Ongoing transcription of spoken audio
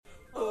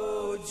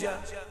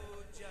Jah,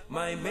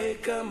 my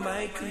maker,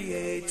 my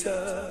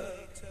creator.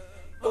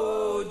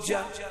 Oh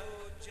Jah,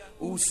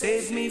 who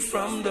saved me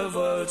from the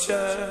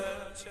vulture.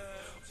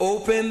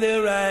 Open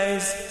their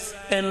eyes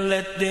and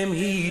let them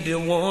heed the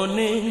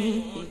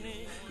warning.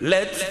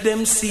 Let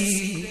them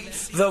see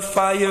the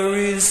fire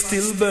is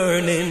still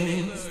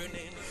burning.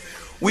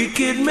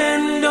 Wicked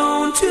men,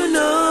 don't you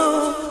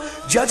know,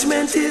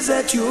 judgment is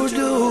at your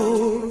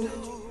door.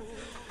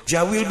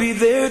 Jah will be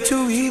there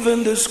to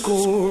even the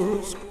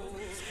score.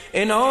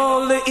 And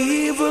all the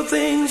evil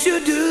things you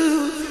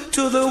do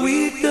to the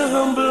weak, the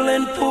humble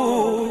and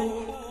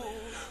poor.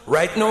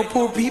 Right now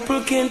poor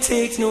people can't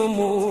take no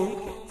more.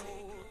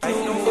 Right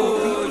now poor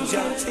people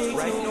can't take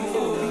right no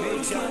more.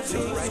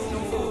 Right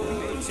no more.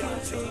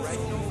 Right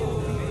no more.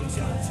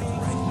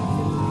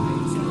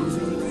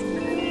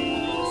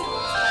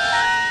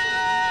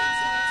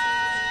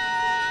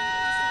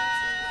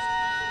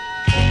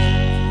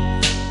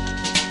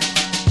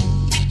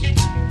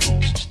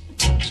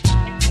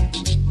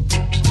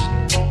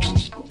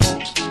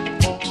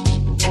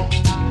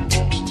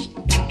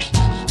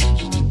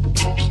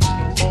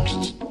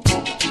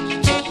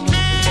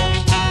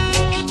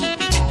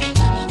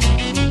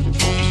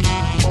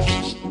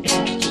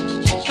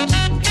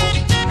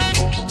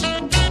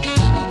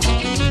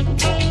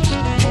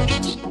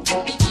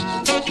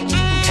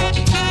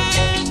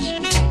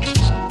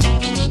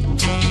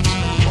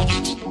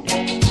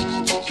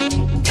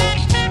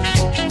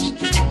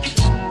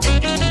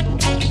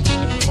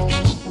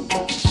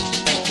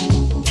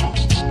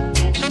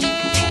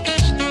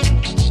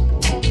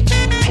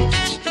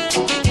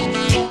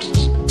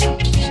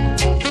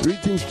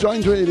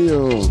 Joint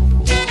Radio.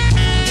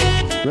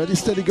 Ready,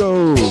 steady,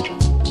 go.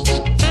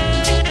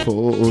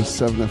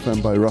 407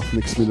 FM by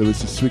Ruffneck, Smille with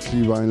the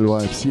Strictly Vinyl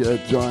Vibes here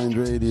at Joint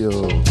Radio.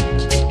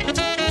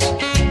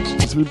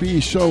 This will be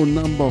show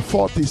number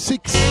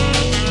 46.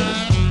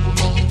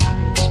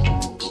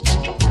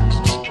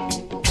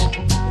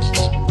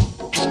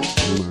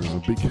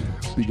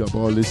 Big up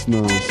all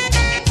listeners.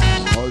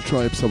 All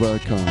tribes are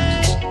welcome.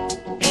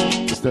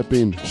 Step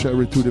in, share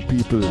it to the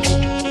people.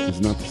 It's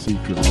not a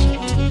secret.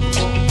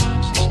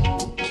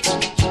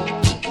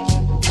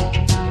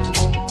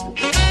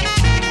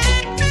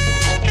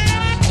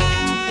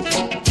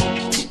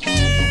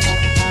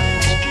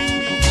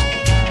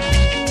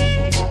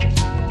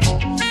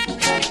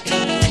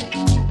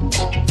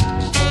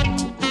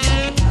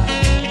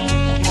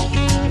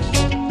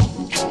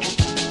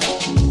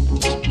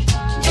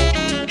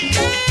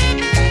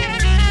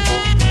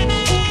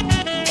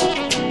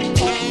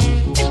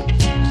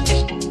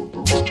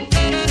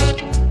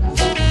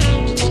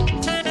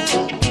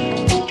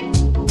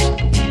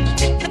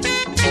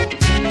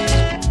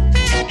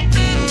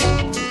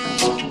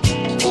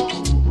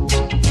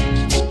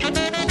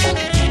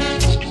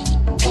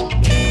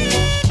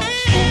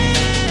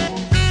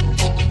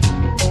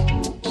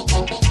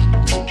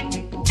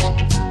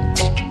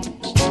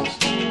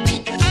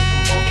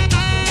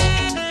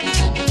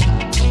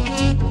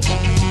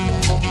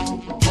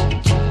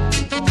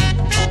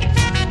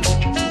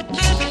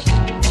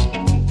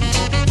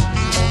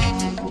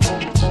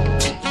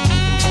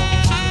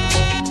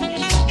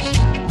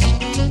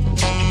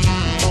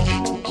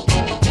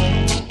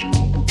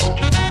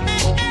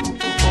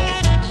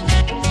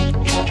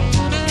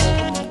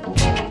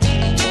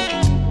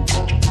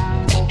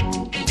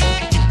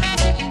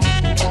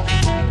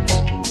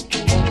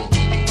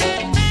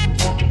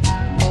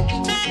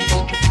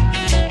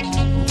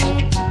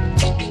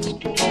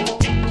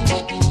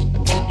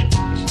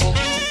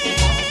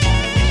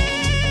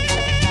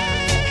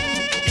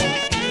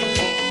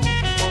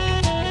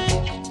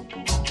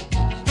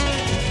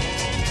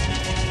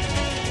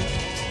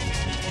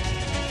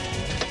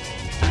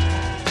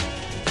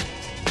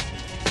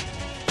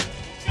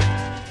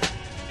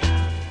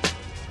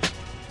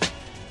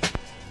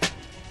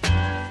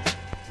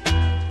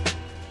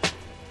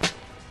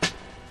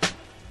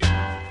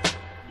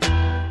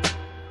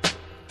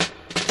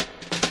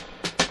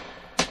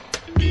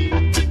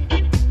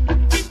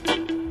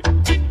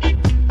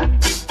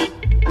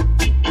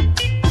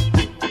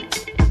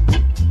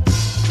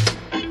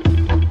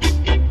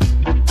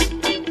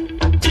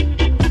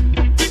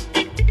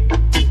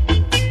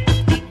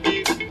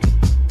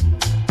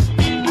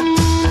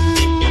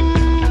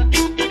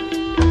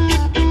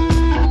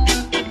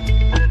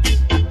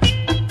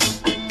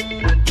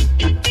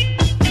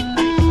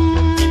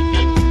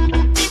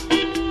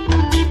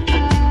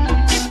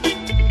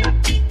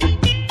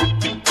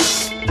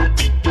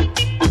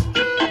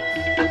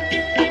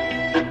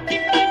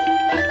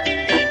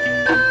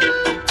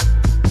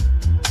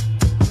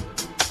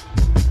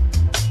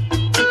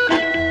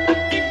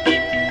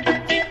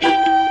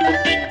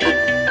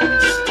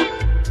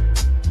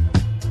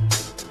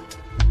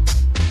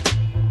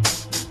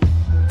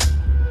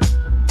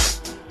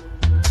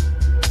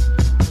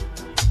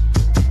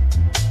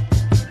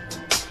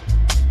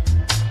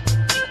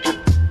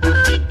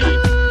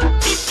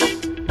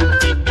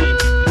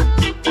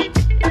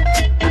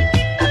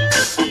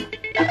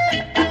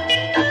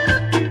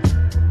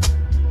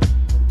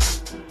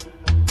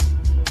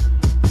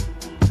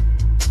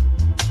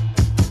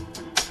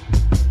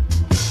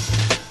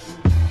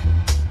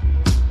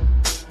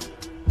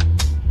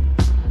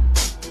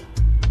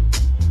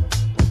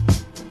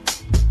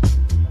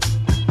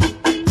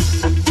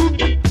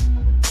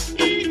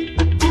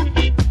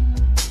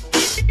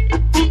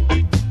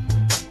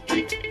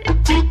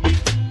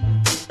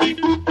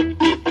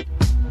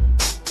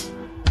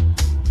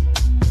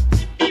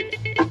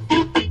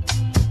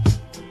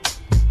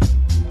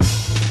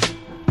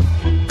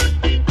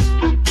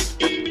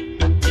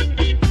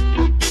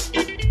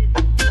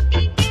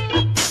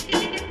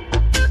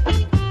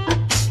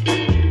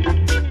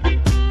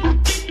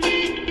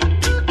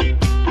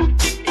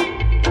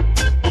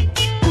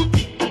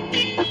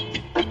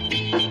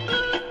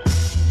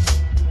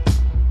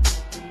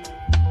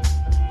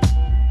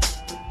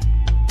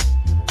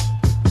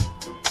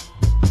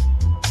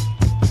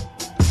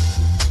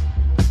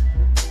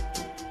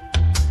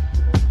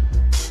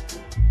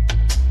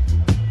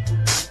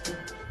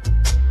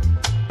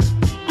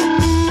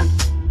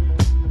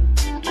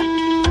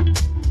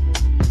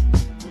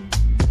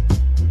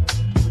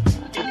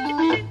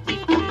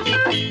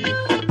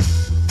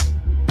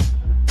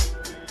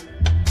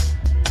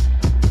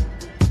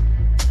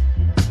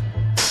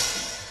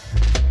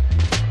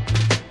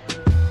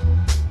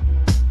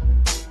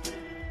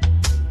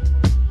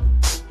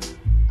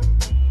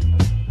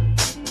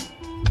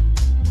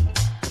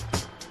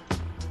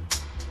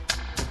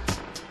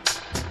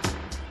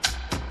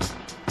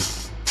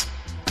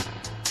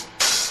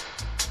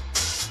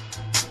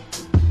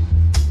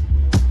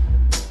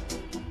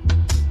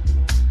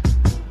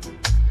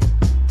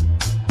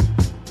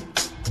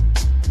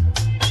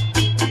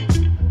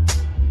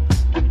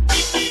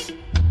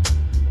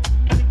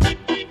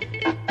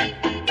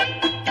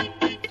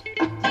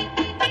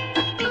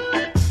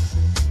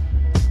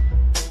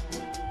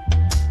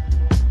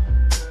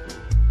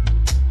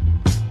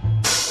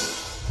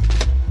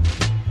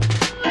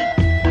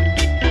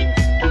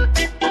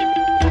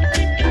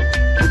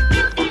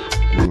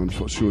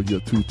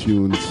 2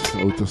 tunes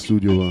out of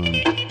Studio One.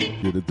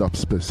 You're the dub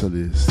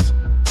specialist.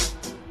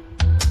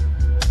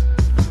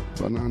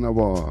 Banana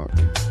Walk.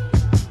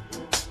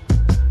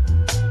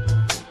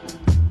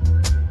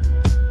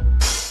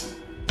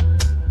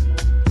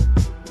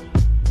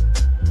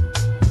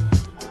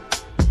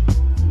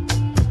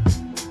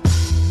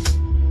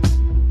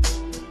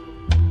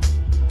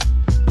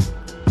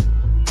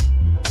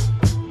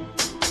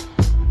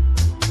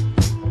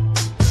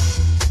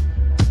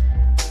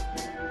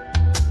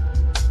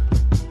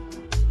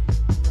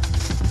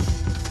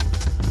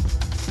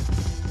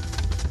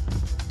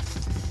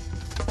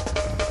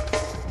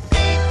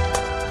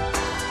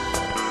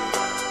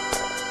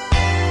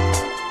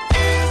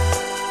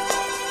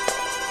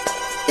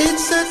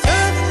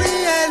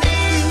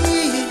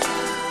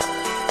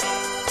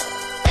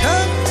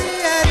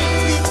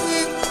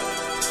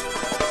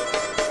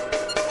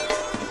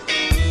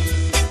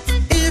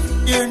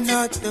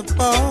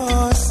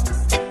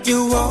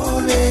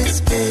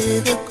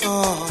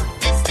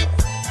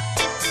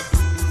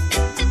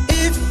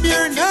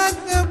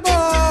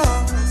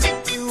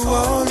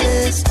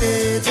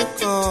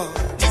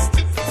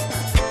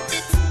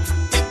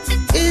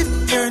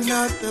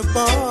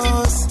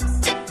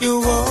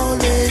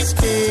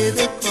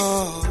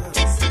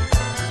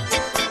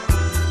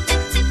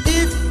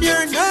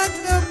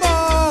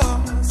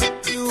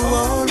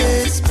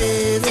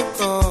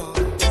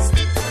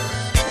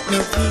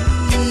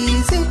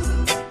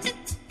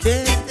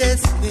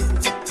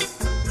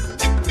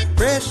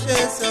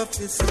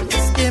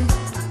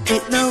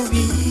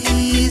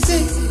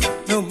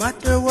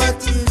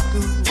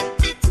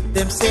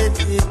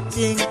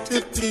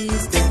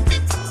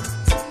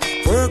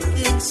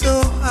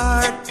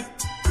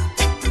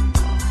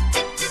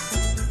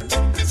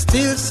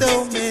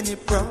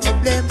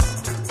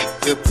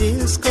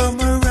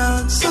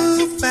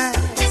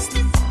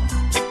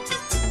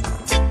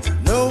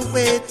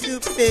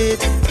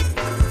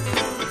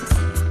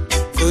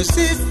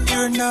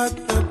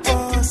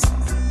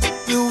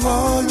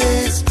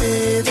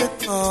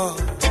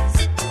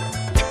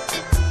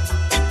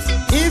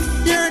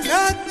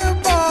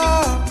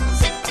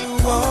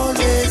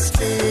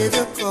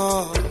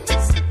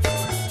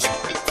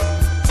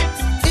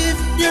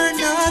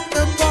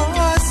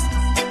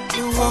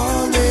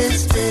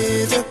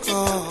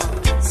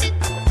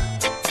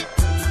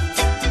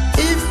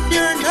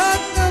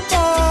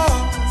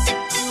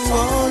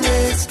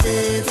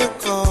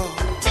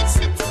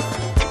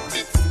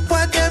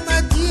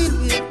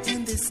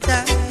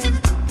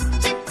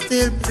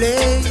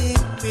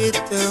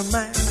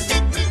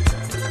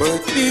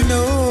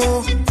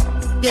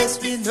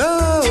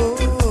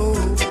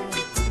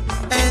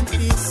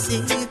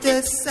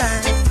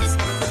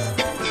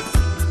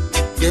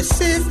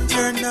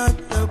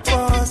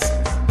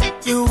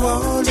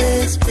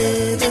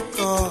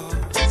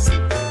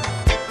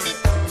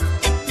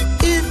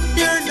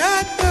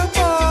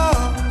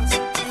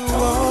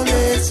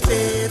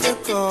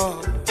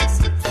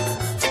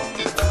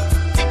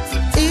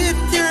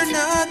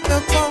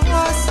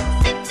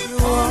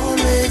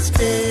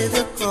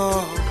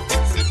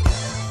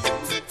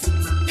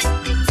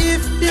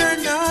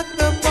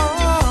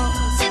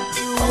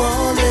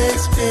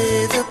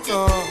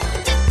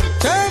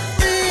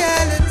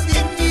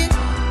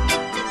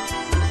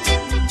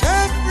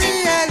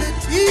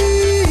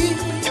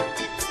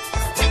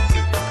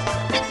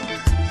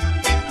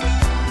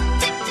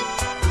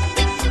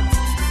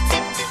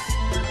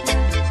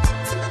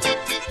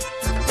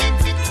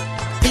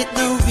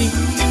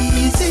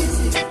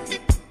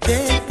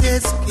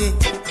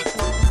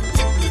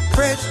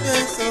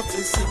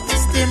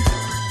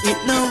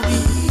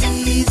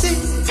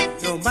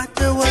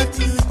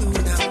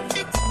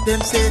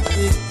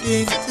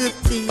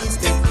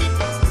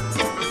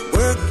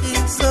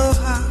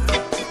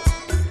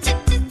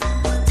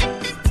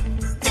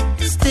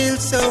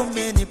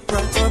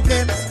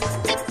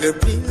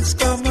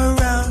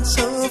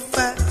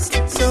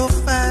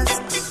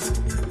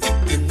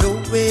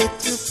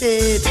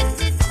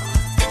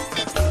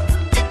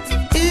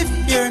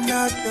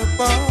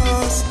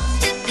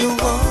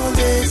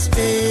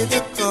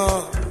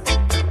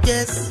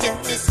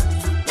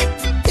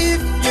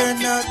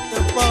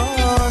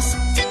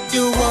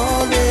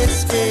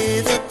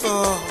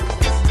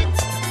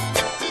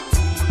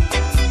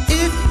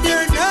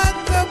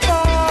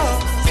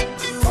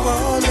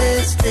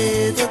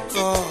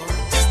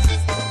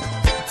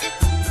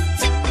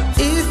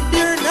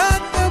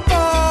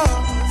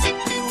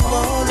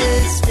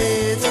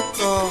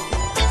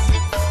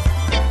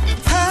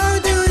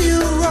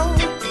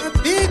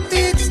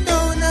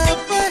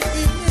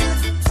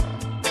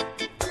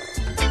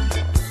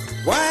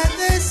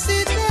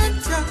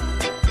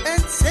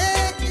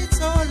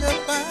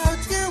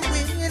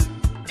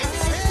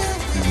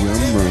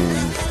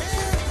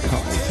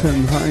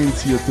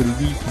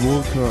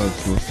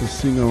 Was the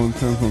singer on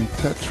time from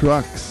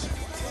Pt.XLVI,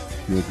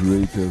 your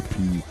great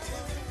LP,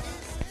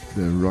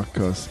 the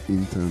Rockers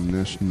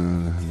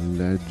International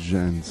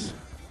Legends,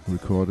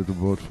 recorded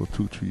about for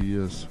 2-3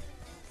 years.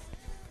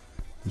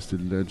 It's the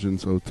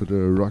legends out to the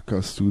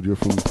Raka studio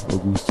from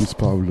Augustus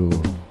Pablo.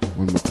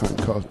 One more time,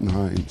 Carlton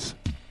Hines.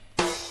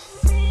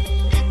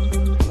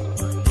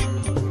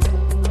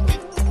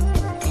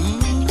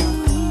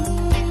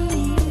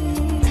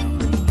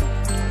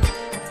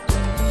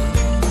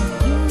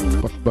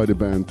 Backed by the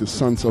band, the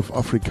Sons of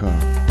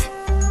Africa.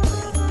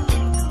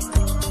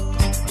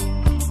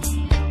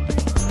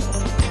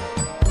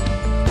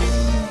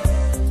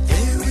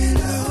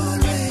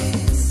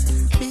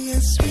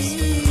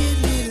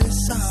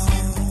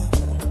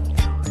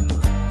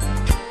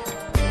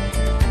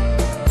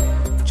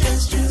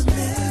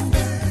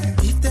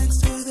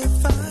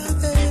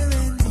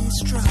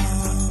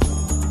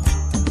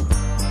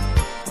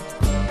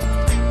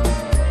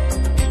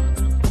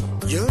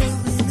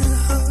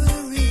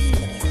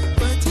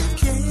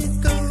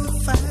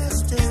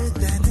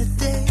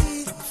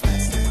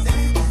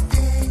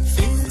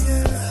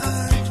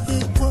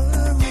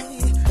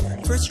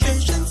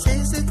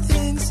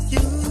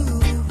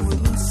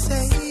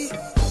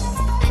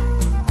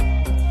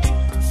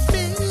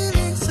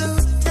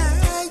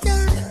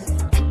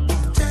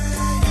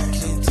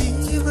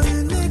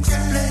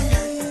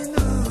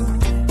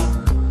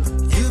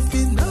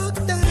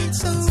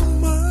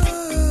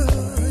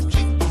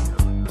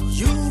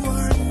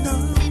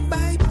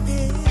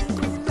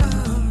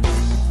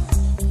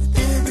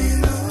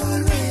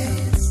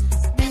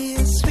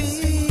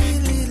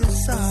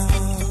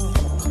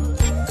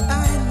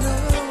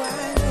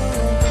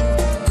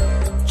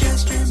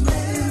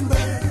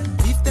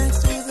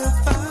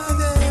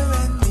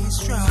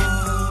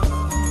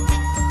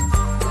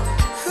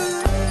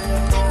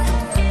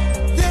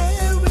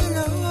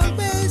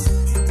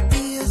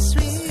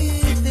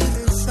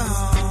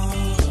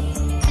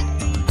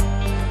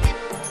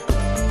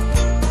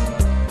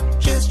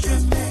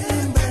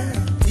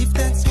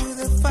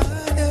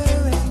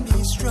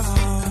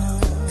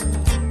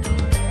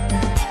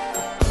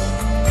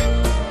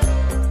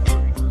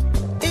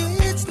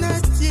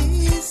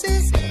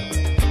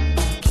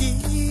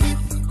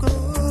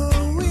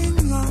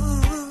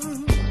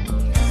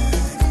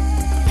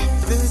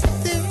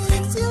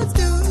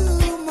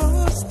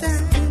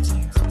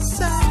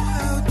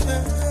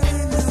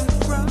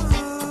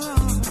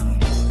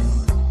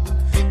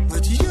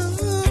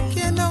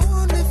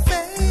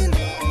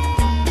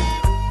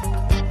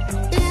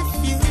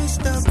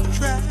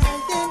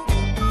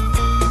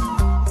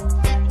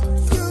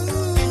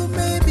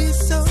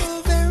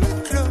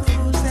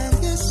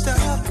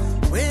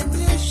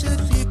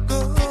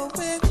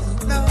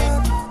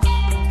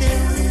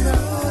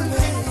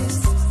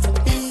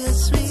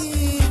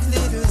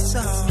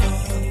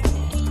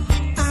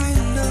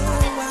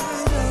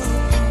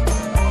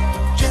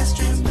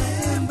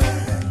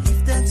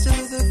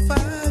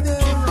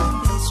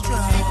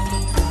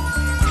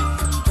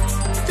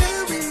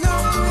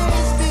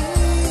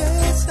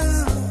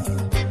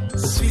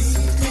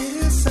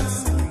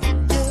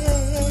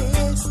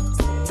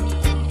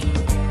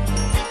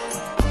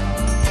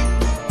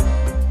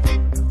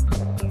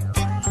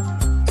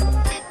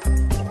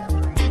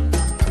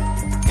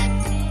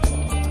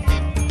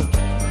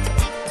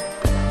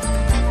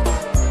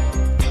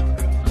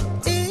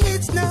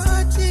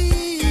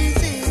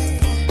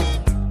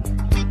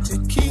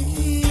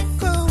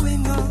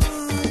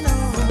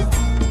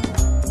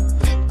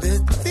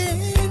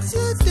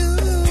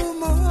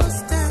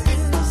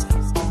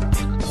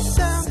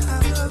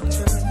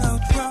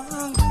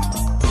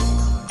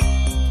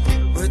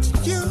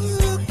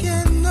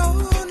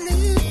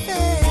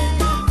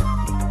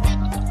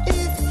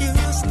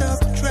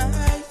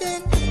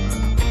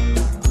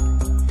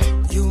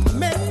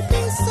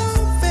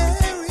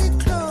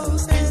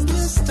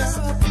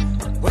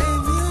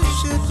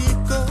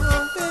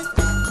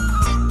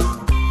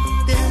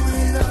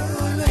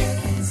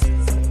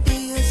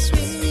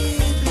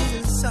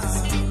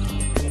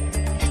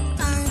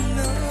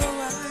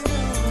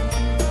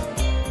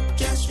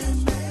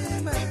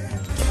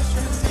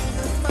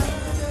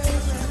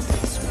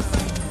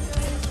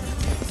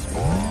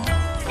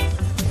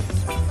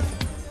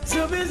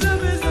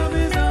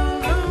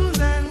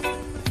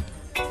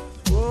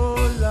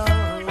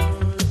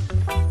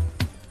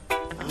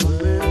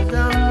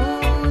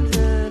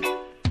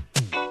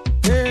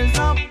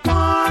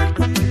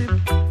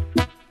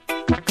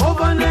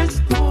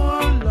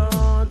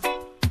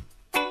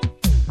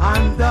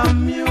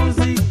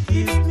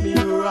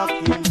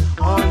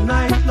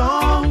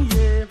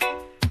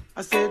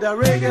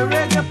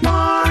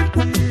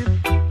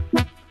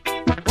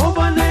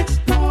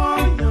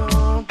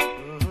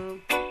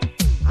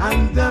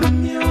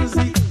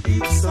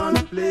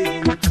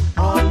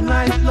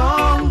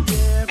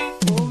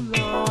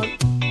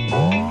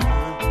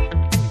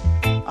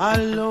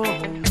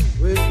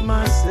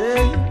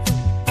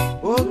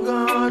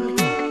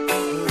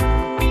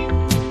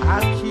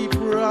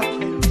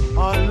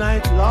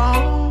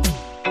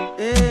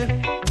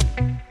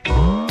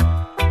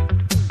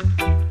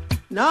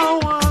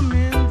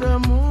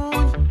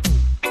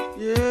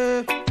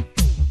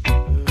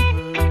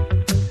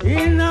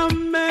 In a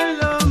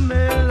mellow,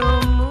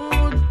 mellow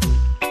mood,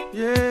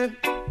 yeah.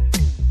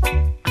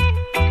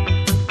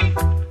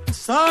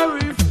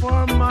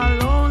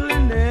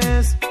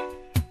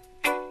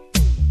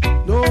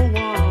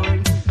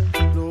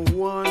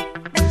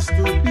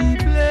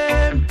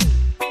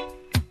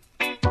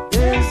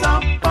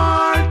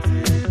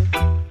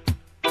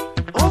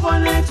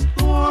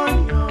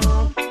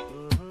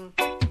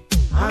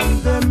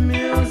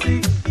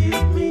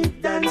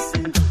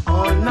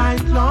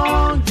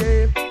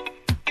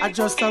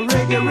 just a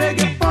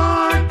reggae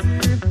party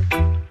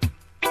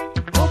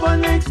over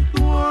next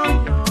door,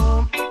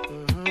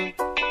 yeah.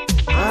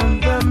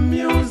 And the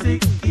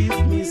music keeps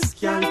me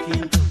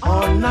skanking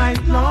all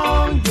night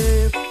long,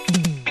 yeah.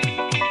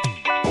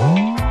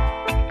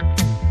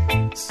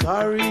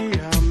 Sorry,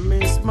 I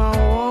miss my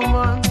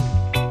woman.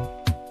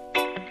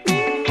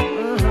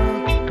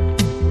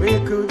 We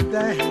could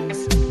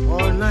dance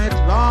all night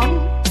long.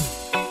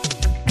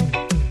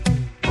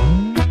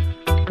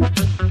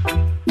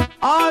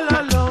 All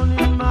alone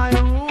in my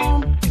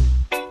room.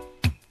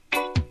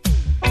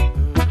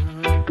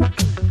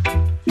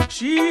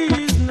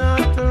 She's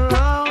not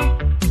around.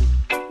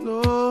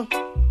 No.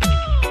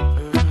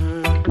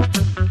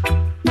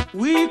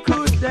 We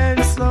could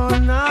dance all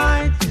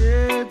night,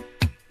 yeah.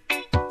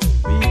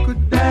 We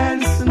could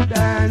dance and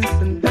dance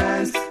and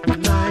dance the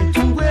night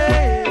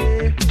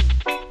away.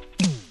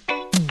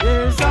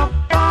 There's a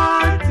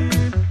party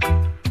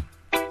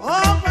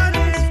over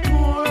next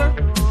door,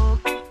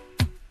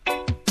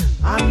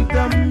 and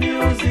the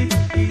music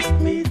keeps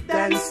me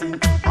dancing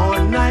all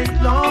night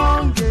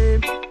long, yeah.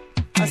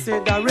 I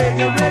said the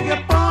reggae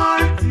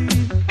party.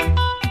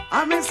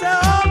 I mean say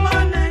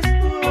over next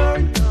door,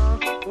 yeah.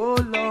 Oh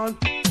Lord,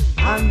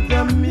 and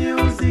the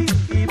music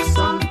keeps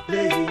on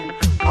playing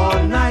all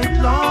night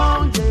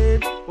long, yeah.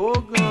 Oh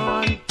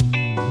God,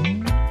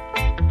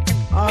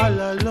 all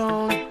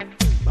alone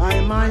by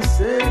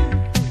myself.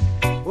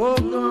 Oh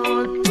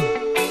God,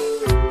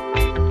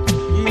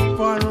 keep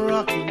on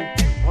rocking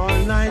all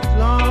night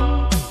long,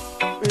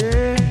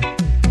 yeah.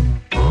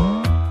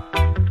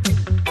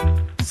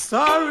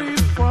 Sorry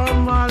for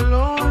my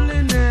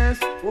loneliness,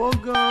 oh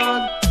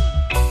God.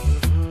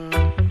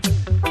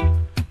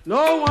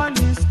 No one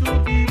is to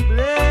be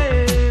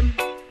blamed.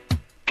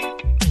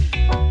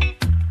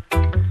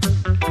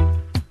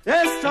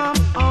 Yes, I'm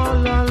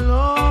all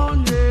alone,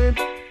 yeah.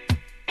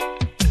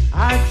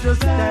 I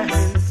just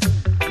dance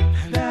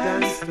and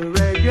dance to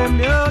reggae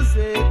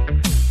music.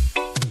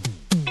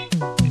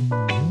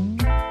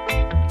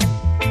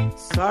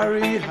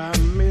 Sorry, I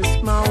miss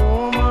my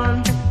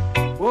woman,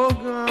 oh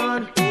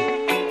God.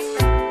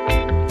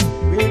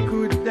 We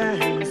could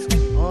dance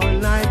all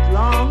night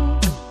long.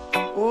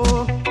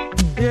 Oh,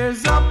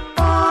 there's a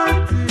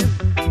party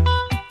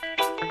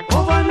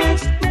over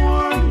next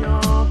door,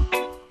 yeah.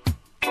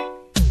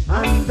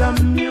 And the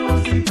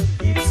music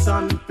keeps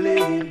on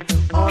playing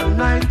all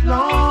night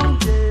long,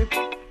 yeah.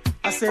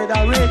 I said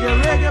a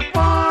reggae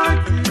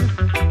party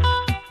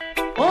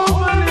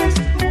over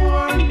next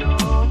door,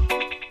 yeah.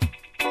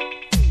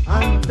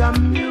 And the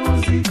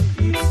music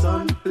keeps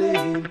on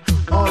playing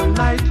all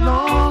night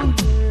long,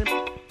 yeah.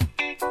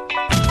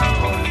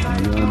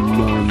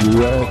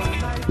 Red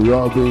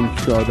Robin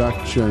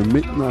Production,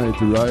 Midnight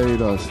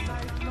Riders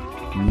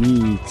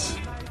meet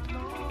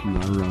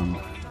Naram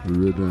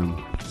Rhythm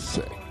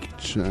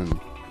Section.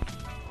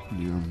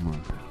 Yeah,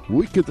 man.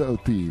 Wicked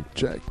LP,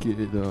 check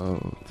it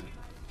out.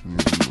 Yeah,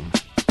 man.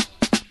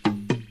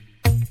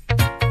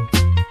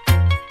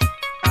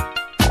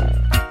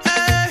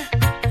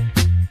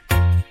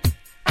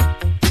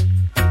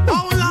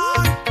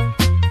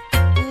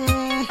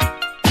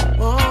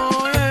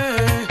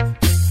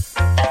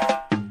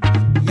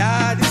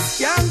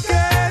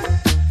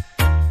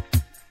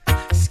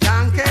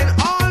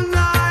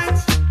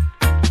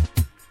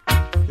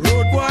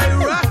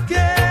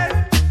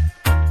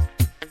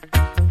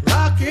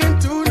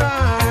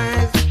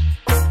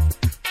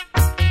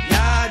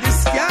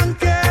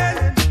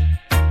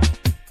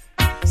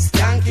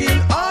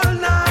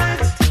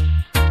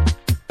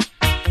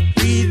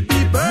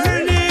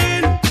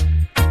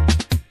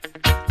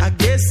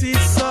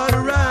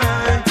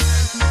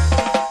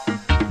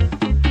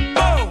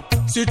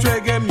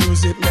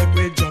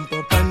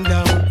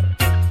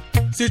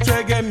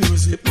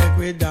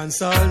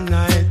 All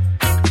night.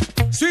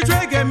 Sweet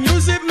reggae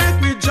music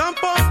make we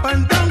jump up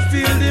and down.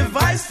 Feel the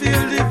vibes,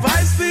 feel the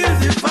vibes, feel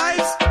the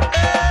vibes.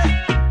 Hey.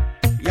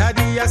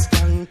 Yadi a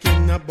skank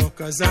in a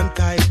buckers and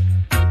tie.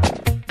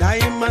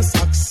 Diamond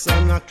socks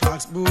and a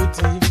clock's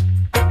booty.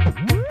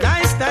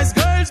 Nice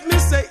girls, me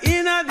say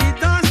in a the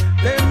dance.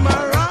 Them a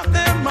rock,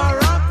 them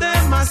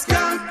a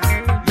skank.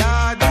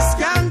 Yadi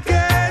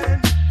skanking.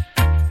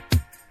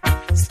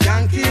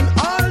 Skanking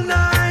all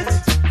night.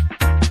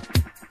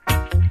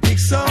 Big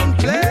sound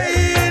play.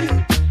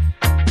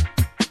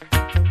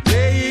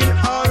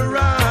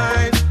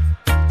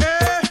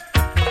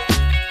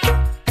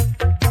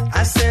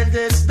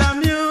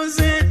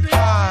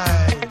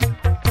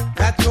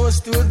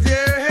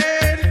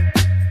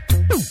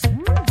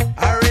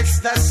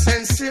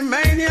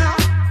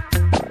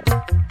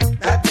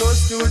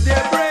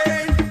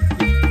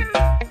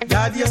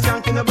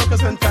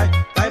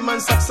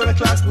 Socks on the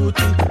class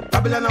booty.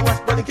 Babylon and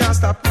watch, but they can't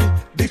stop me.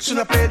 Big tune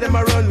I play, them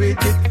I run with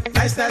it.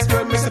 Nice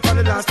girl, miss up on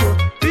the dance floor.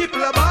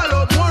 People are ball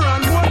out more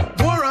and more,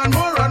 more and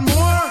more and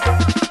more.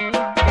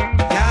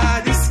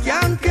 Yeah, this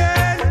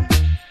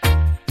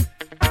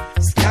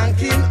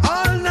skanking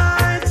all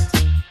night.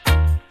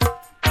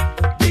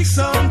 Big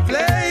sound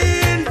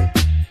playing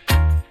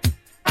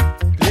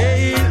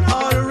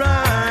all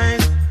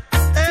right.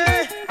 Hey.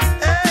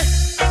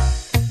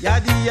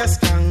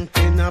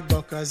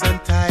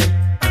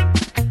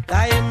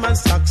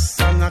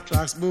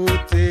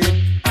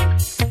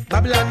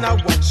 Babylon I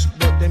watch,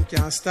 but them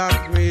can't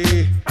stop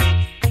me.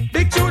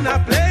 Big tune I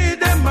play,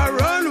 them I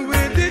run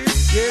with it.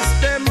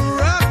 Yes, them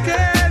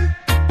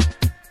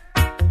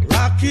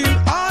rocking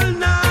all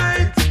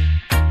night.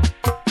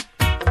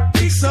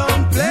 Big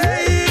song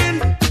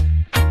playing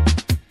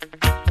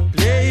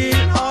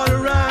all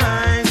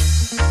right.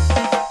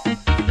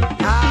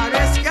 Now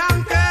they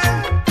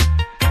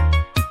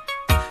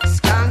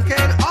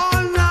skanking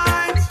all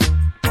night.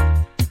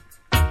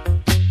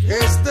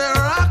 Yes, they're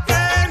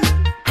rocking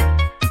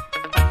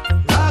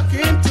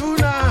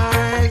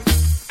tonight.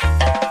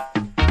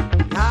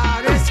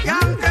 Now they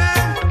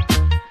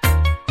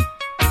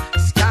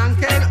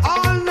skanking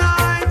all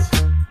night.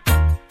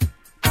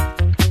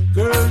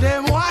 Girl,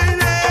 them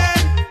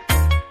whining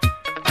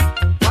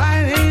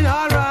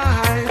all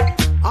right.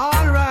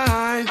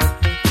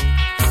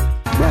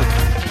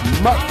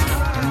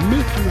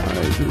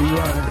 Midnight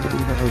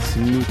Riders,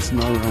 Meets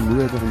now I'm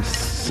ready and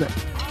set.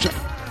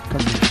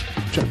 Come on,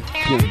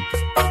 champion.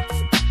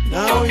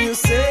 Now you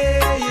say.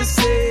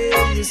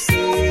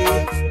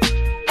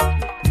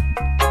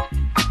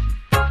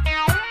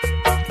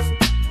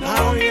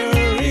 Now you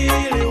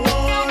really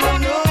wanna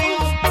know.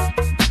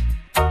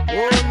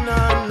 Oh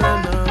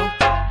no.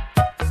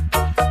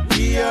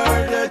 We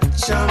are the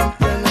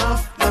champion of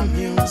the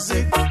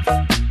music.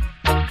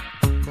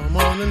 Come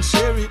on and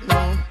share it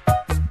now.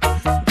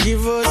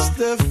 Give us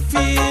the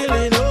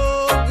feeling,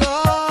 oh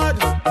God.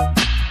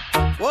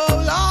 Oh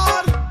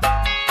Lord.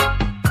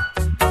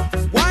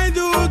 Why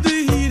do the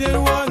heathen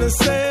wanna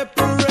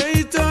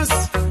separate us?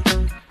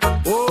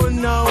 Oh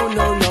no.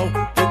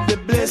 With the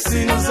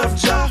blessings of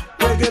Jah,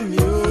 reggae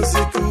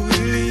music will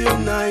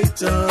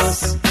unite us.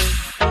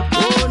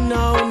 Oh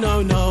no.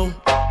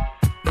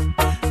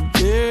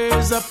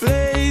 There's a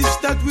place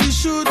that we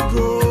should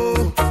go.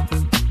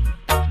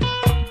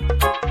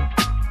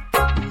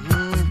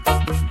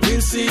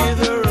 We'll see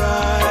the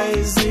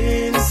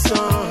rising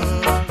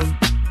sun.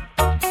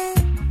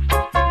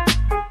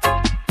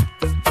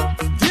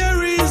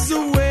 There is a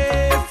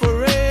way for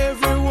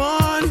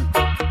everyone.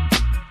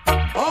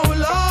 Oh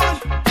Lord,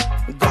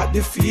 got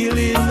the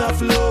feeling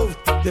of love,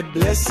 the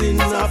blessing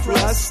of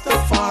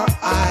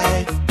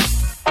Rastafari.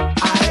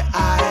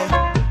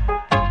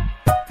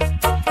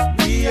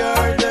 We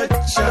are the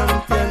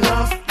champion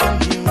of the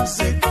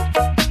music.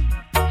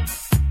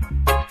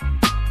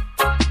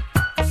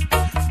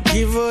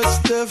 Give us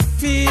the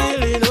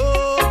feeling,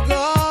 oh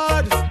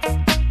God.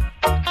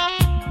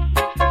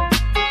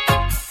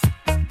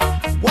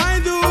 Why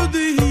do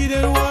the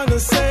heathen wanna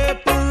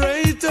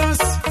separate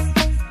us?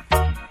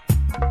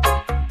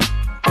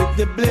 With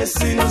the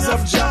blessings of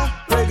Jah,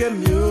 reggae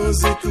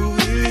music will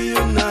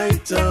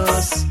unite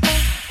us.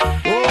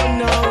 Oh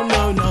no.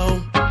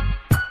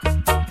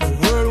 The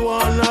world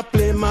wanna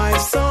play my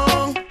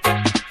song.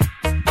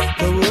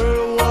 The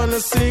world wanna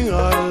sing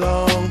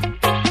along.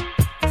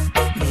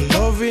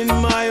 Love in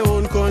my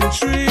own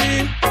country,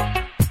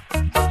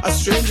 a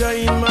stranger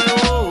in my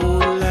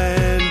own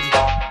land.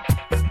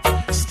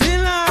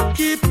 Still I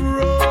keep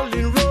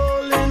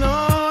rolling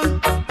on.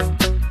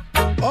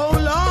 Oh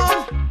Lord,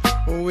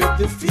 with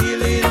the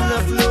feeling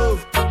of love,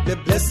 the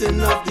blessing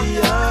of the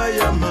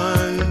higher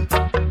man.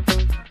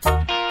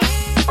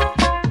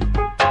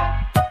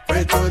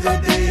 Pray to the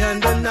day and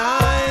the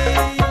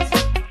night.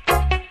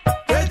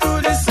 Pray to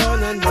the sun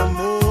and the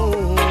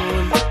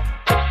moon.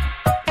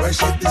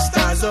 Worship the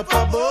stars up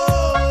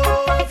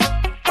above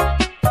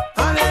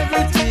and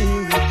everything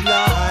with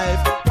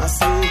life. I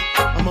say,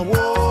 I'm a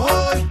boy.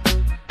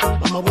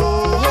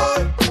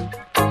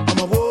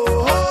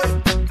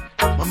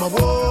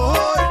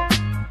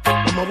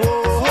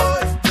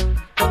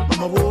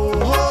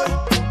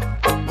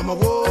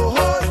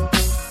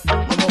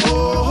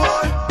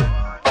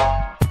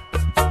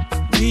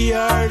 We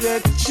are the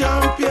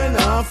champion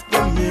of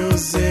the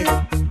music.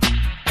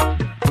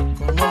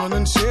 Come on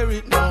and share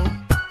it now.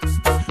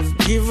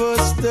 Give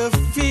us the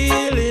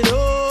feeling,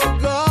 oh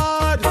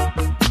God.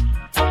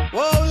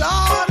 Oh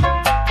Lord.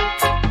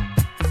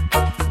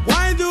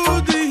 Why do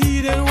the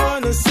heathen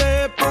wanna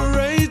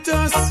separate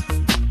us?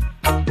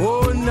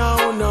 Oh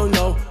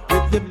no.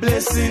 With the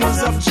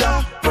blessings of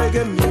Jah,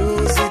 reggae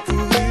music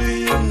will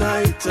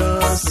unite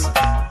us.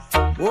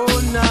 Oh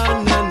no.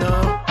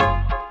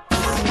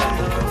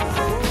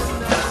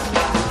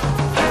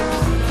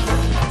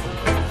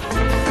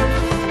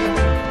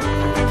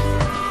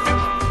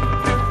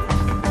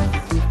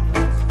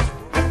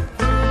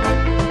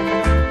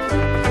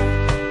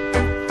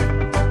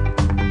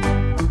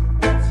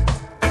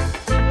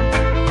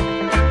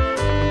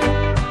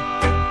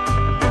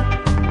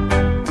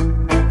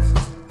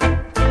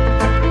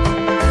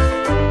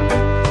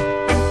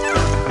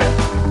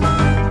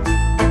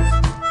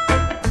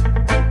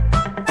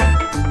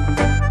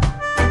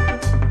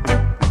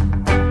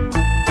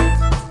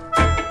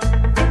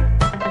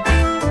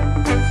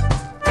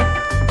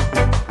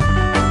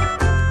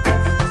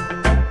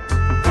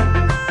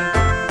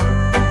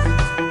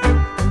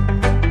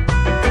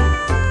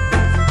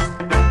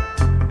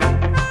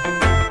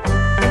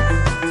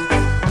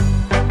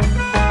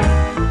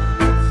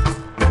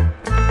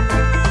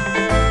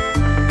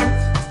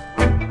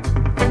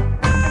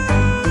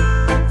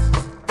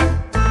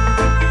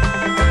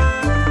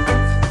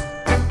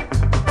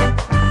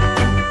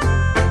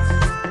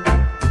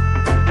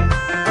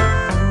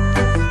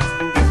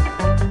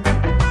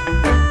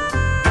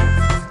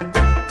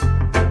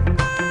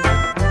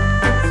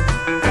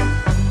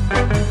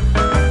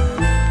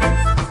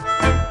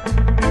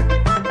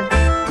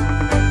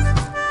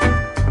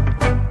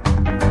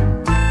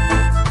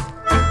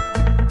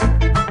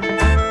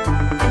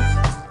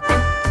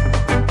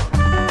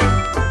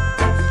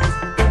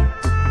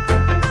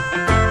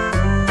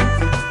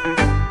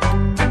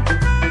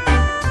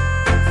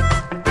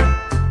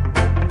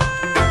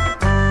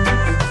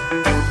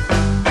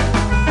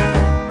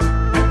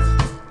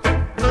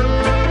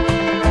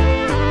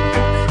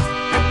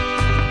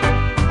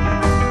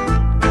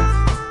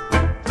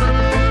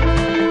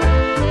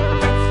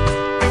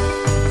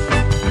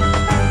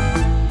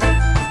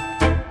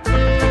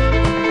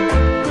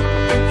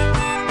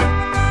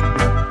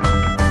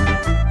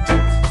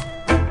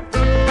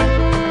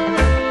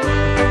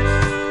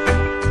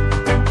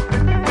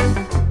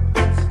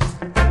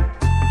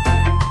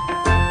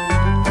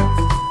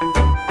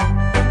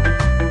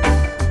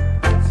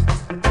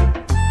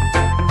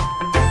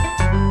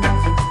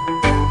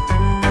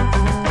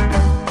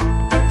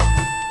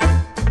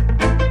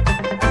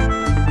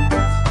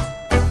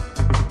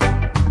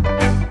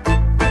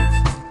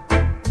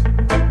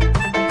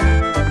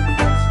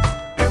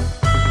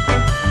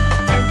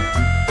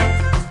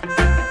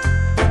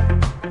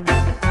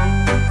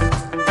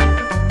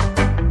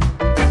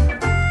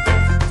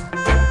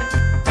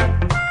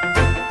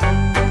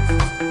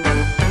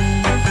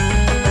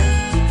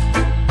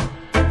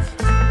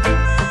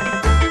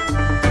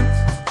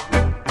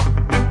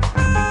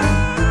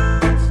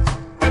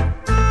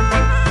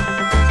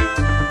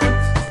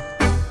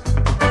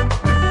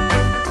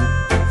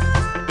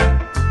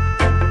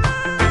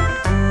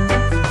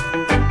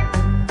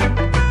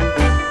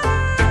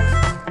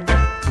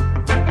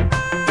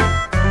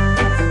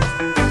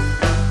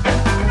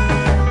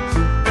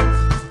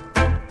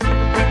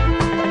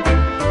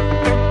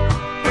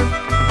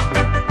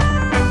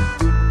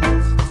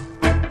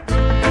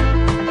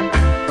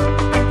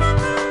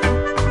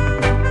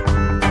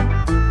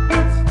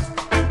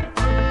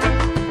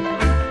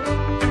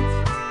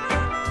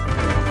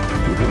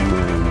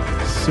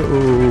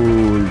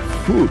 Soul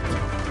Food.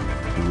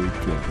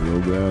 Wicked.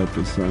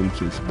 Roberto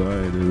Sanchez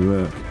by the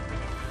work.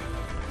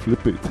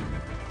 Flip it.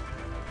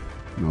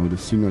 Now the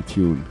singer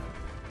tune.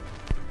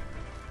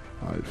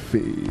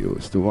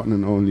 Alpheus, the one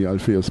and only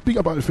Alpheus. Speak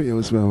up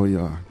Alpheus, where we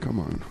are. Come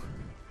on.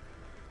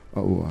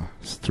 Oh,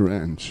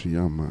 strange,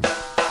 yeah man.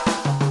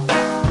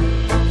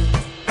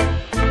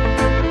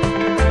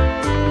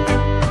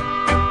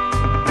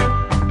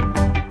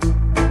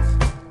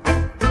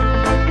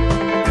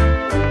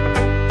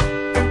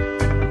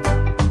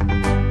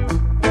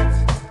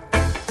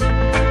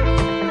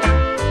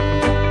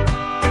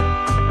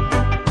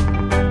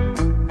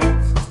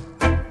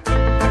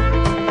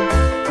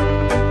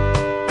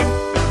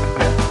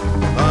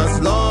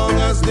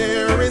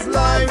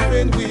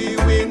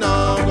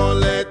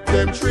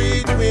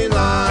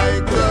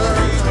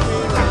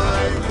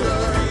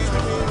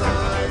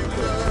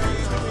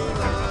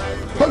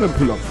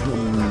 Pull up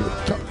from the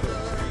top.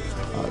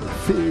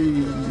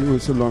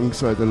 Alpheus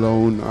alongside the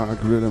Lone Arc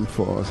Rhythm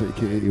Force,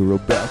 aka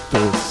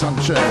Roberto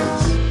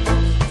Sanchez.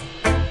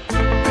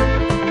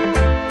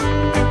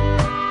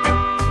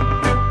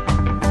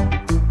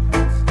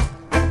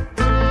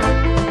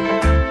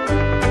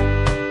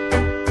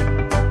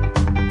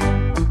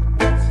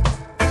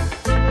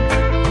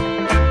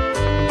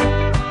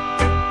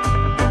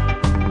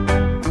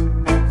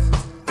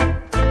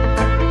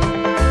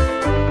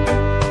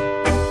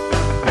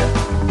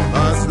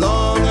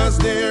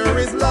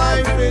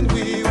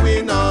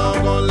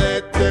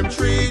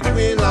 Treat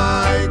me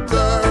like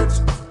dirt.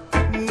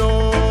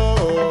 No.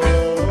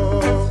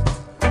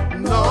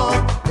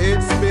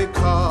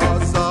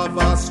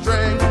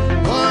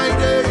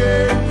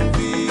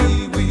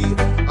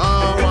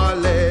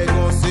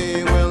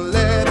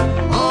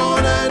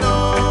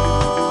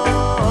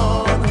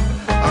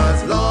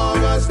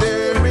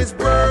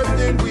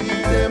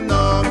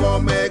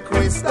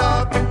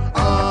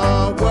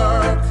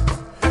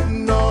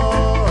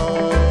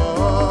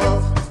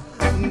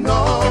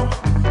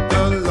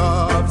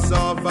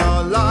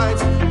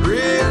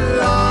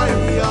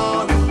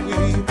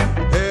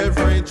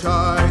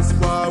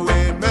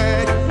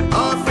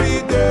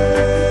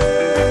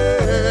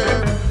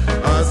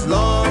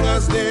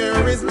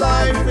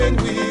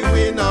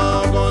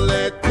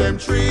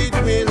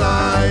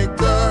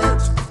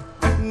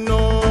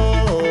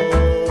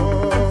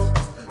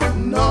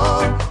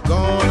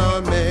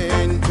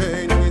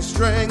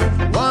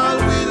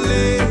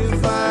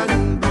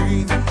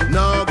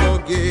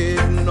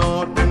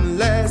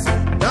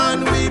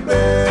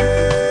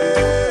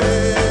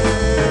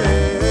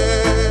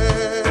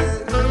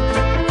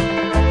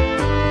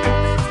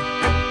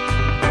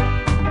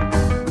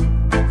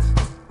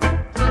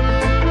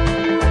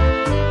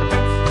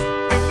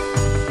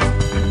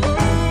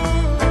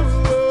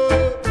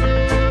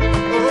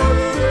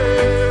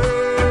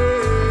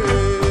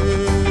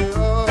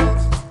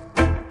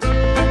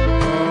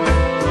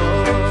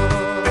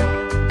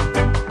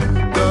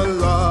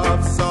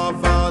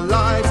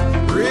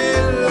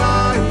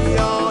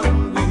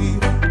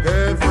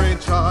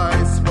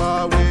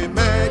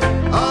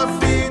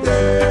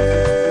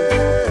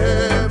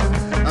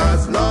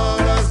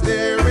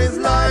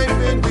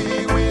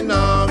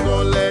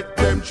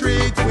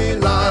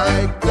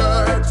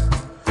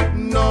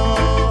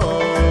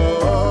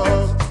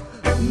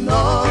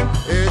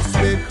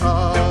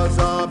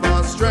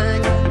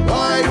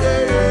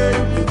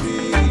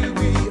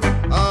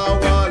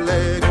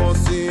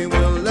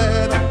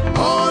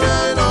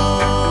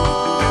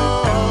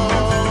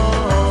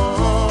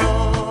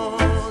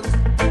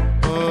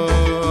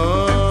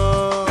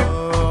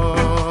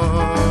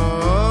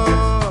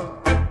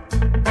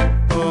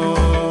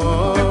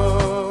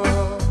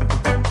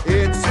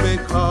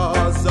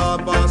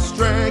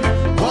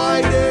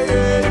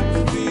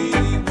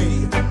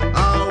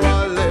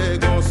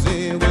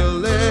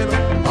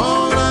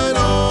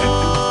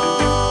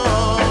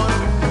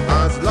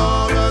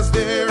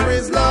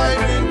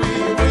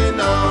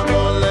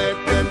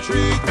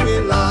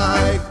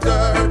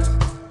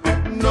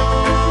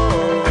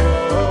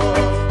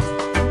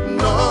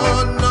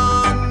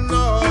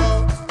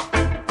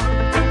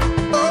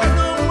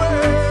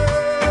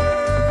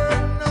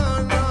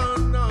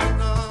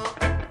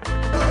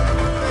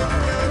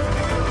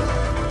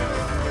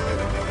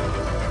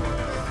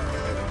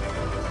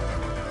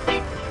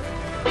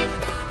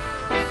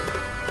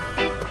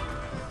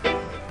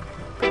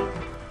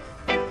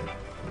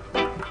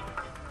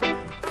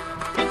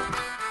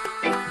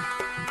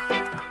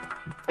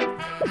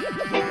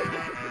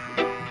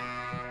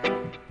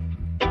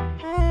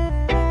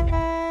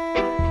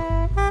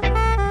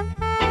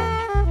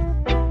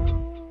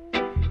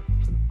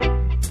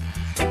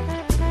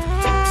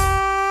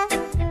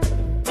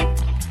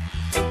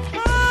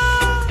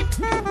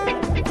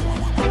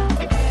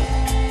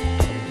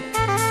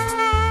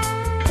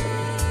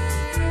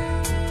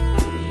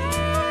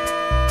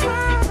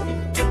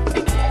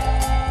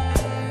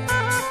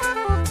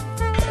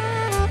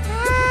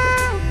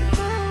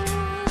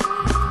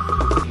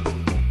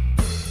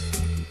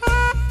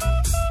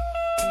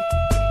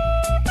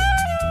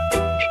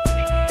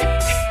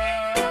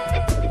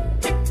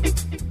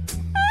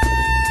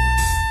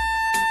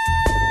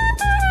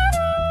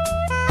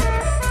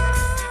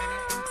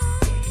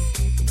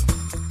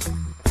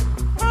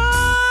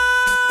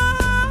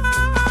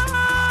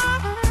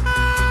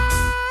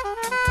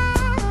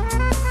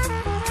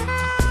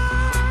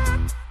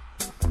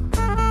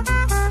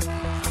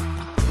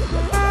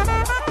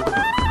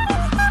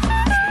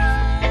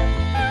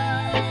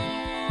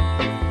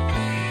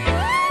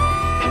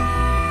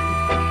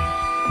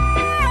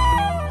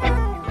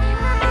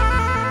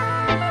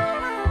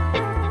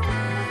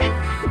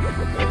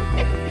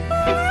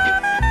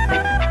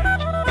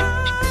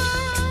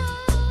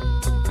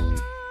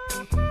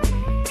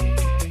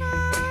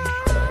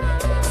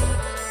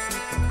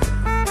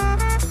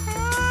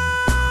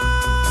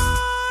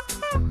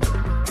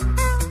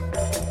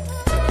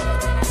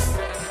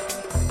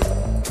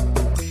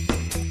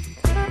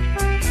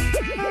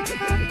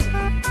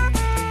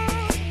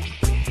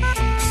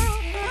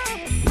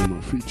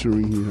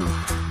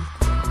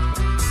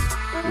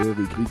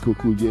 Eric, Rico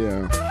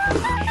Coulier.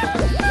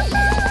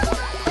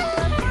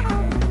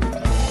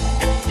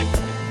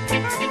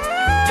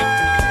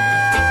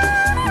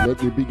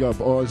 Let me big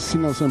up all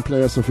singers and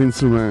players of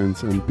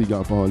instruments and big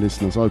up all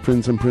listeners, all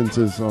prince and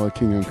princess, all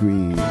king and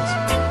queens.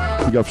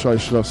 Big up Shai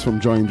Schloss from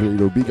Joint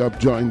Radio. Big up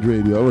Joint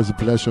Radio. Always a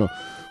pleasure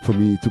for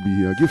me to be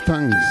here. Give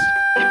thanks.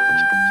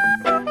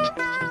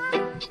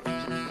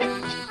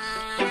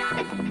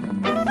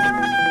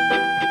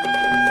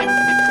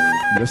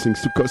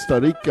 Blessings to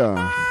Costa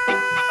Rica.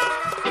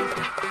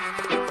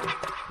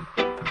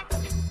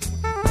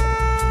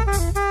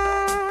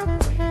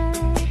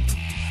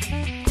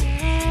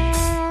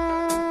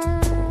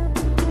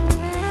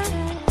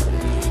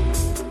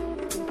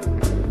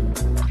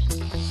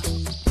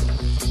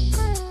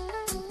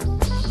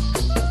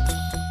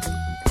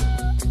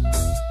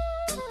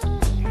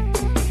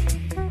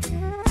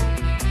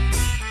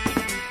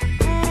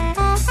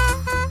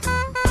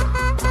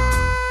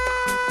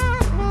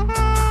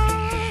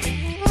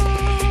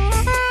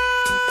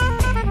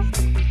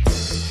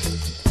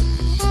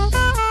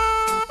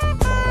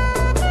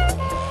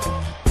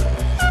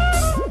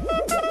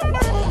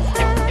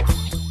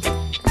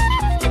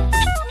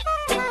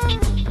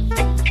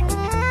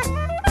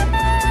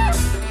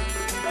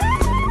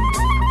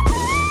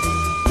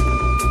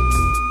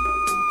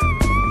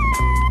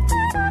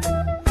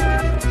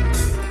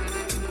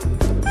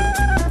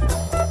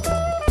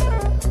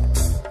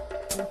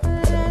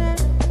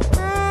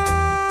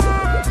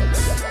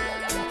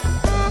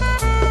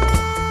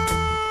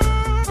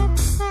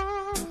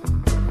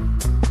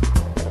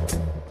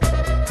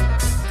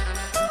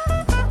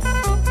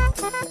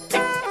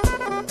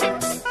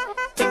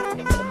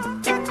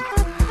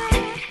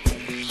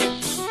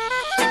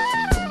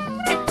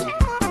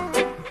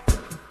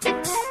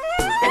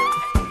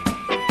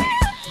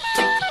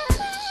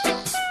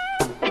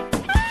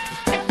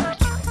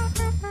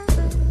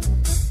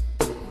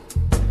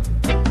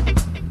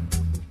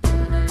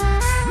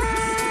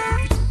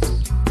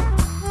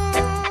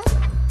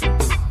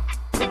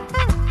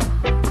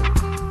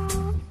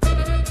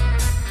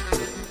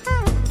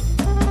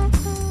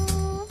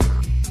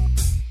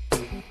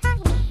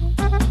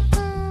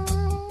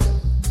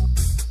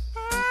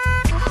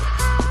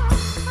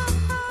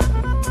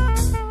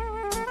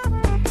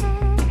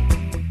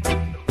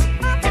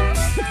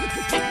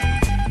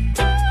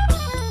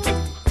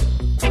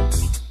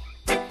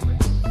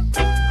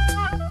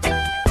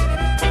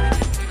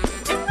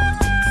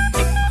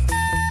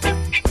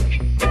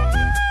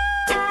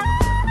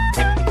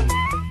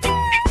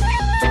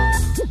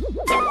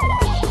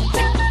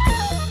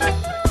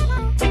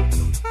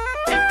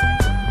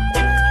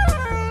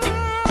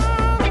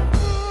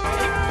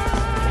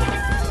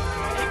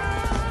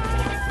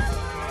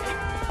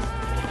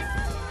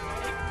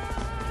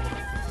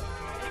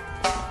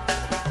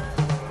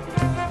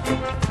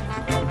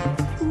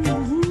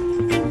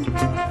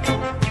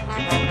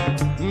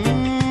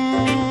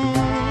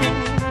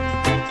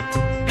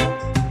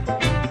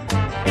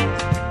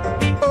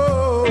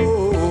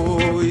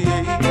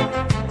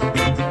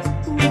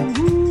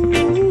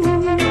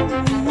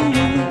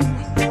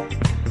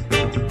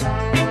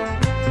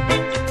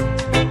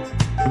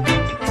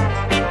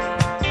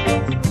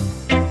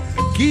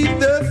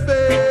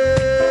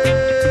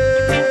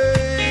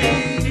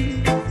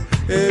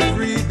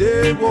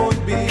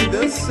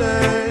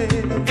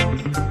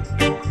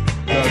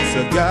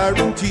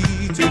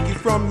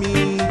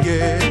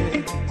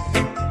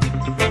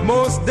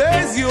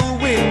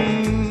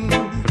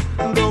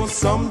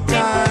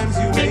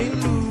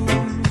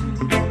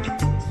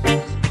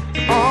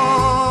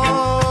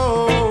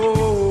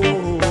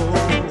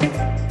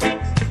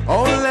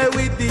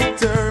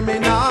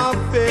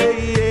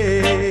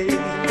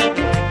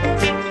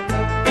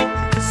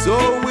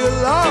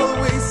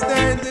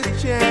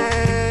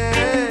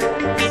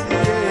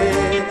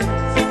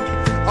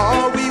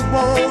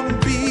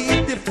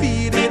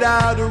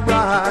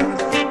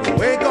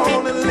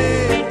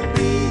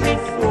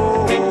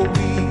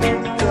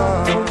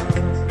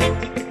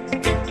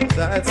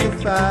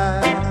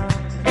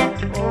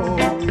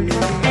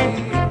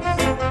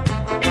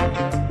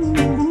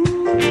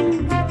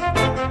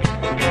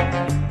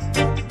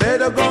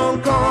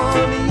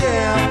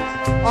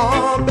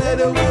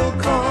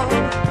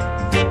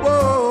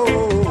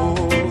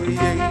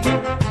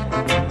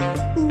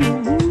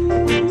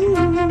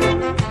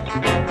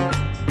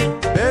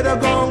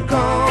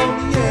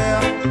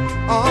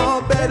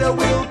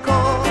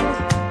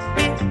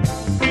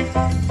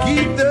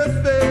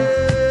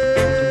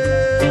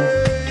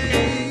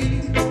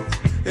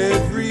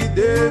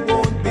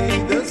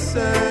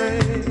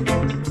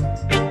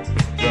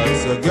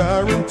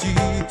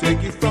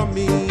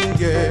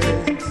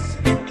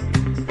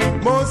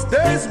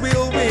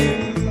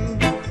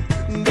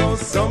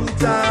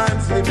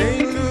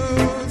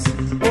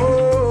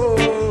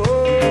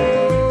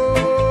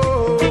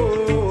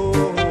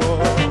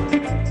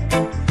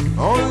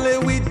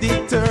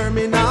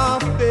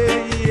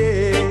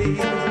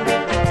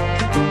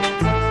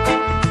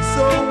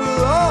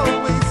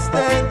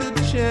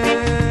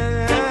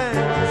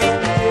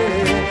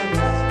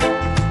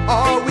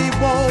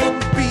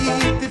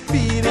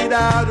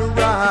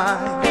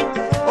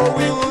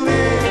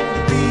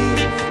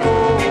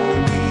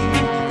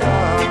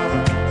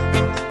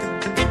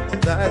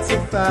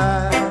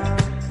 fire.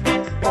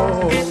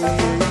 Oh, yeah.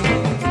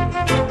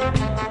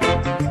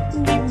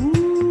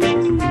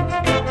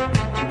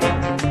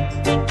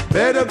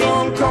 Better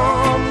gon'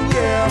 come,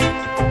 yeah.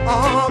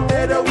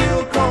 Better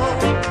will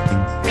come.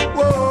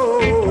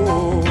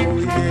 Whoa,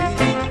 yeah.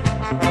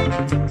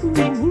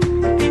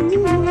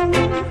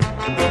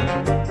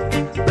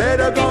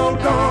 Better gon'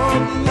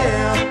 come,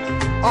 yeah.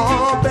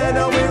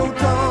 Better will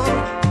come.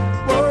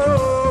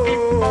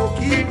 Whoa,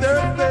 keep the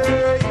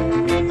faith.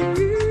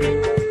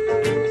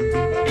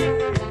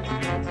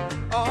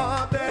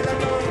 Better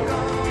gon'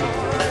 come.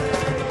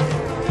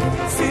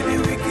 See the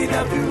wicked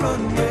have to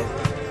run with.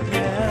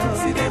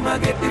 See them a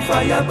get the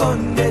fire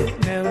bonded.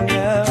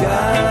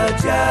 Jah,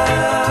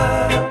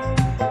 Jah,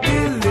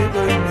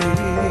 deliver me.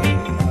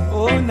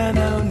 Oh, now.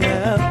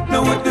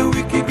 Now what the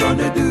wicked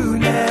gonna do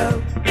now?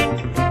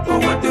 Oh,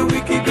 what the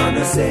wicked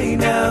gonna say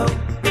now?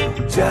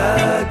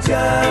 Jah,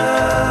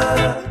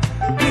 Jah,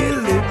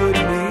 deliver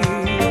me.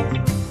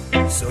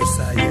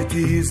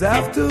 Society's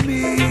after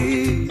me,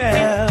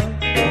 yeah,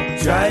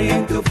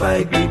 trying to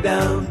fight me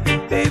down.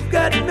 They've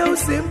got no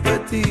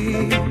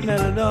sympathy,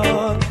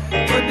 no,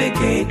 but they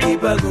can't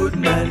keep a good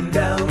man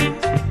down.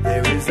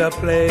 There is a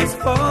place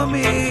for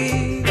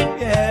me,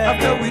 yeah.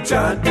 After we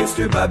chant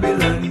Mr.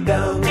 Babylon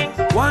down,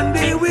 one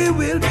day we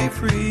will be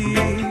free.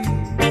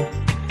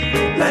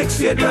 Like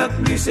Shadrach,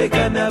 Meshach,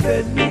 and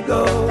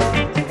Abednego.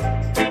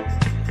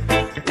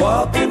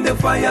 Walk in the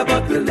fire,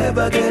 but we'll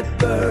never get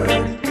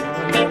burned.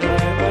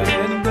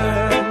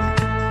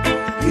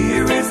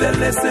 Here is a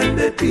lesson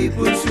that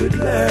people should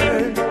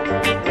learn.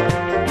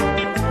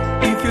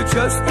 If you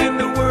trust in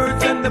the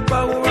words and the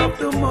power of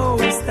the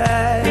Most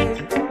High,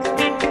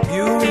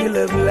 you will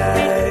have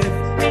life,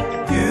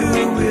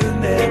 you will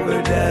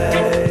never die.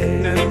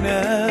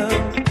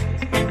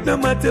 No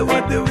matter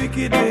what the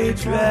wicked may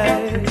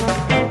try,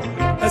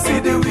 I see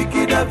the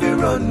wicked have to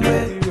run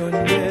away.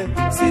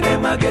 See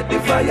them I get the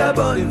fire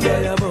burned.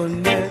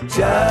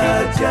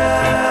 Jah,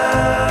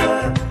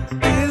 Jah,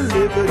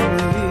 deliver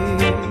me.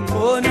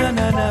 Oh, no.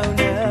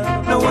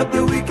 Now what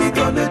the wicked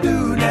gonna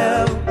do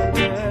now?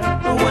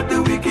 Now what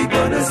the wicked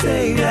gonna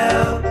say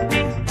now?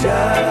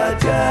 Jah,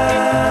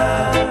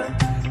 Jah,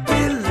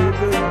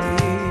 deliver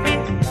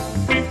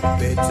me.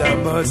 Better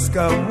must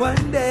come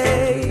one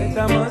day.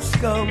 Better must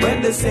come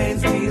when the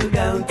saints kneel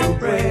down to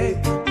pray.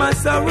 My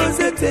sorrows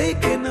are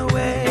taken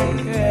away.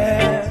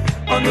 Yeah.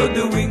 Under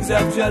the wings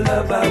of your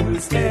love I will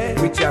stay.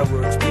 Which our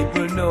words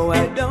people know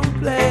I don't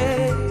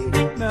play.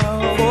 No.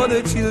 For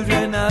the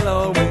children I'll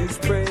always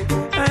pray.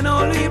 And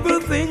all evil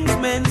things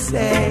men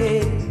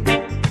say,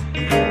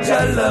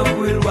 your love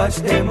will wash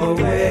them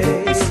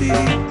away. See,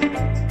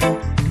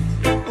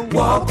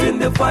 walk in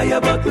the fire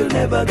but we'll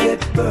never get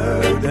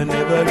burned.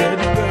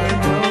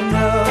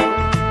 No.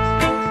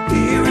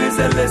 Here is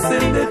a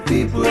lesson that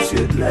people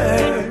should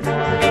learn.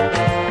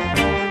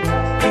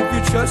 If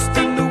you trust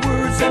in the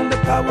words and the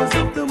powers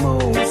of the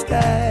Most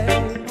High,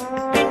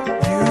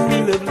 you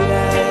will have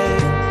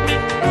life,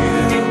 you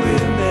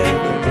will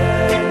never die.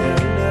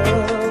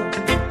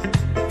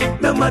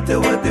 No matter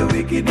what the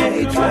wicked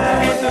may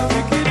try,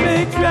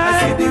 I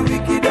see the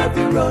wicked have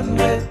to run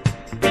with.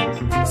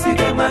 See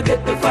them I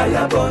get the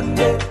fire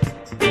bonded.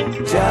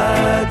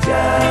 Jah,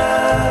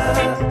 Jah,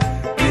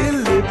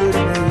 deliver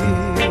me.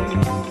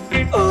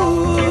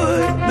 Oh,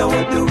 now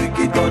what the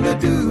wicked gonna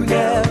do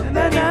now?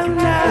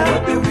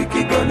 What the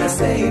wicked gonna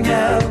say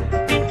now?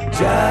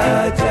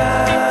 Jah,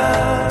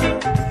 Jah,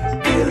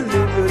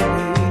 deliver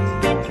me.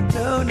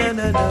 No.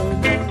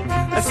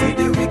 I see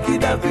the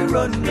wicked have to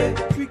run away.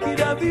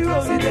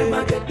 See them I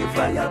get the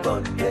fire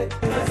bonded.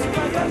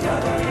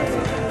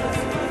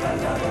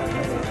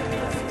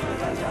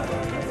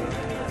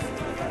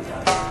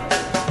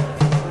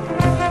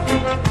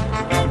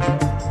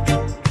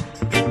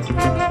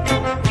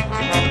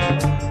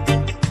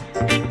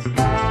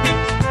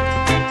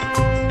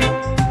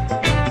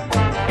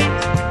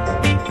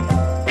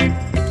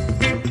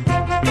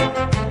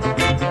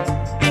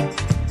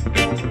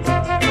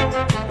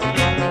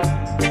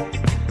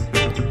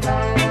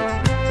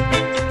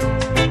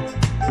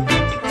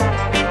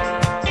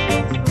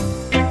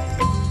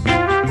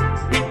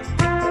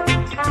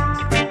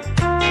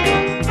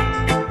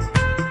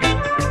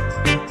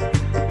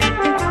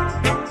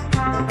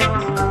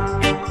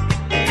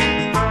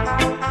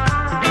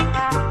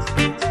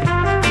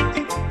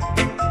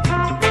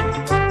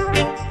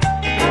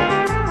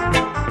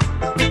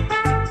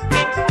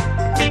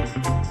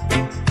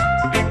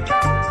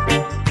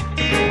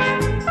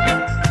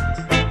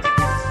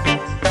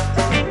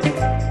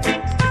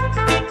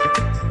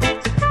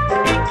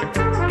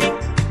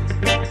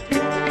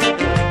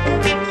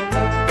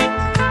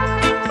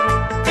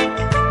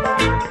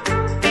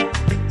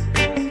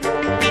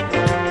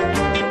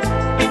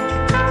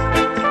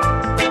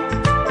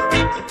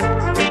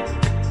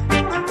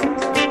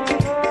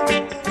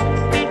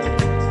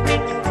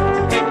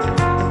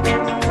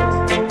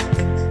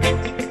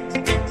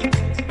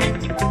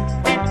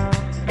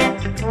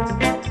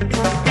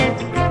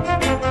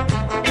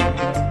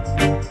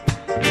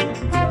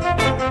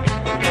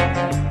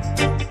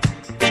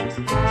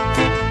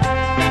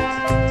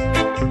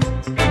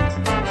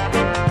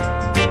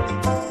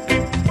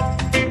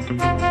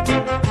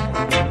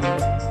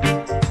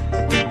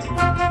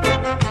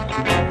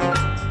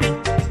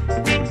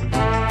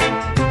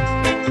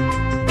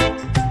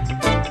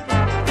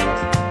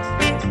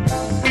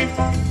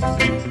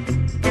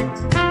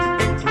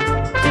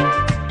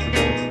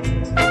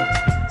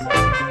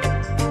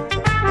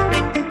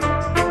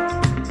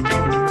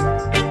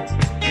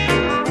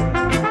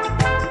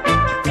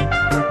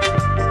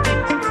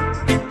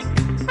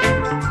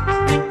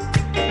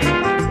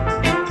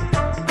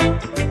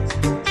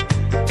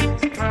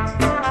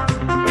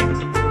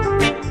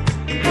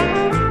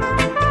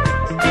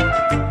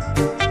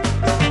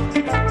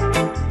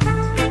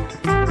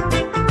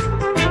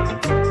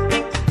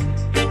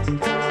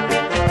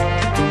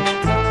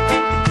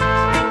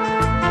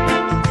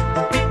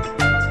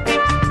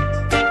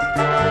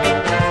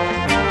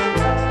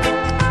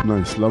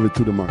 max, love it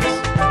to the max.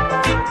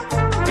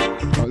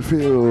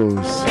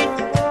 Alpheus,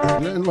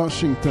 Glen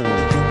Washington,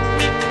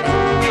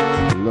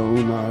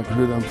 Lone Ark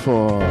Rhythm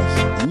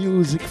Force,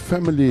 Music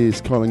Family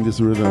is calling this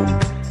rhythm.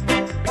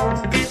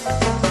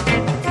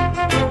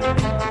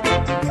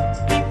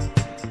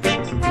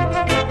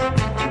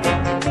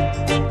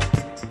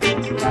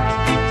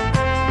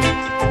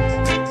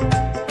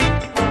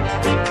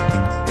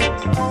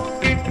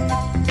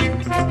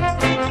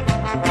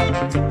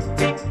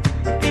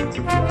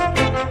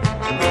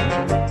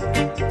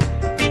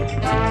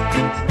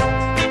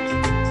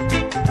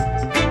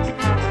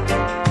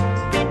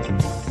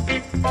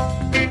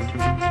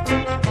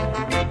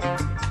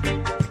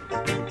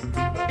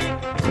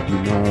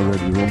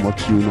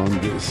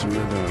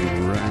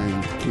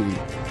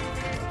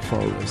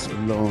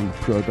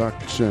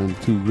 Production,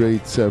 2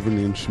 great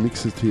 7-inch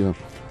mixes here.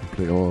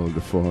 Play all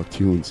the 4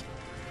 tunes.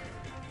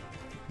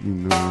 You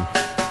know.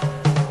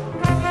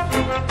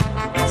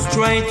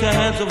 Straight to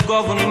heads of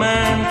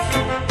government.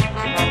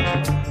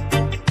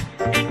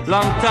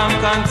 Long time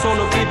control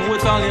of people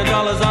with all your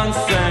dollars and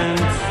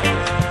cents.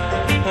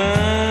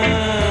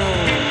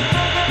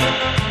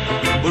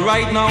 But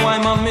right now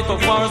I'm a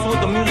metaphors with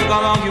the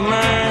musical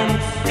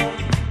arguments.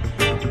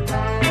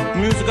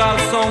 Musical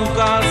song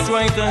called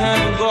Straight to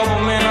Heaven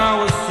Government,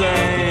 I was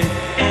saying.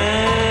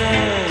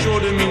 Show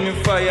them in the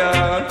fire.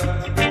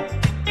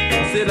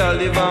 Say that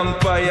the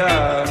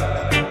vampire.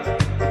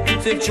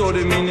 Say show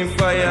them in the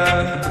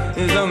fire.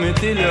 Is that me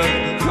tell you,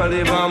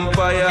 the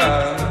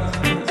vampire.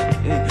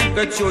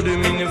 Got show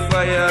them in the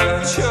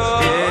fire.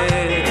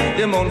 Yeah,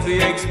 them on the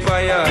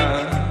expire.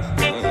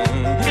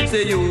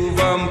 Say you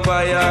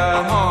vampire.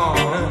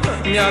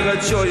 Me I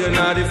got show you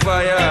now the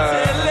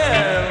fire.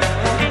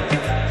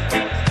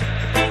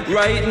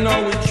 Right now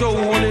we show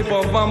only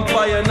for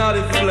vampire, not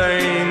a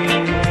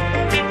flame.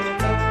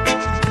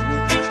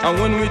 And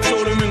when we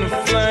show them in the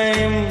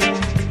flame,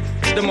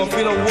 they must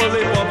feel a whole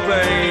heap of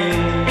pain.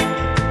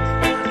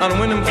 And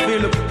when them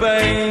feel the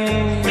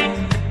pain,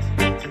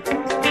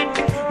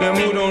 them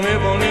who don't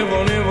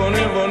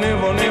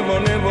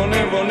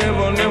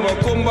never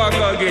come back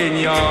again,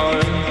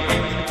 y'all.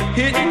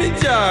 Hit me,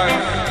 Jack.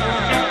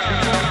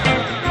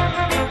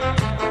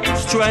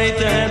 Straight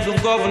to heads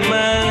of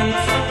government.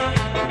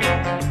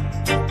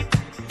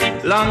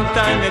 Long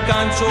time you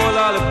control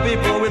all the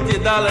people with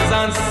your dollars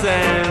and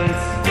cents.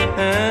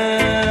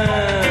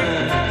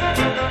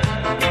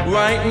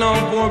 Right now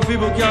poor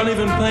people can't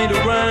even pay the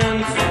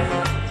rent.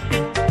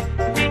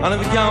 And if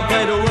you can't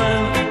pay the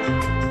rent,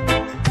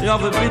 you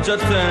have a bitch at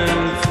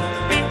tent.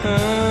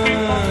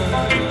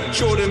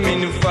 Show them in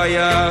the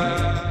fire.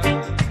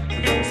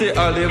 Say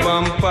all the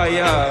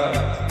vampire.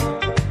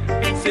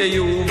 Say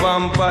you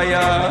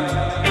vampire.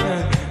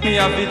 Me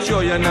have to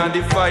show you not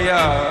the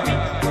fire.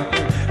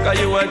 Cause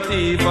you a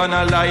thief and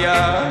a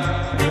liar.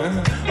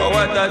 Oh,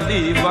 what a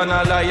thief and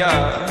a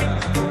liar.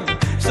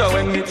 So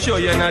when me show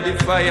you not the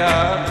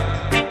fire,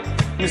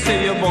 me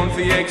say you're born for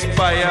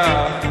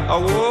expire.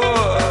 Oh,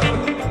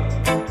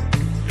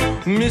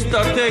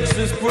 Mr.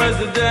 Texas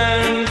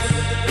President,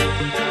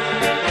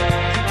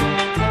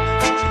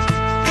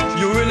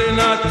 you're really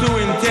not too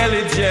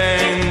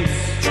intelligent.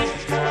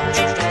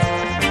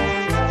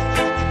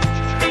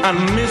 And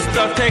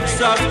Mr.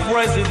 Texas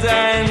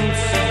President,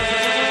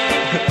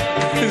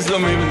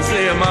 some even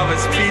say I'm have a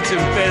speech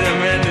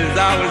impediment, as I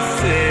would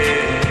say.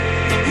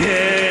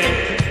 Yeah.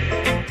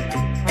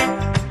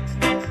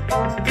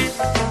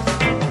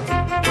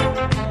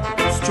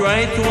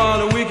 Straight to all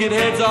the wicked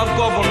heads of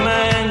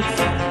government.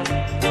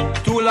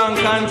 Too long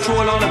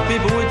control all the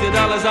people with the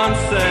dollars and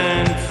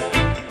cents.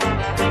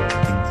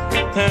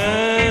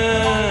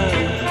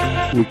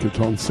 Wicked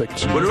on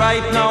section. But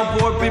right now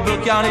poor people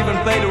can't even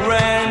pay the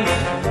rent.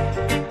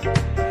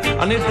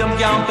 And if them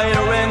can't pay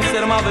the rent, say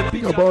them have a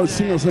big about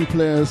singers and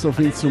players of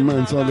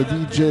instruments, all the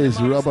DJs,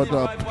 rubbered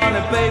up,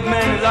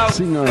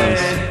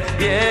 singers,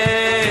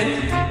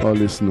 yeah. All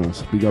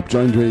listeners, big up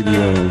Joint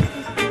Radio,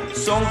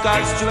 Song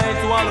card straight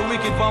to all the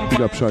wicked vampires.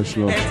 Big up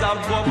Shaishlo,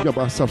 big up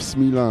Asaf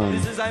Smille,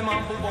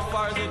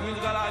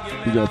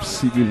 big up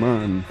Siggy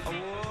Man,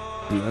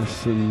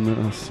 Bless and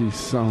Mercy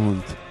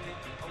Sound.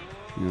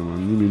 Yeah man,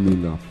 Nimi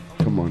Miller,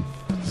 come on,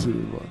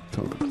 Silver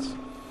Tongues.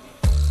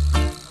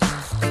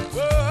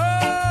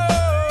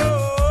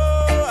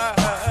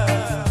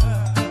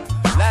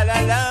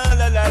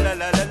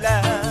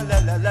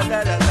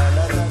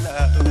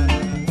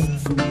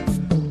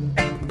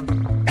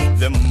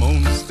 The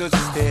moon stood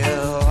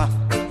still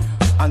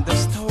and the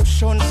stars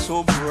shone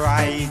so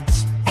bright,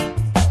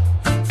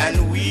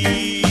 and we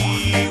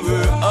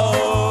were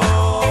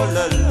all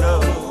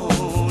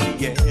alone.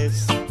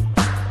 Yes,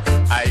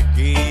 I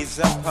gaze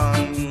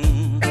upon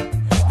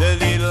the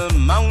little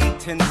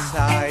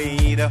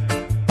mountainside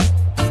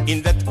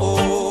in that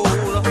old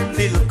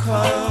little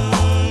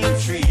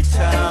country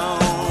town.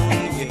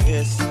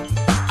 Yes,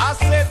 I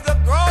said the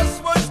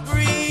grass was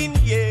green,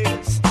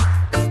 yes,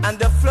 and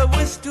the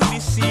flowers to be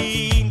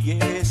seen,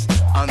 yes,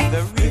 and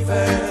the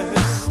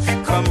rivers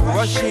come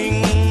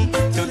rushing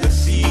to the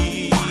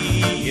sea,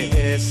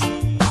 yes,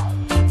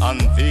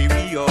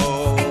 unburial,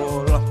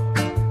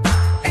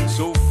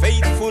 so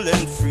faithful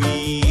and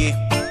free.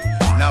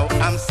 Now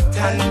I'm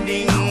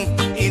standing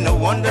in a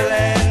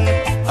wonderland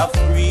of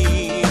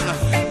green.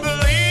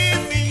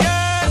 Believe me,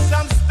 yes,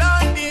 I'm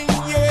standing,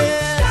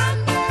 yes.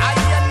 I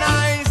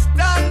am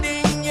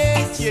standing,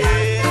 yes,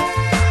 yes.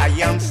 I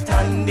am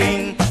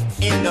standing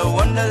in the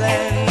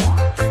wonderland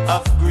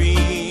of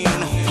green.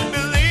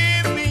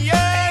 Believe me,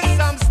 yes,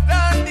 I'm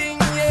standing,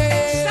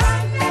 yes.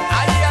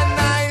 I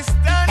am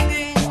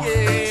standing,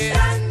 yes.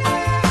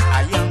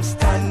 I am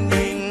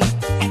standing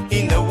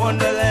in the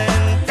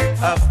wonderland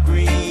of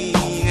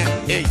green.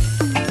 Hey.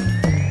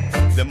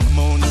 The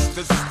moon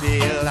stood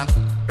still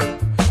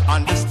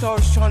and the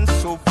stars shone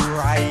so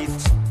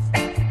bright,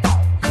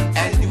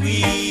 and we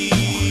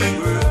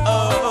were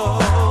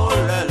all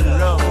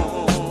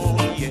alone.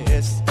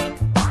 Yes,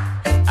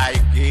 I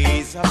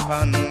gaze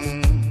upon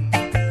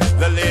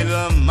the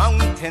little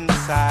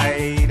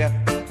mountainside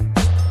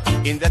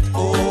in that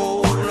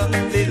old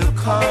little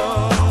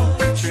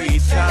country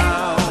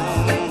town.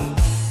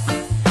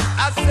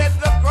 I said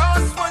the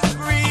grass was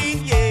green,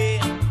 yeah,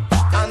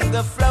 and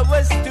the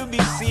flowers to be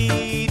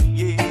seen,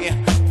 yeah,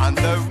 and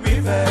the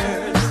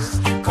rivers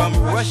come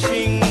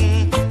rushing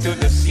to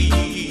the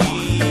sea,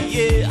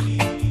 yeah,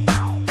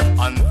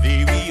 and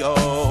they we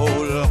all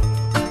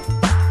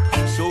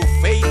so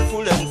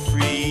faithful and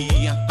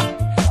free.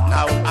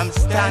 Now I'm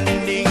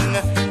standing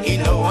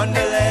in a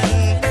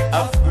wonderland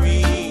of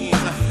green.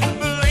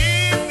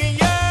 Believe me,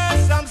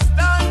 yes, I'm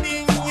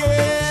standing,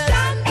 yes.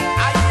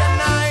 I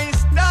am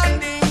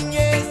standing,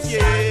 yes,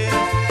 yes.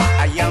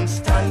 I am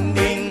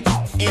standing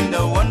in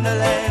the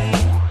wonderland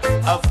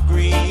of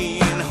green.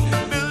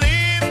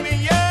 Believe me,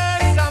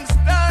 yes, I'm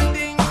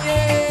standing,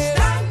 yes.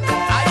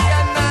 I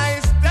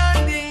am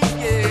standing,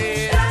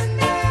 yes.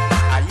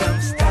 I am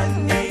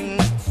standing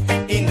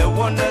in the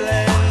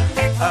wonderland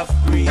of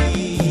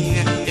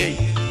green. Hey.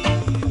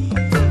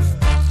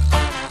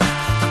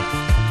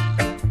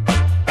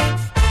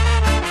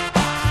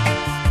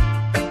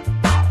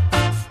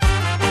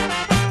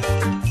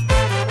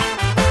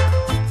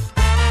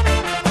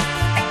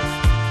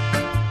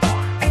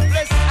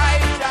 Bless I,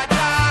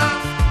 Jaja,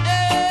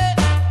 eh.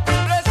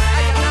 Bless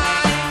I and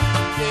I,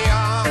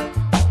 yeah.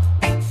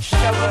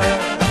 Shower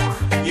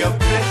your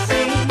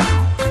blessing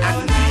and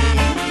me.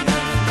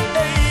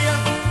 Hey,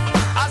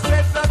 I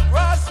said the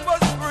grass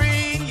was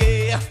green,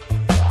 yeah,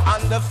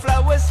 and the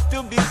flowers to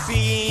be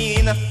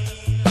seen,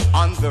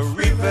 and the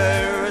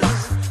rivers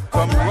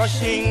come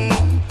rushing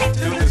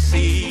to the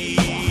sea,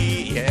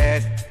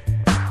 yes,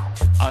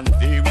 and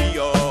there we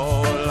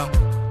all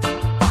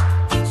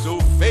so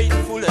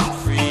faithful and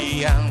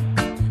free.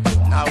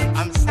 Now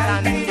I'm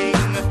standing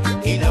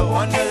in a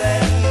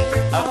wonderland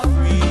of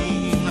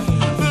green.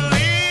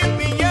 Believe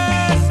me,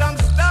 yes, I'm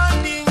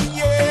standing,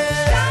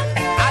 yes.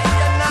 I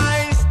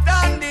am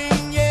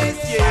standing, yes,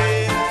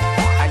 yes.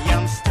 I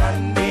am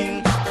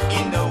standing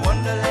in a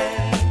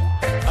wonderland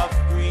of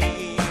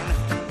green.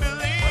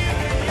 Believe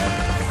me,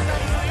 yes.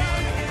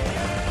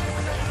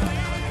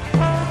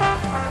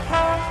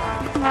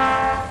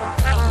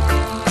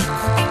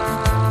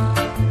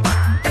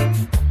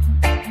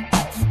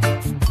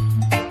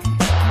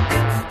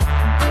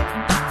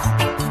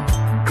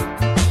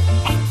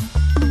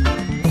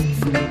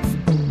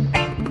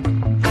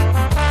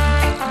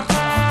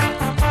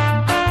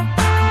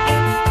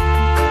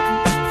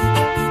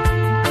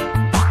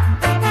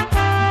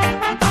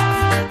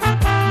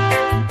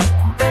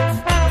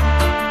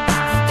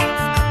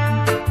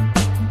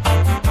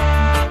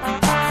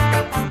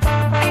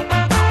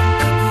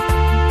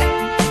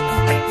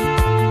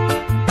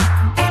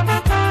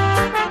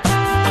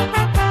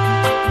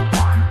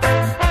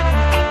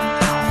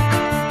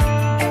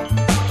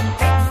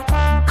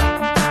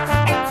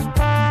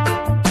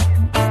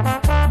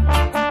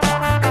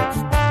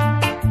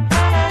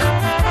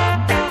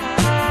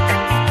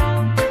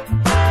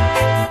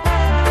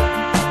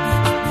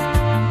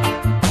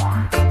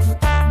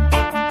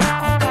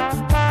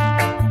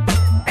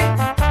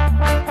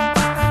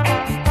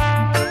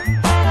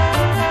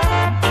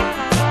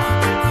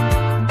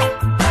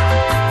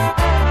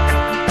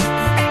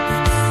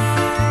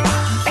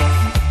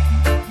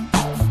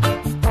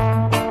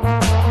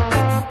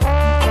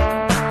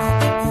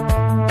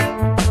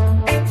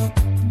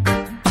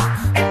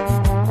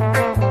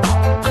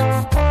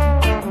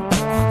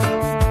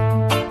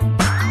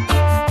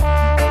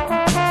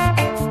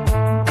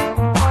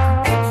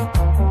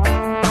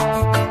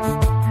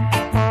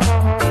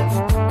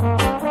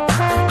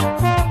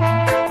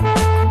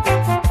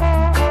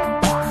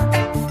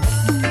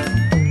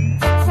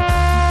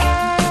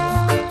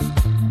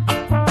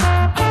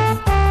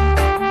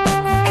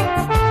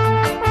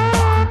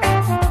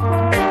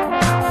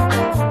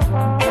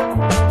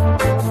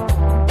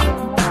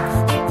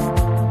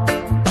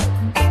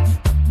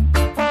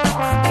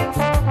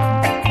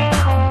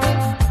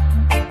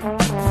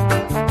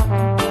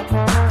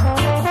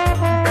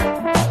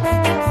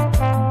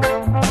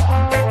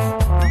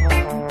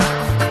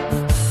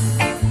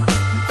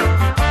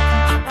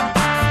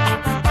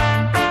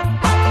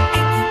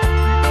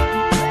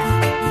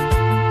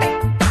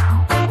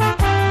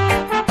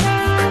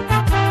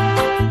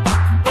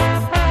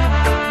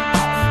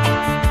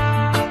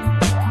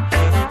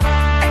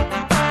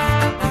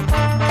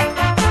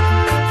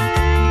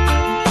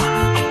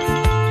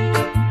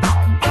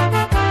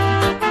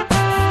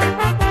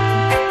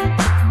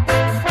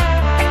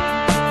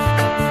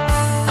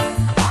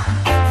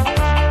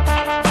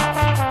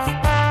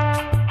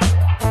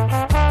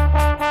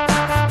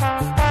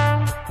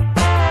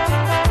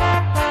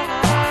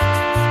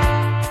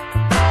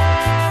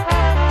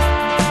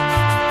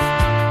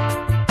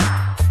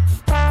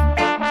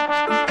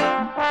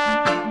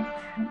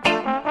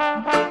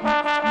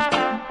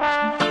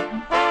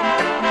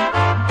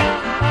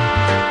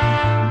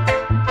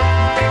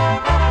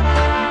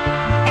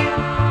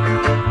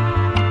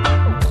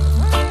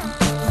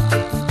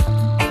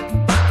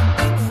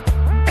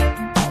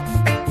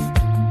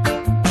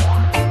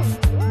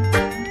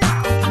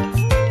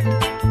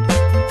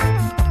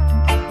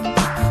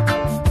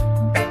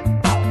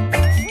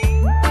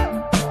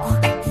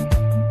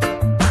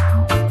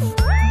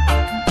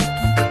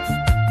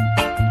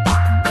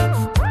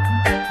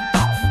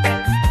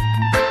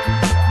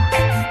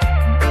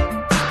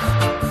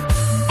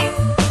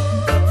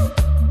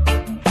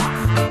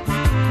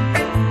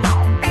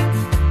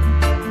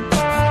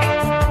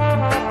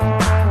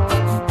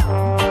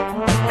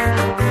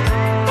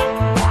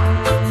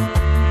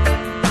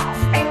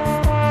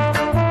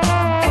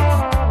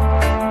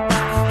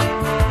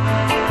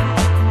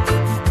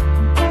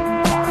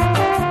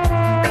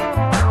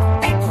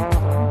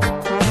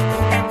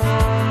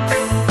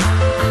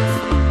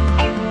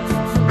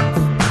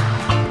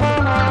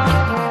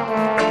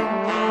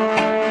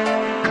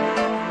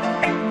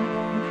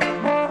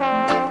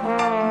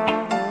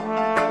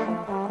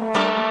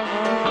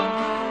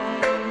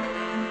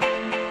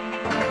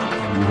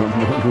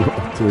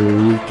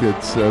 wicked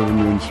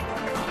 7-inch.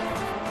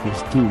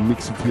 There's two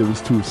mixed here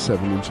with two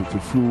 7-inch of the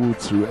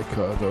Fruits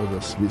record out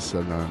of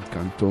Switzerland,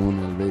 Canton,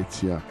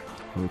 Helvetia,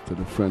 out to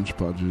the French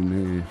part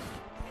Genève.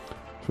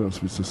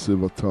 First with the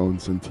Silver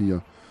Townsend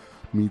here,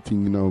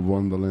 meeting now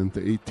Wonderland,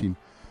 the 18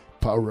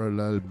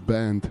 parallel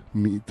band,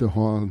 meet the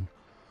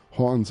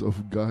Horns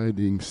of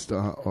Guiding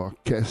Star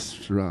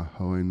Orchestra,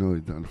 how I know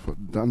it done for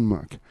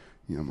Denmark.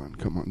 Yeah man,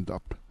 come on,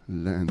 Dub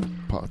Land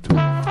Part 2.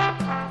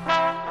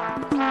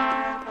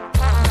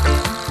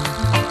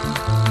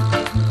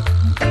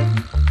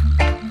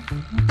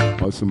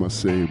 Also must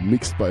say,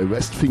 mixed by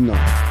Westfinger.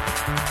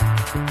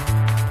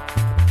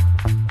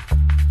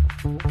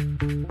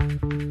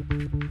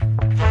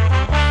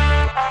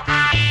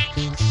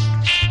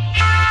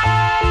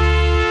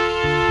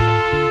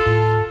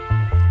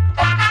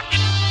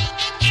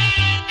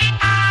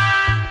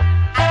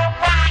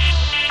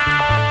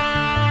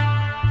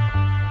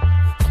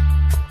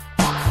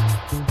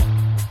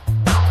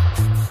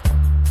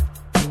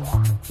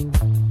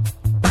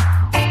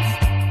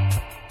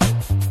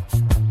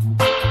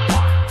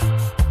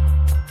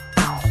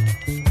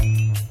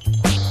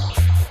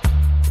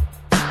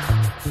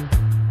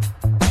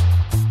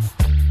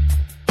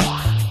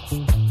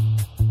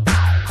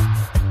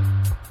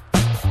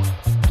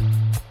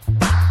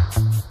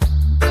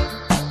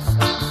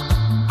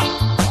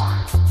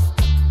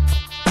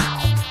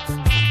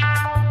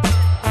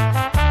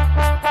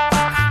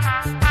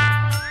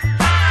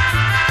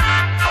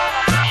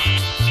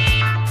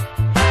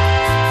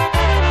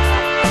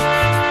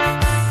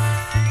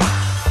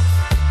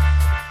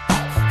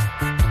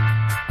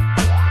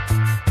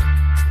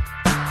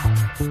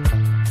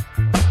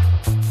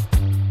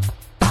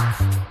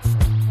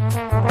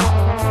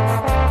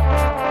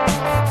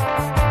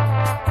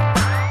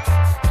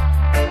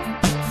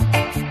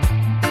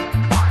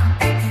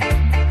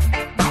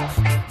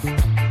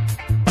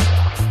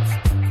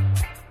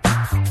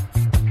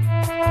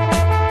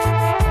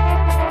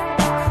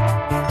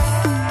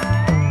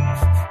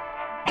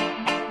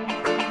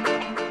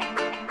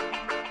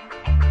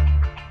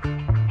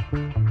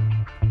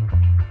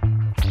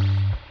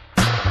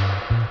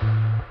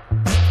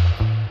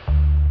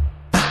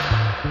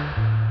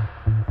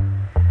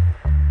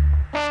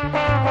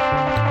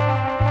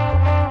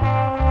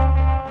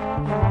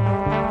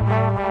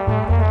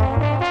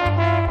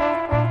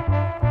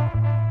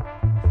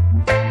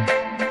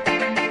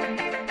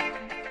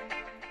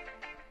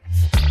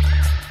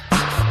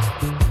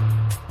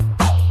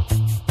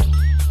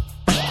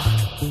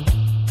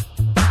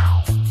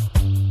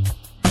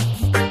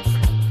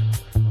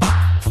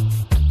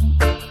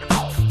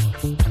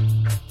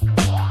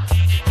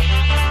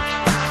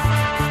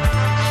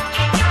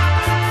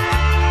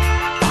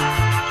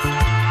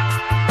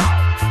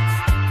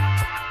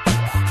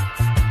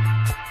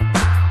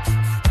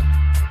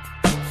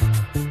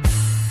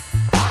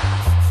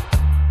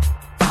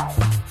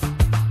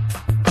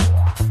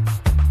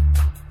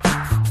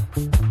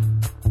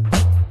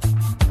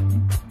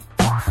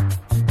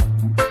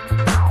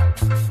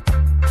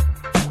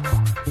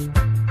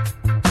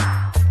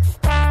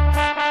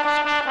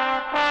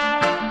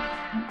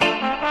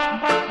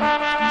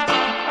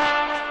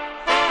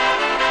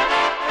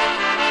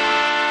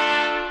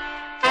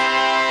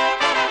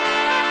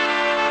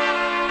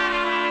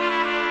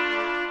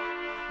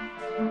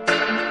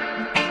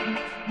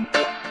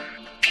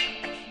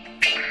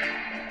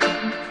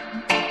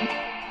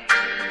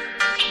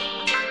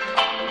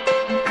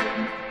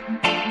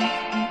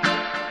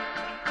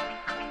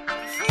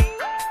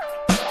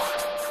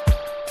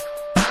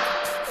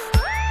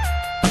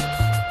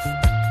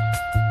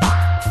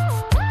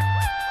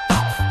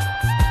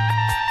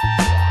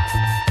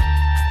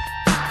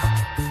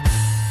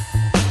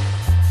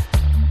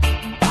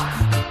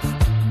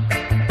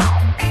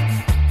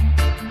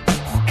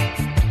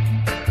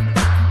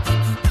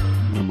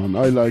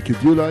 I like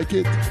it, you like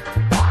it?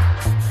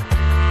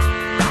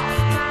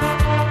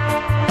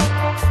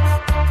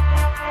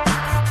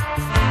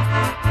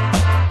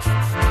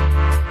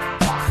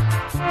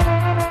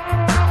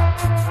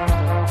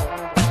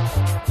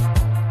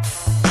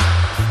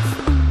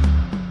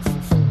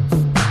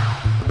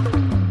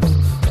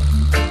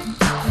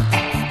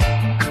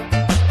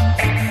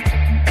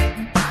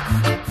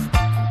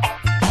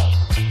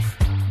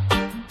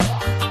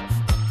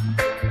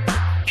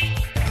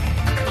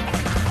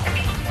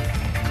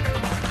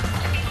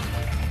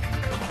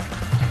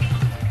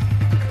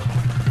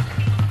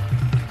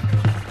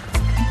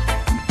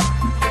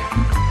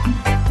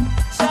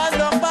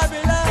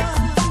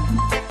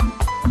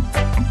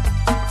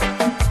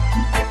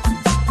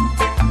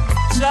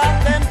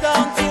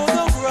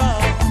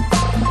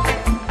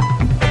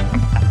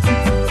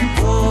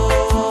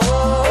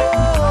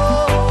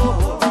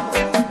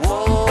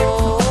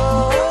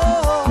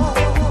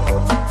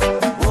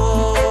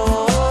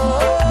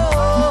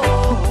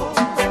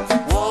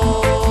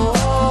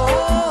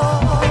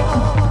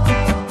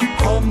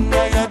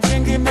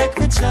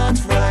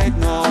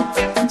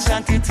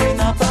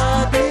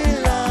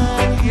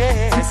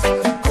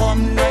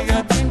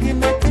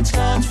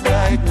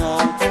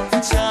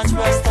 Chant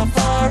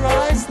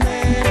Rastafari's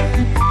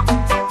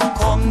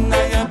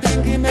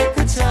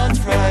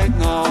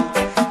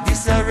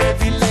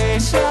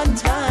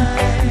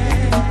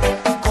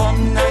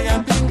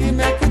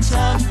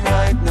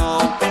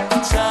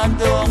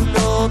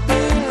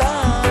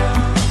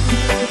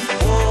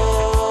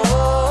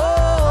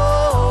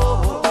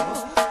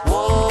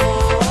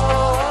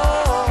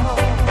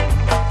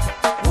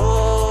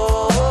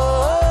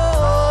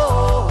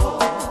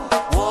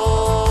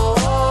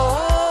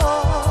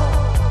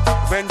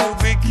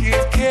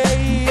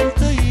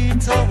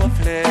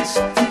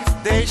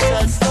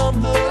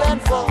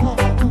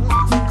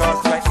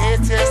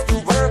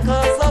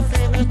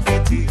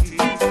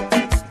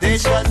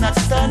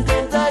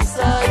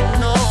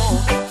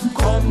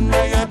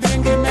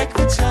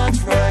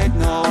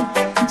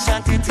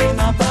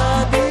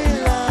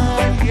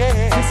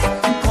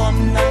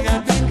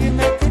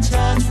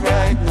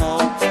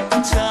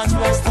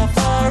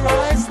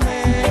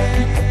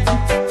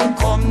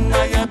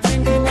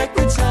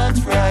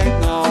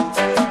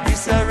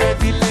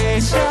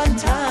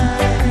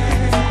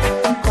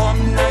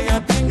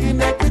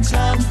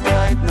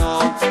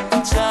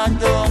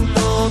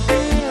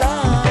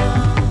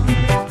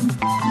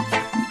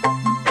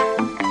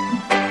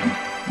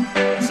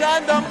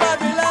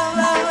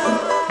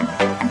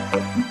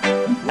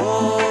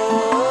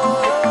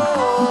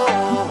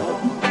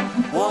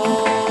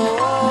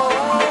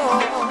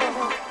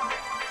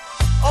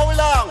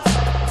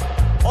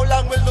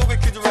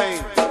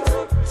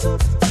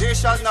they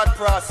shall not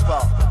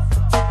prosper.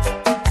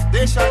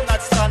 They shall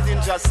not stand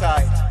in just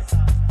sight.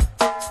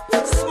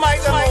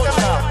 Smite them, O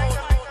Jah.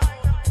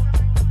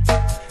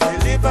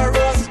 Deliver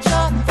us,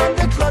 Jah, from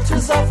the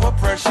clutches of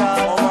oppression.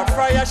 Our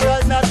prayer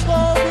shall not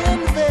go in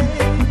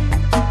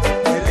vain.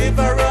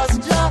 Deliver us,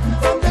 Jah,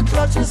 from the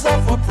clutches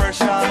of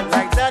oppression,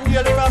 like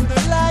Daniel from the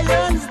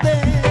lion's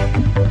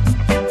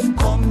den.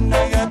 Come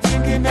now, your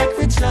pinky, make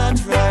we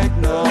chant right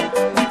now.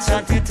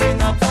 Chant it in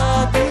a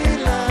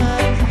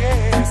Babylon,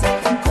 yes.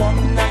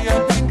 Come now,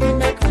 your pinky,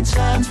 make we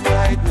chant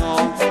right now.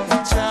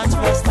 Chant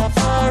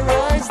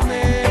Rastafari's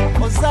name.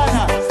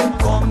 Hosanna.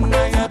 Come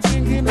now, your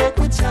pinky, make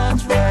we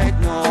chant right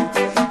now.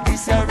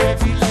 This a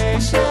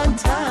revelation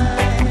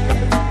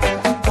time.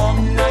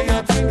 Come now,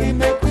 your pinky,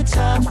 make we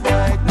chant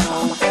right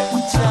now.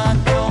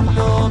 Chant down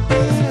low below.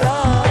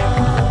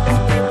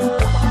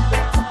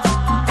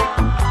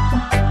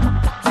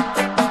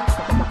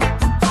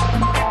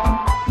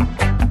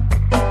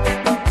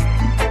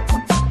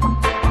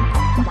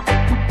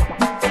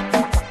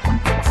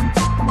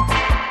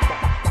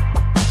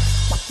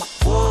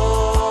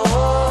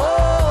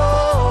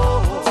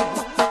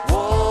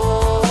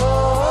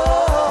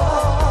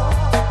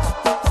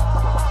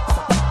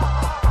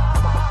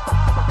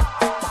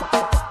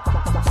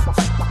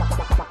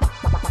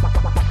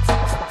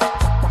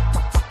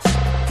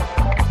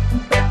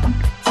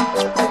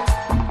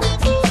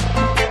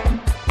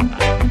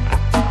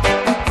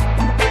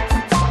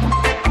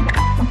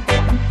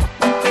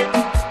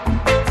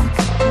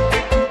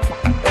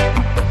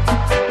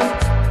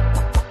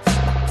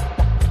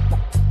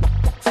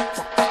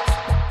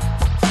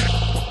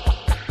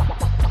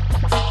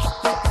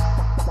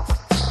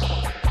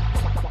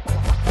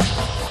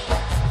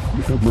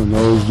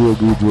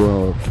 Good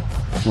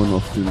one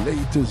of the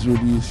latest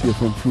release here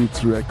from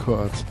Fruits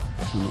Records.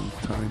 A long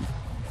time.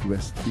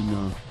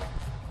 Westfinger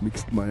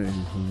mixed my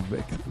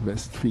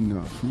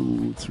Westfinger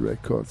Fruits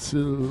Records,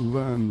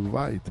 silver and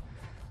white.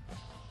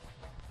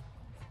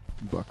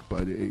 Backed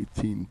by the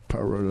 18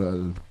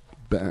 Parallel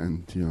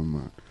Band. Yeah,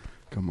 man.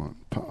 Come on,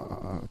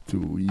 part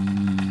too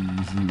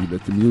easy.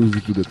 Let the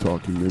music do the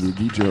talking. Maybe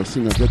DJ or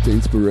singer get the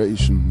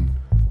inspiration.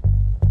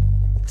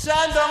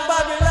 Shandong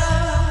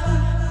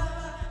Babylon.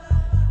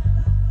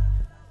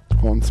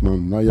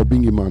 Huntsman, Naya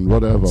Bingy Man,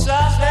 whatever. Shut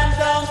them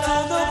down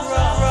to the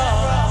ground.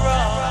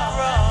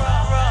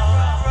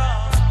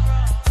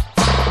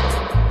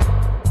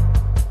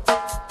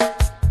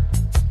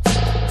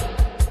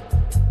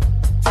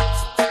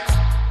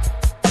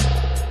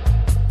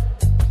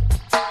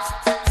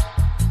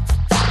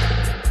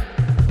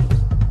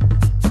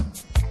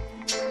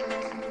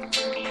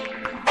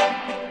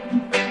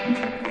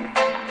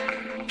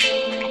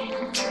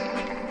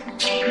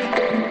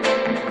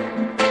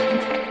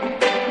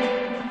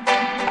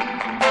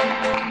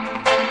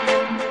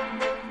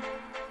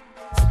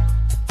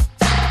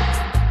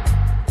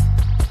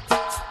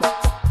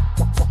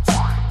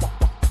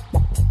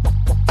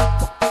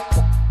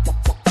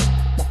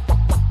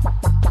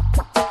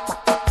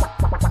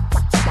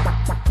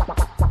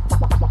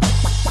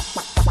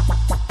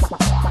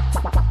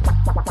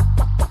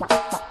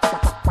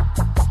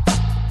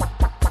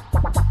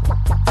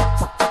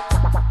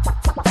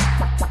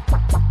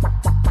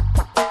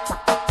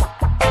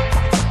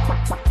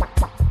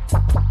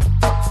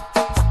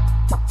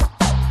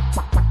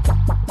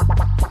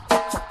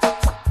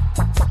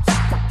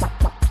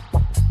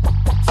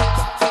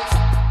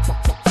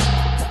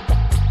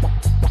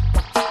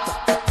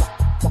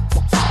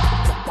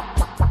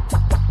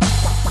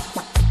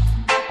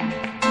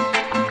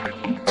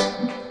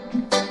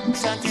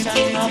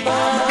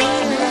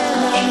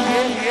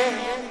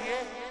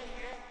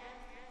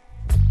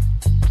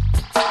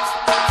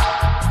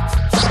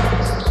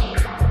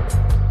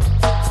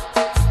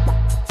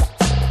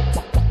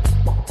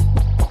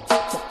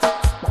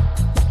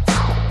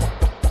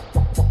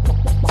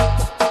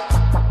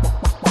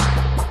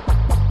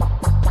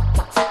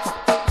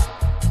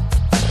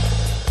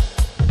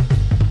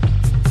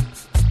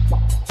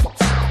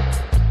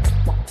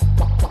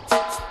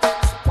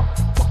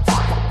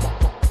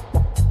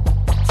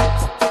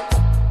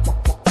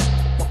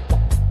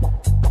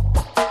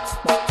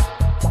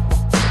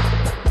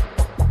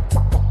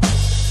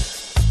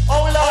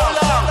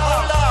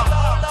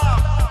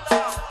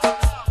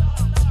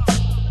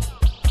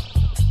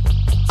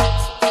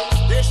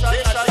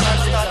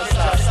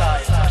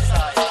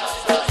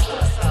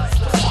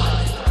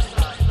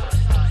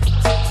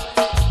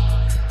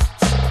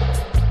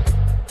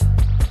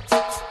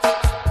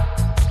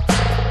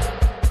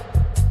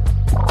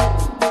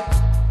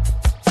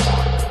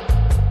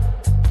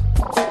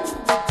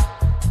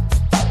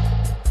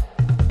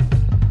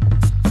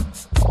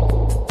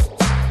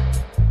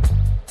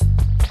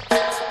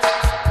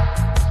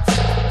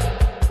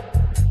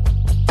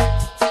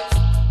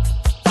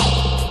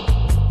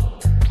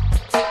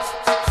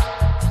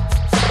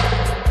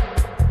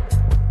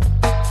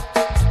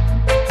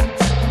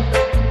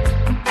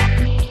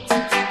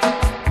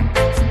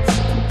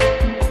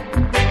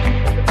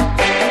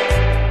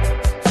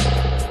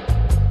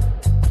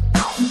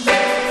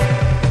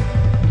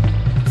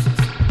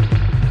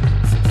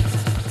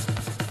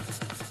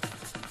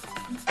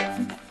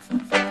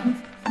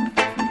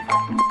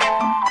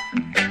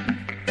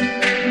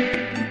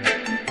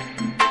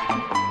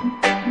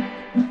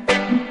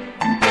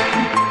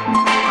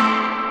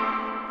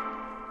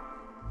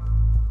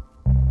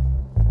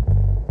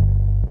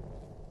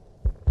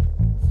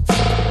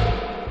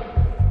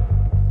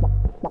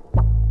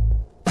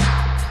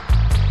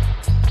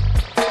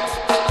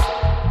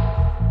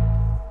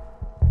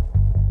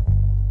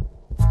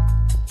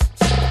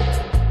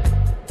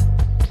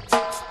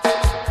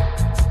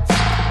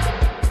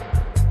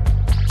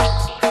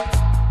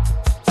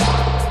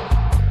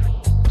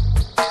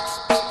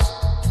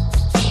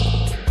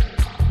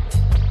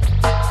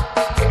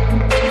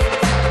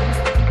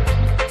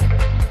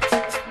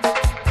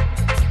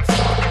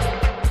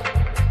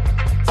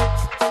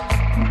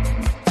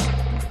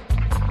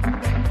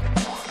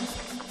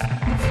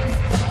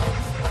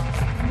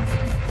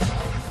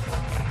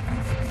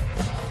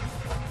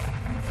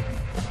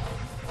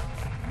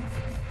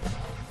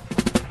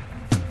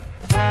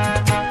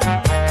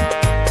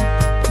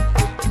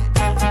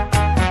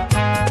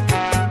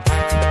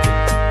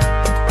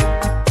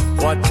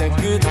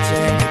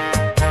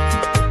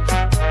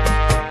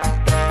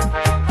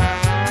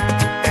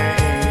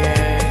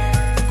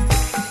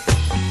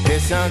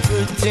 a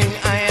good thing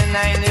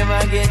I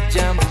never get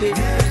jumpy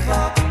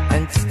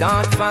and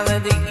start follow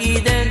the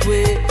Eden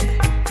way.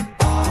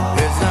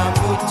 There's a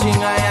good thing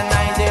I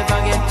never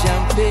get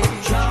jumpy,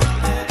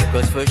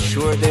 cause for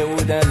sure they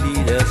would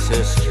lead us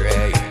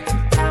astray.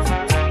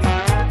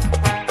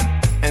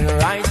 And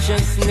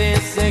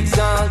righteousness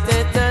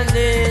exalted the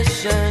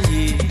nation,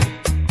 yeah.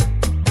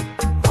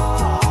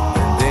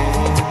 And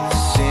then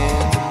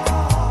sin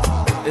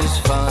is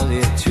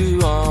folly to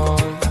all.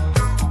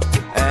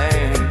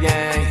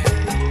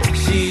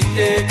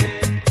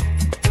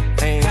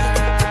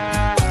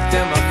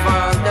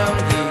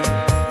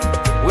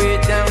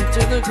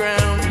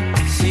 Ground,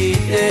 see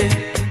it,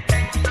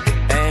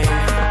 and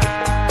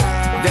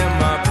them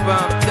up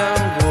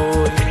down,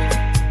 boy,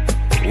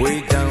 way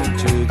down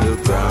to the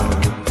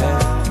ground.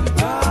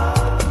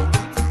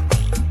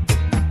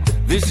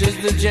 This is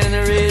the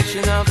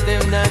generation of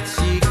them that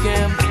seek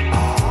Him,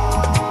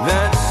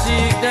 that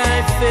seek Thy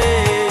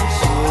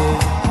face.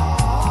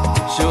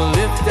 So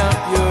lift up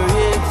your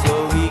heads, O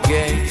ye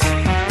gates,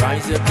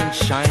 rise up and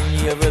shine ye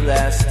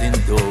everlasting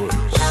doors.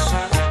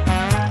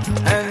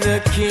 And the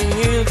King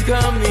will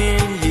come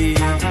in,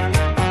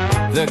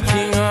 yeah. The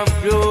King of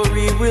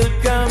glory will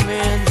come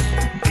in.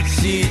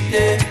 See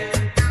there,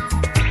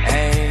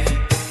 and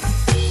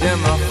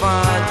them a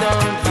fall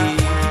down,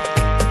 yeah.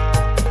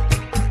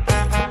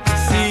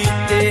 See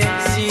there,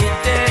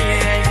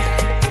 yeah.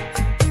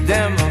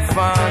 Them a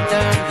fall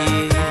down,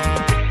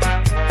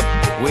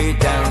 yeah. Way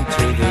down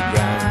to the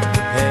ground,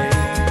 hey.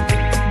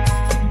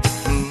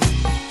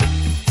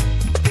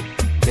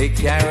 They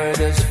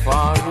carried us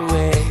far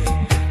away,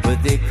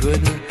 they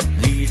couldn't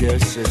lead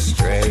us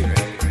astray.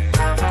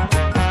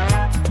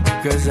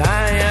 Cause I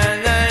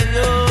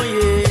know,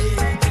 yeah,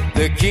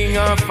 the King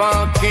of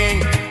all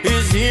King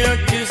is here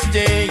to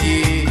stay,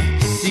 yeah.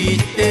 See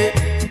it,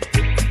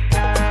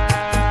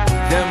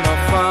 them a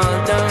fall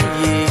down,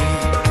 yeah.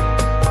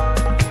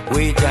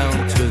 Way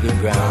down to the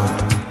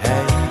ground,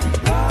 hey.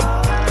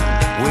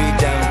 Way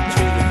down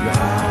to the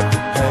ground,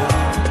 hey.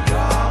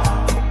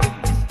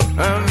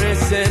 And they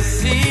say,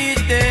 see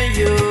there,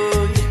 you.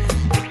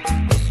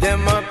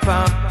 Them up,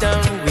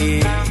 down, way,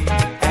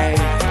 hey,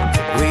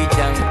 way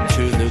down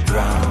to the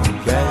ground,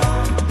 yeah,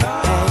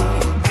 hey,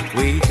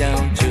 way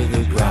down to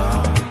the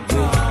ground,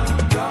 yeah.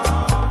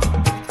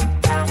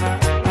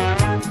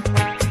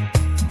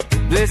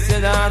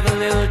 Blessed are the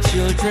little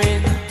children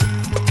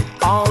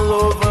all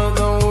over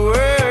the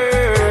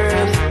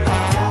world.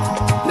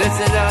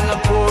 Blessed are the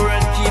poor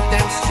and keep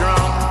them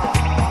strong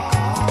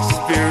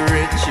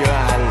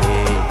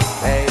spiritually,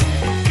 hey,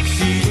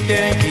 see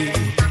them.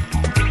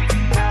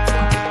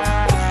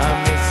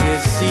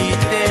 See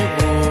them,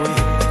 boy.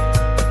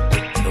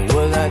 The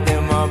world of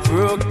them are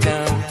broke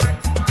down.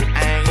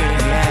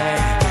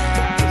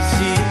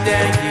 See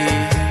them,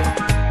 yeah.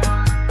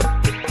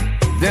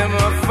 Them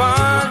are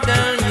fall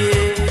down,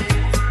 yeah.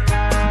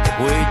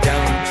 Way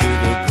down to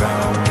the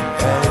ground,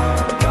 hey.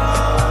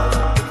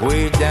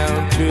 Way down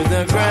to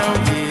the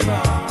ground, yeah.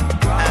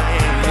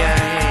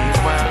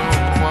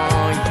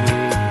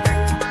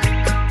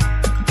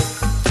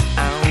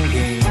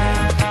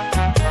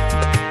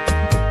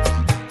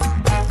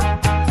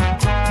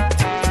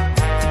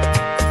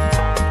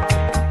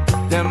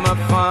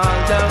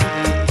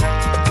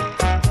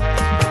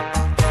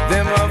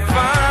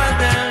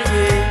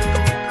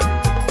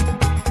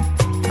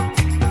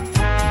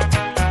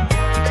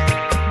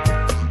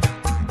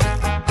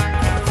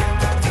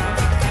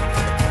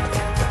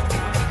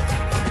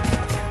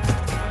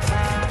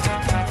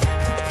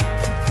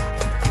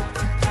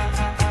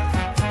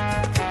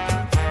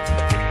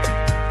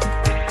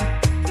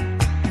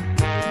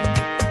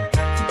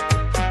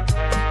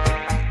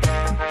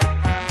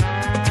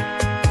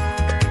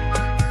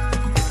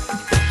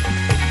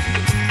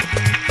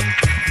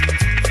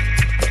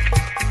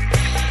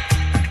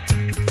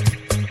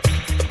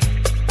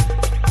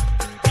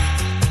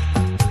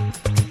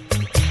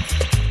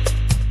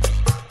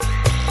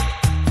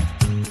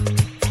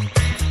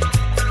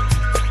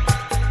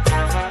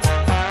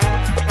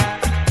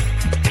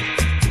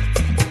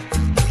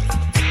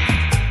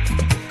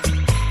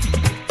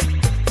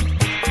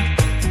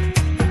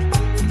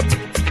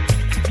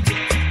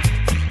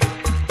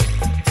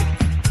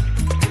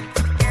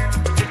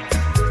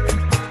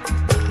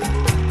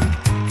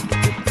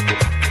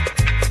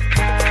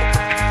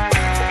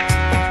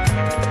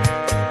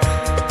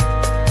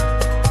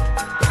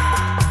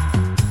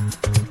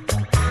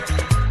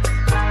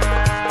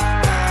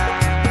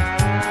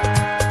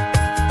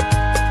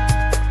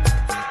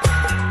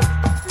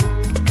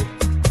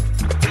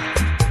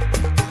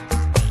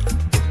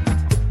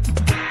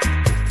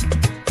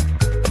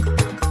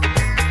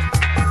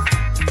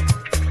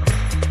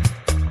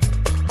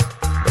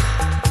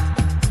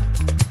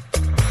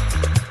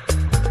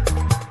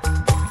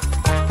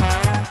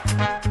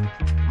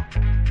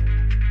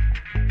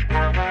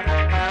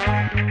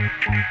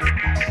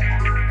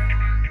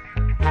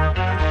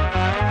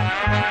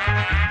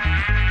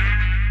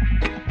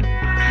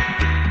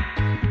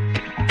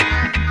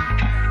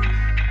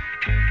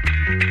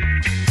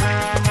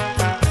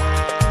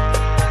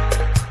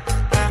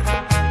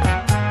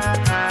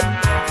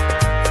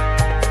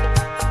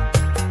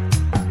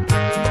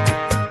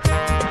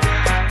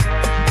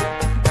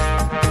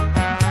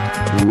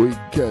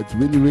 Wicked,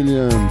 Willie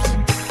Williams,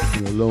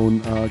 the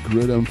Lone Ark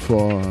Rhythm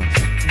Force.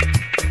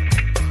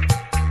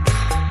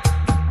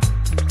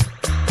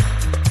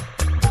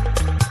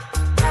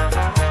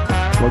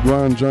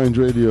 Wagwan Joint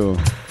Radio.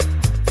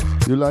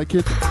 You like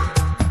it?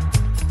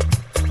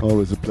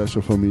 Always a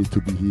pleasure for me to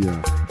be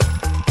here.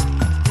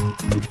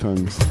 Give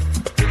thanks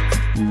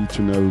to each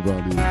and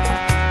everybody.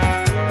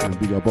 And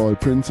big up all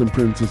prince and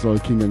princess, all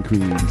king and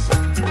queens.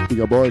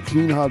 Big up all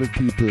clean-hearted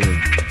people.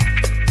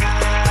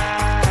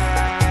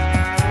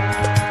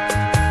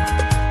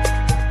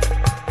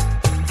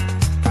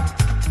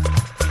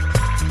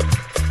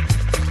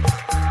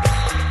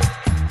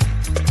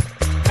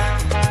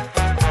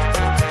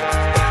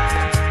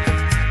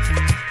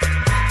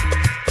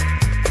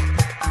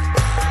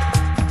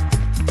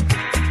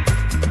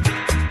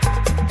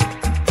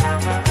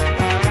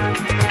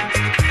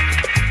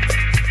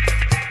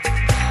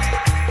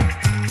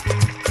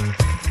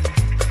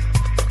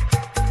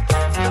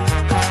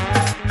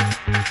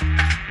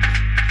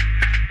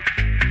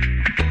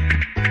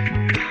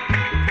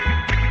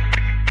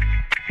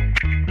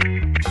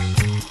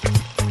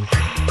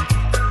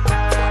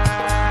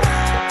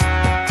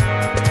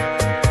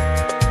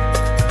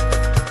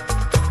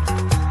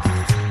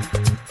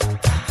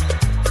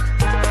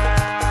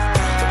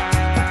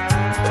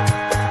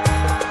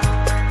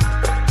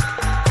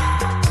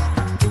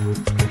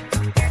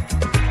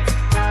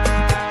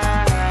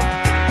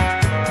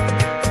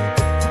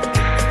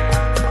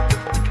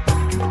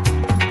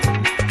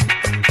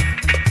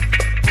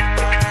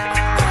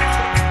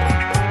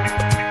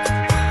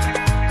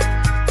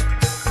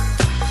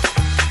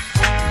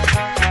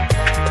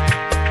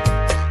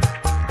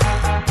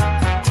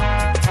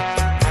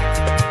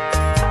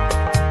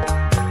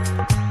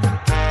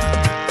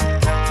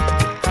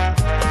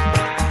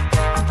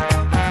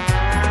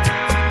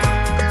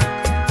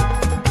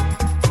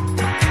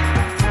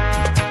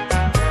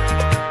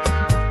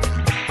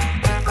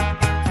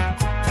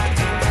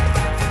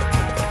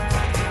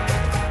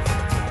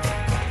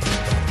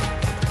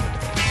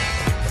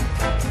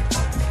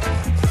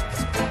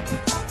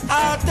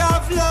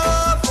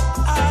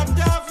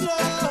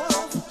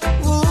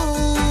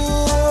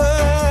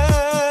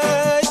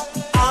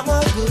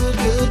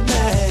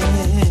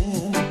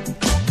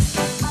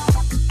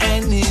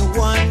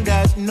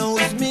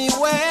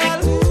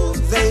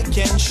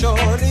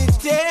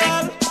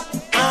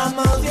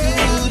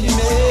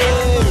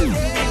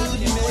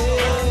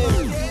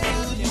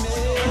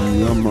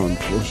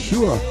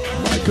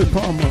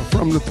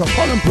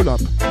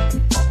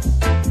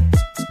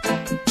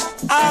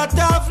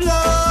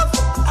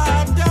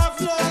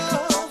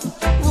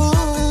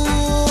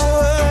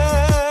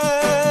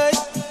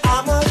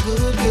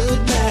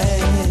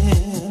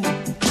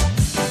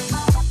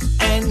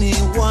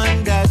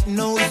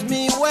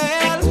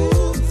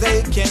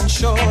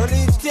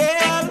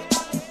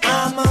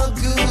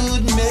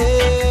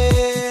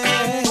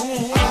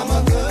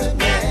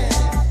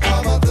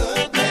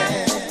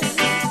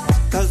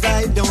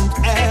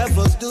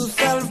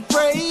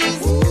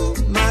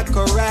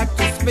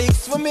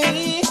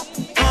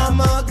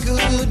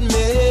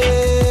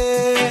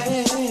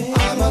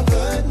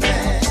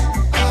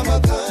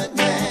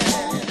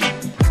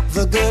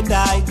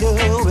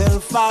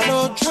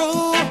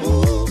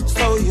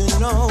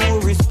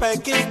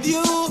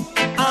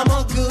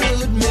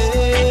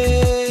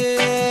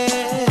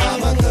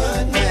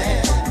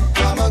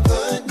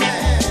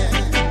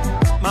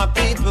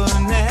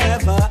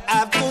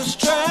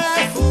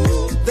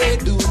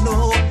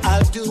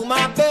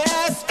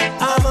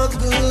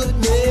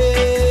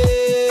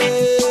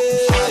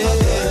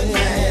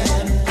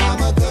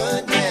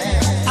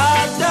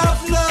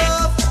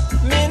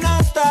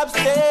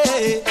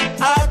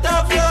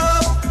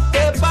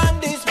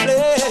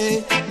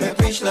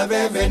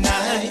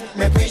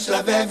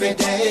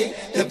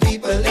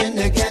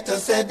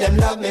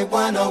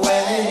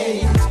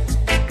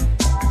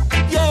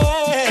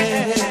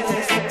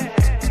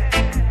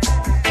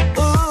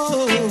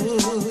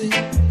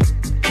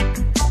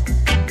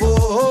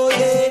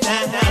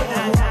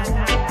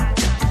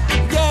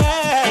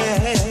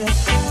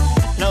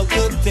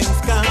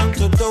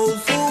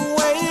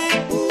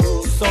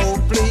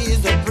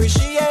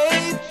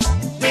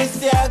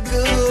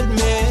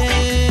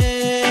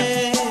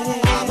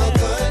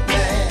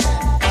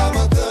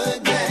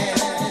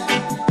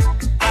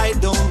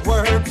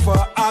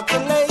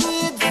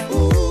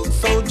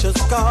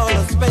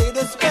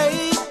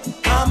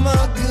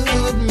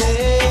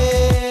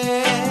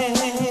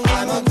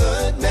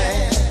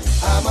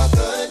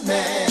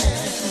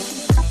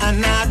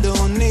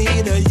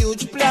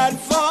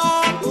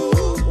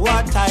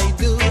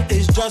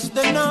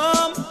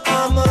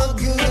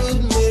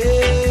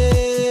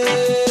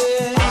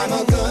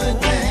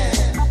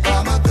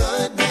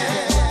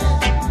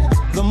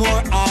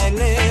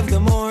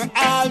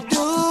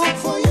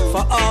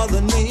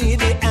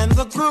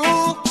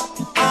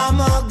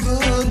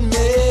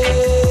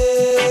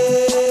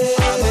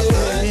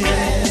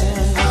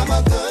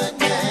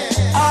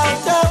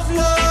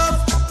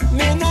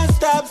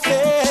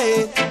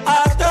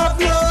 Out of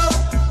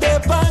love, they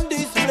on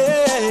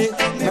display.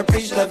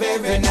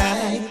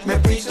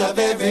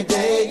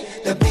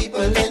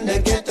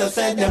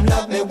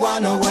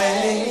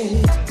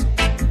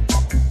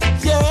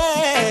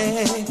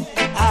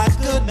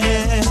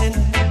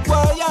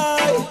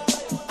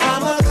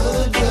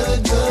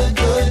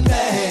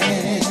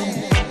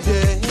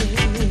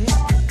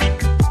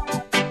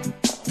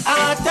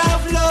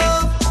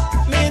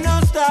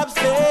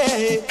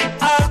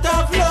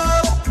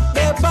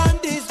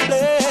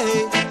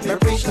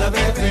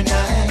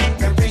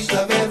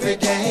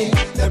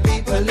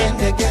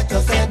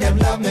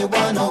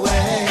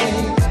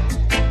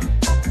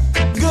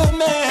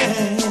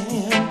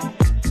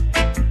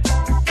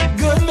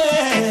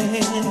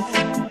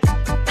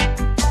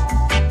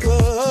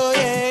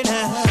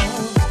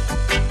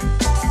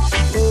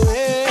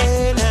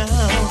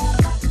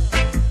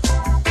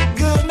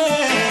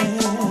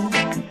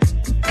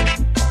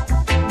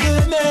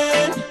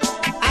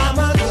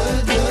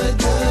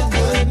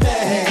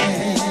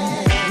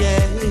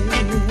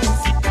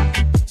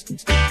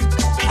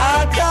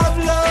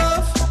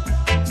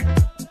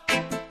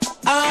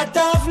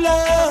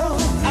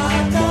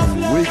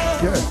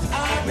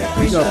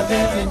 love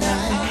every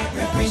night,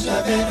 repeat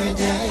love every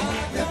day,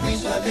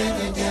 repeat love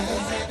every day,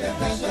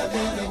 repeat love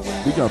every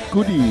day. Big up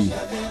Goody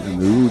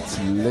and the Roots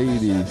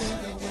ladies.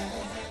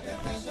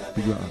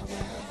 Big up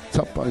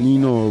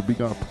Tapanino,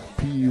 big up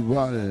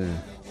P-Val,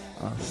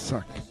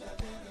 Asak,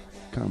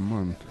 come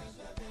on,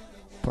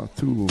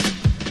 Patu,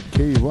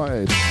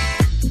 K-White.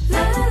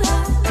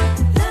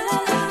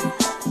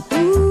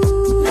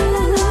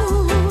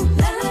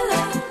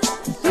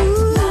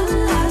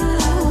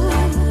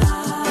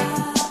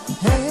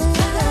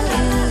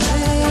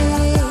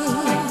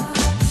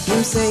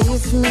 Say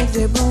if me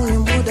the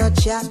bone woulda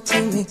chat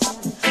to me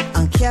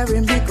and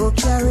carry me go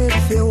carry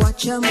if you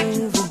watch a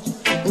movie.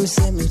 Him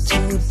say me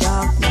too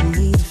dark, me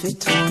need fi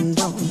tone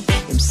down.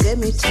 Him say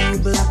me too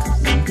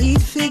black, me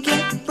need fi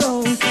get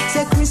brown.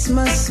 Say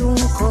Christmas soon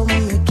come,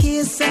 me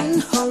kiss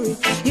and hurry.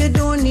 You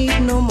don't need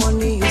no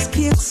money, use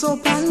cake,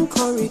 soap and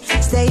curry.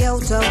 Stay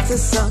out of the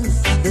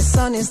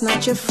sun is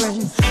not your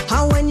friend.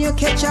 And when you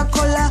catch a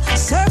color,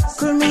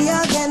 circle me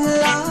again,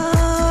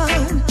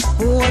 Lord.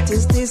 What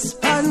is this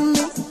pon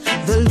me?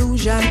 The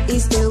illusion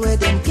is still where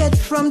them get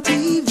from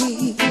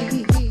TV.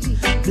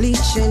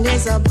 Bleaching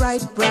is a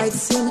bright, bright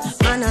sin.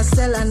 Man a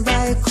sell and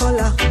buy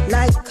color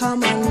like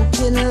common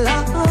tin,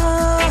 Lord.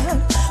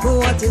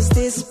 What is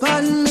this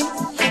pon me?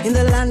 In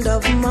the land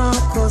of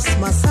Marcus,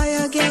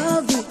 Messiah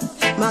Garvey.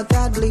 My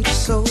God bleach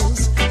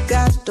souls,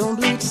 God don't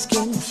bleach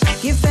skin.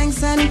 Give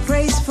thanks and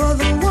praise for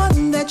the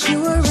one that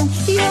you are in.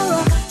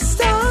 You're a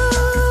star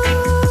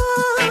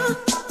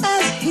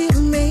as He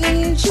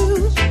made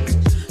you.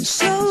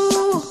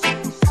 So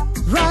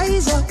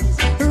rise up,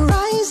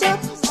 rise up,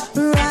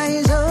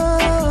 rise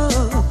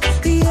up.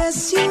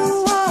 Yes,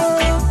 you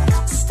are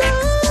a star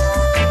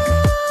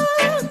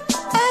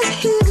as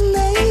He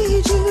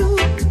made you.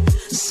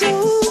 So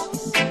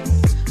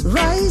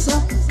rise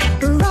up,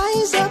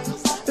 rise up,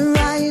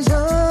 rise up.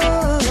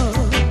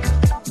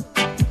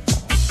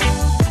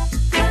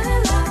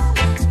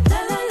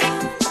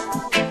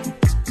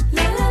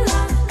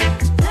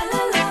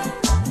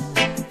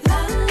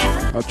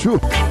 True.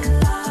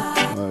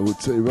 I would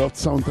say rough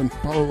sound and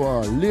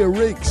power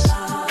lyrics.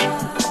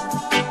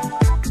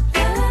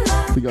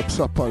 Big up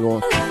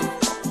Sapalot,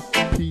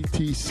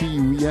 PTC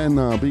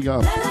Vienna, big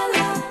up.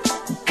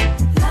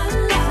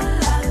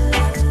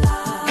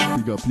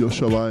 Big up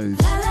Yosha Wise.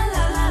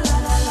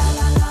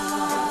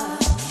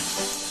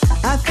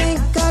 I thank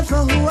God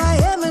for who I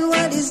am and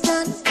what He's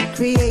done.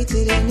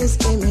 Created in His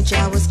image,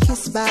 I was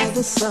kissed by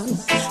the sun.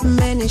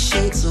 Many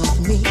shades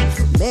of me,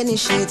 from many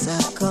shades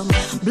I come.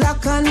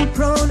 Black and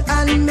proud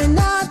and me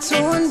not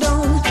torn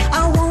down.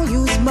 I won't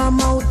use my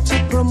mouth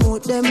to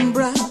promote them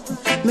brand.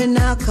 Me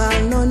not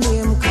call no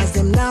name cause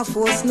them not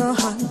force no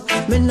hand.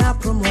 Me not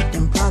promote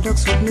them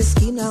products with me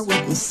skin or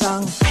with me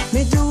song.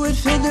 Me do it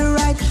for the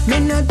right, me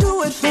not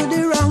do it for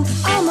the wrong.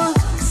 I'm a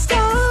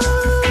star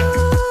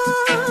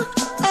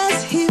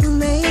as He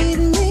made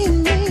me.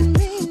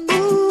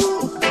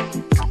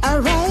 I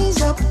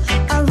rise up,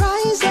 I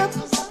rise up,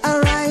 I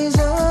rise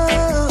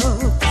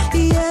up.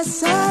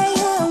 Yes, I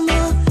am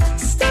a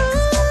star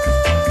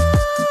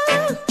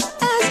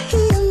as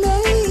He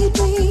made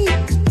me.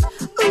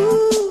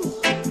 Ooh,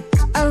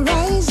 I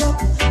rise up,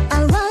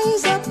 I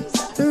rise up,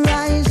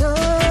 rise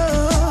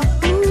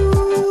up.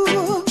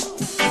 Ooh,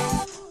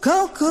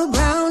 cocoa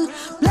brown,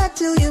 black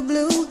till you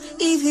blue.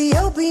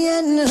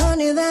 Ethiopian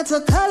honey, that's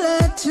a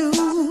color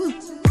too.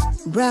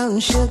 Brown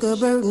sugar,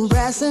 burden,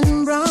 brass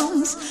and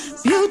bronze.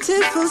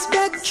 Beautiful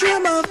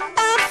spectrum of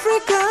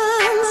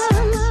Africans.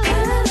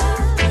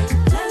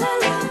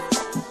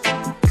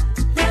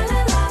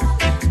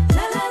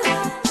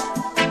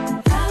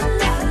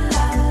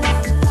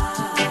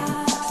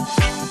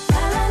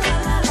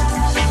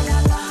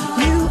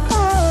 You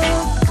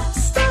are a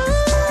star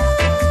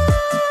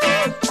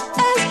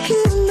as He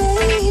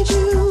made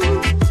you.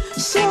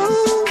 So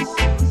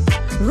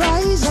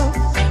rise up,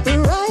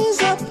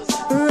 rise up,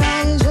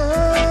 rise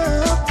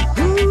up.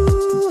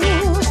 Ooh,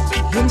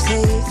 Him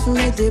say if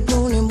me the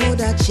bone Him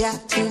woulda chat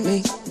to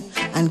me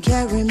and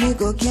carry me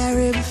go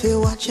carry if you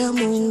watch a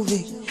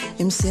movie.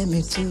 Him say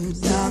me too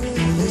dark, me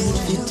need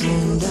fi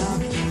tone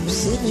down. Him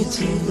say me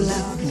too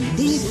black, me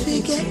need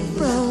fi get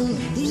brown,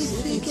 need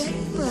fi get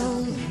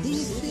brown,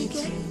 need fi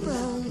get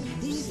brown,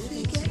 need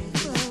fi get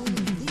brown,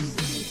 need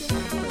fi get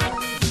brown.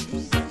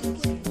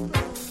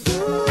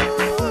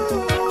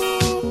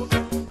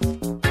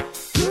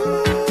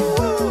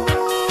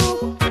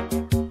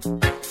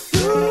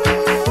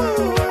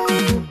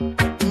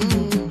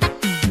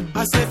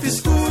 I say fi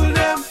school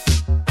them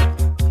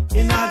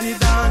inna the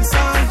dance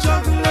and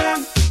juggle them.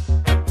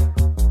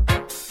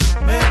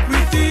 Make we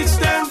teach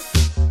them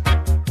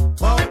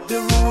about the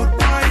road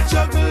by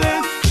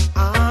juggling.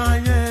 Ah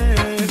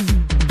yeah.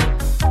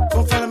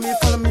 Come follow me,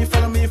 follow me,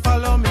 follow me,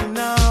 follow me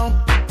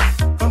now.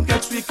 Come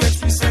catch me,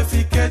 say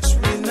fi catch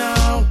me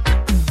now.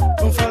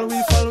 Come follow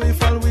me, follow me,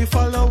 follow me,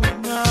 follow me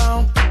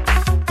now.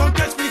 Come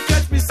catch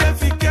me, say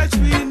fi catch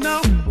me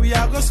now. We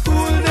are go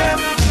school them.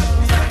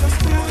 We are go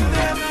school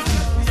them.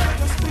 We are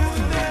go school them.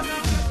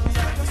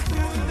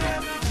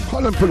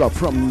 Call and pull up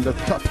from the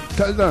top.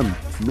 Tell them,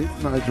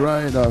 Midnight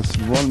Riders,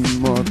 one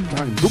more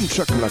time. Boom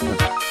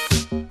shakalaka.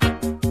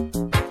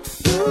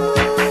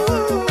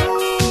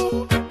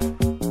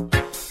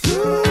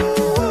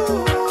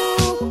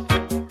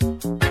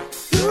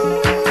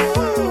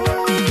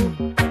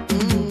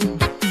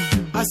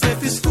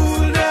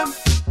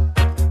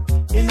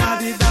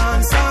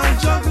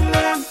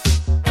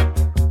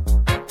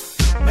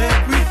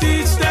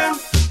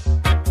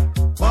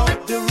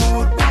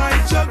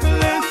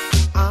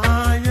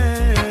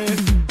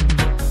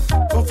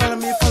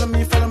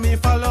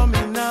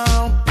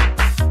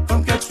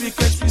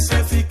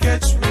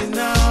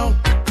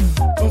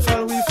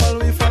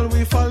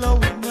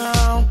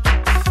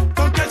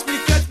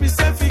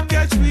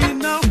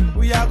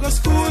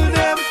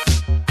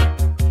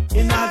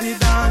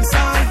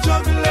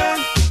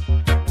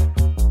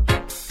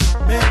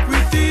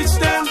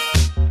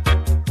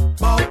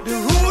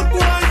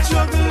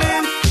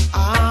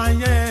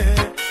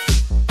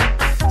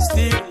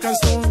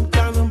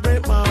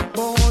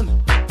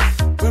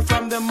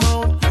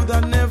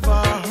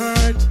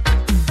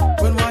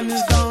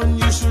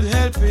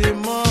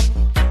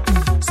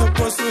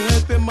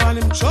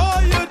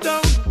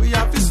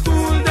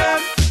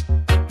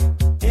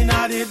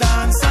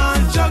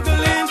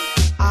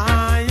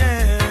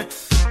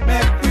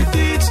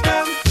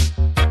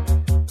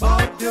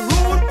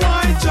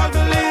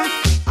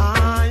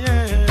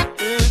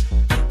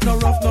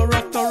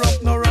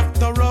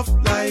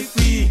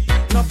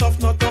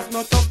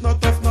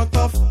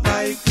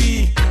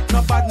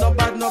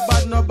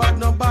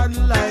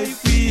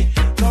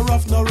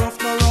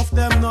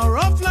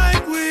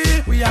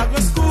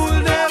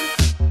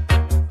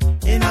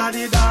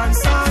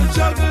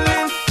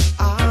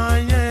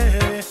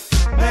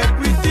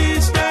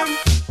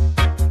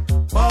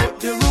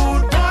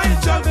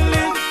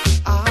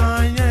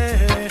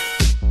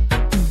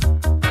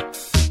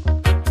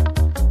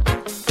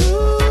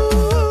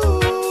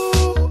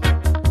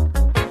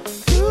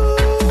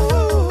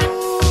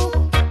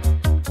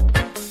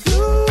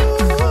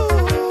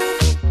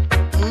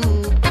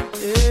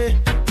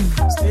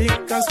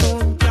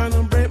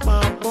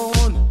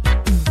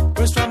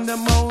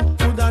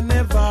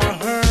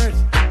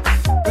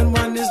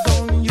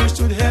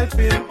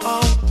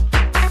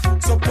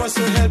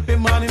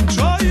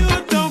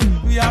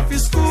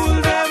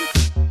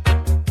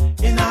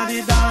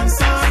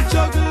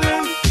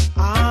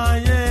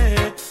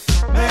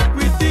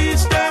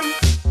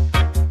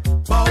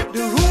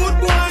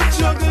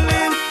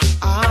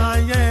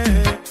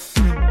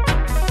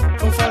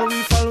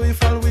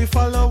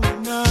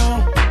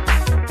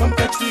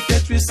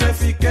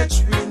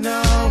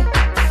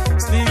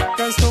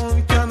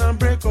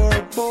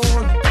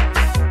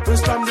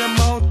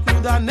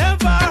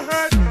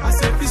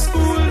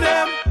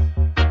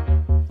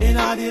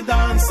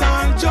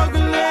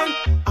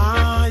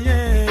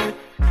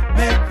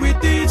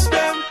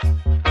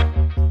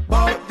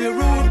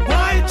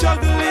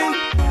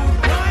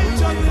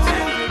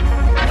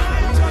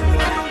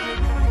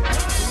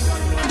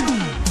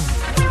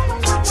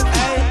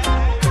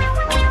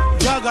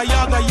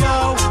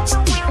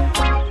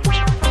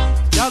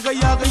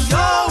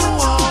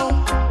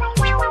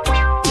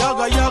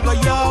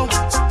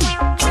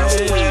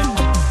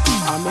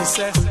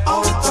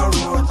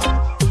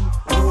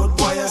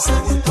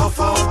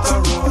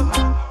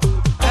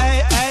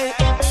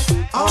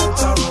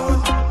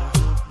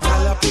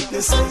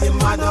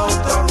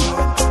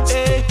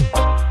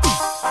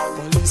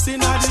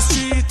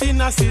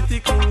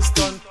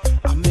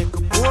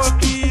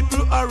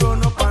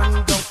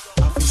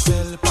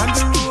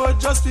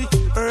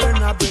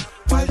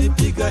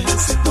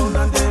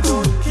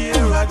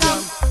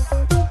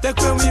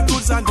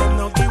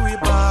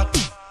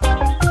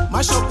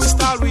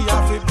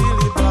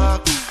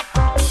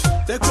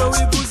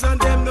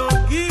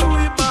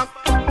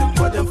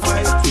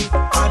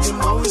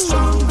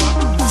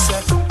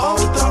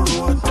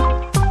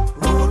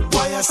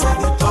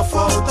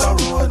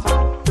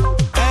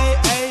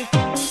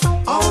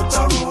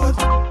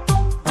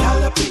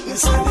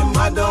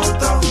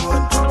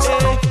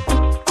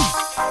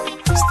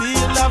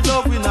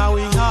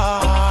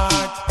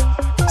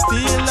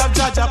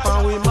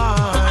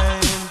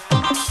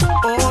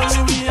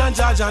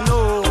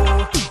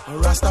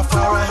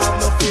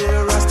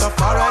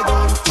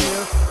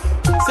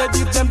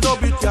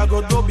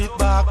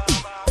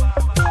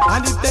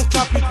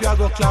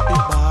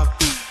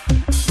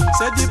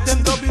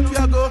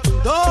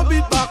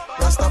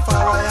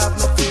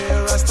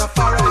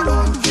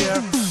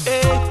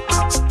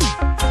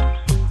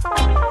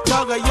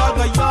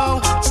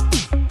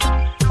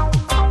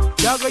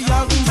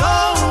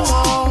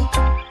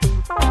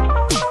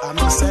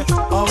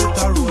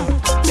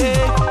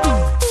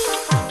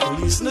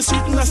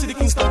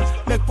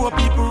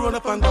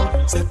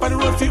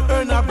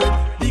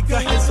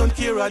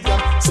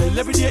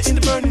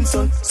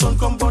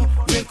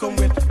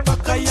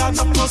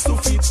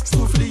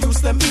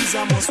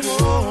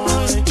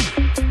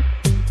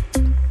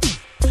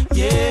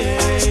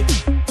 Yeah,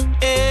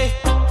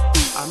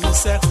 I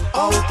miss it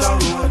out the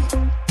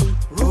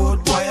road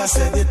I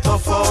said it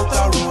tough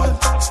outer road.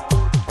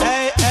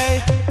 Hey,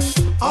 hey,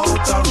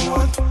 outer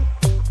road.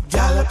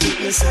 Gyal pick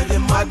me say the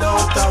mad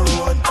outer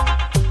road.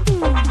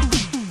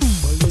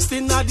 Police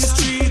in the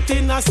street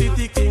in a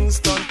city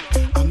Kingston.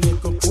 I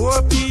make up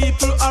poor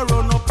people a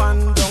run up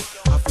and down.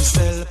 Have to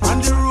sell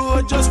on the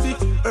road just to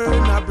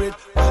earn a bread.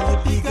 While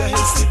the bigger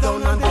heads sit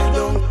down and they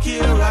don't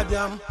care a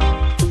damn.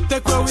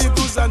 Take away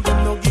goods and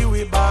them no give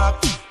we back.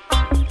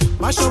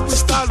 Mash up we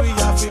style, we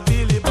have to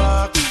build it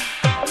back.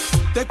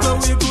 Take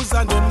away goods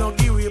and them no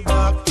give we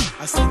back.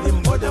 I see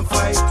them more than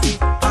fight me,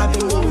 and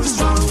them always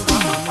strong.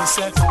 And I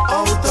said,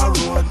 outer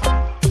road.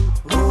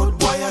 Road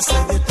boy, I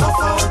said it tough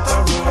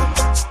outer road.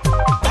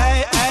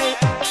 Hey, hey,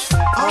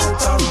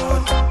 outer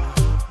road.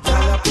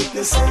 Y'all a pick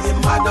me say the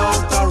mad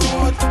outer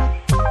road.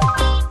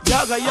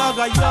 Yaga,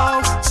 yaga, yo.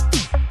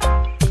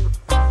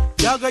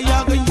 Yaga,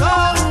 yaga, yo.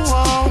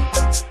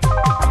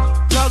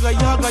 Yaga,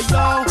 yaga,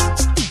 yo.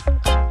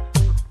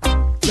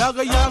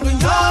 Yaga, yaga,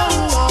 yo.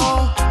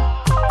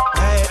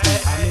 Hey,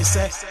 hey, and he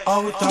say,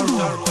 outer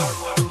road.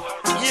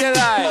 Yeah,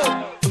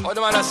 like, what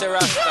the man I say,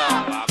 Rasta?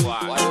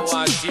 Why you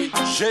want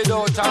to shed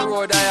out a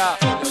road there?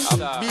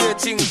 Be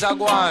things are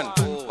going.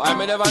 Why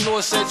me never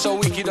know say it's so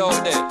wicked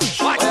out there?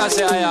 Why you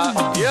say,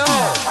 yo?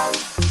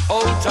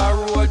 Outer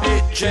road,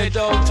 it shed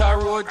outer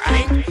road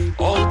king.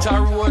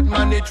 Outer road,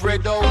 man, it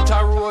red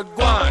outer road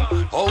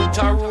gone.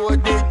 Outer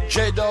road, it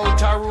shed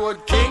outer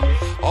road king.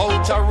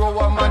 Outer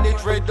road, man,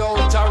 it red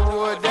outer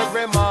road.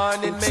 Every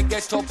morning me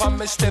get up and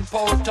me step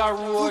outer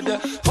road.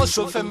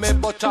 Hustle for me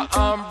butter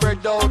and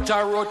bread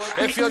outer road.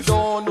 If you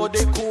don't know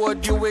the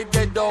code, you will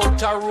get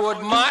outer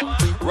road, man.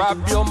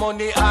 Rob your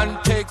money and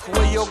take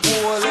away your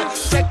gold.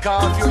 Take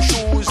off your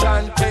shoes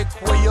and take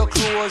away your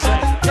clothes.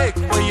 Take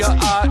away your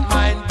heart,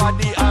 mind,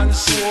 body and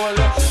soul.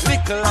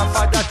 Little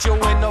after that you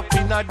end up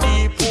in a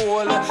deep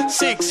hole.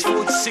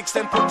 6'6",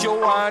 then put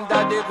you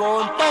under the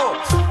ground.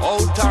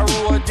 Outer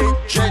road,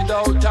 it dread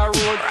outer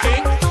road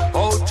king.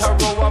 Outer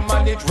road,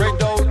 man, it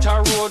red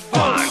outer road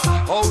bang.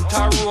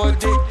 Outer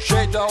road, it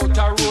dread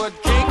outer road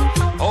king.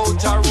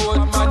 Outer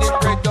road, man,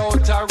 it red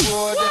outer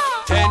road.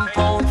 10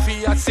 pound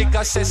fee a sick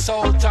assess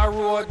outer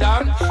road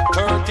and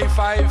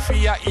 35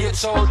 fee a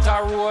 8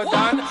 outer road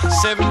and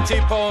 70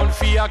 pound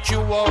fee a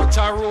Q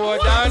outer road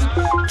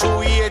and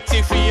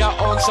 280 fee a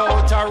ounce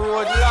outer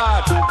road,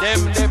 lad.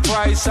 Them the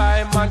price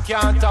I man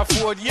can't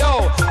afford,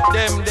 yo.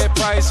 Them the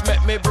price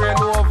make me brain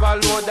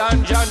overload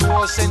and John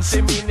was sense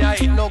me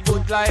it no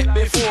good like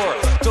before.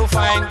 To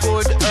find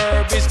good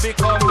herb is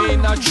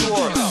becoming a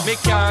chore. Me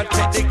can't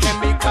take the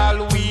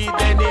chemical weed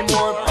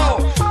anymore.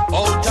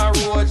 Outer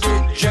road,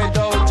 it dread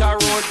outer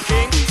road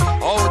king.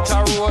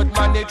 Outer road,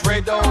 man, it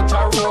red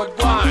outer road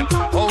one.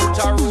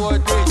 Outer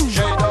road, it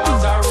dread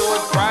outer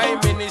road. Prime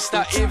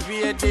Minister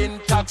evading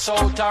tax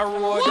outer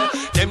road.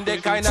 Them the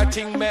kind of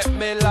thing make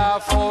me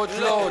laugh out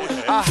loud.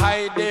 I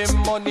hide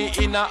them money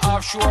in a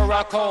offshore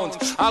account.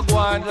 I go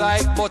on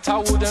like butter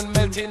wouldn't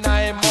melt in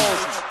a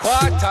mouth.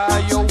 Quarter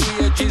your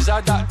wages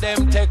are that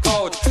them take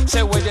out.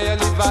 Say whether you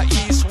live a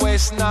east,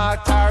 west,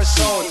 north or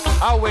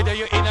south. Or whether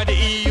you're in the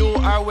EU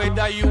or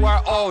whether you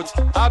are out.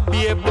 I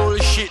be a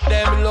bullshit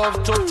them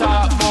love to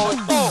talk about.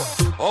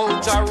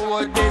 Outer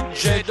road, it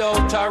dread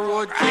outer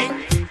road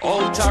king.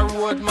 Outer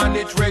road, man,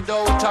 it red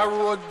outer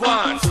road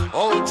one.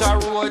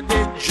 Outer road,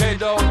 it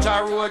dread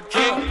outer road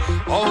king.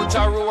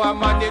 Outer road,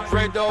 man, it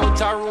red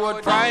outer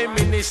road. Prime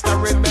Minister,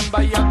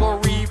 remember you go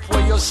reap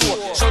where you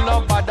sow. So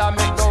nobody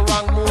make no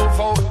wrong move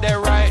out there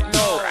right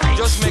now.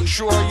 Just make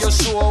sure you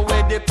sow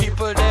where the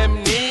people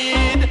them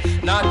need.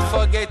 Not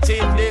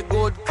forgetting the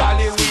good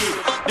cali weed.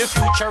 The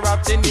future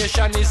of the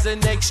nation is the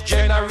next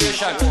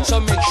generation. So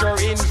make sure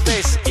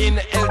invest in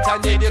health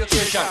and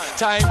education.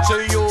 Time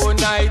to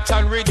unite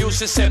and reduce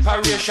the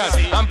separation.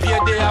 And pay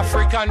the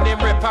African name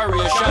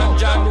reparation.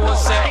 John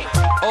was say,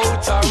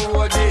 outer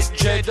road is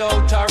dread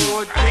outer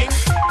road king.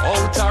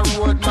 Outer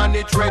road, man,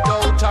 it red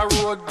outer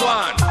road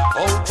one.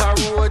 Outer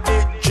road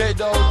is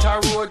dread outer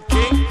road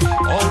king.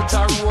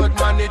 Outer road,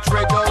 man, it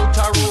red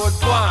outer road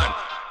one.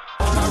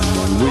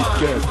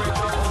 Wicked.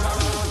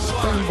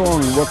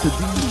 Spinbone, what the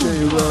DJ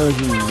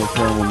version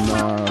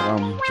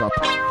from top.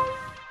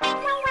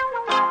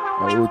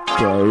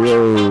 Outer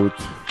road.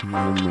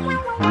 Yeah,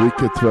 man.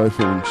 Wicked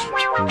 12-inch.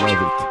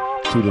 Love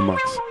it. To the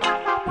max.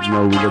 But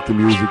now we let the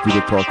music do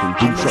the talking.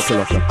 Boom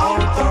shakalaka.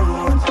 Outer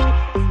road.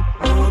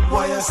 Road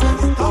boy, I said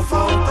it off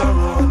outer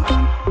road.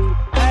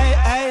 Hey,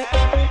 hey,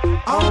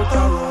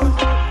 outer road.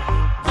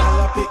 Y'all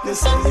a pick me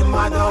say the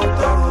mad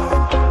outer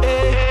road. Hey.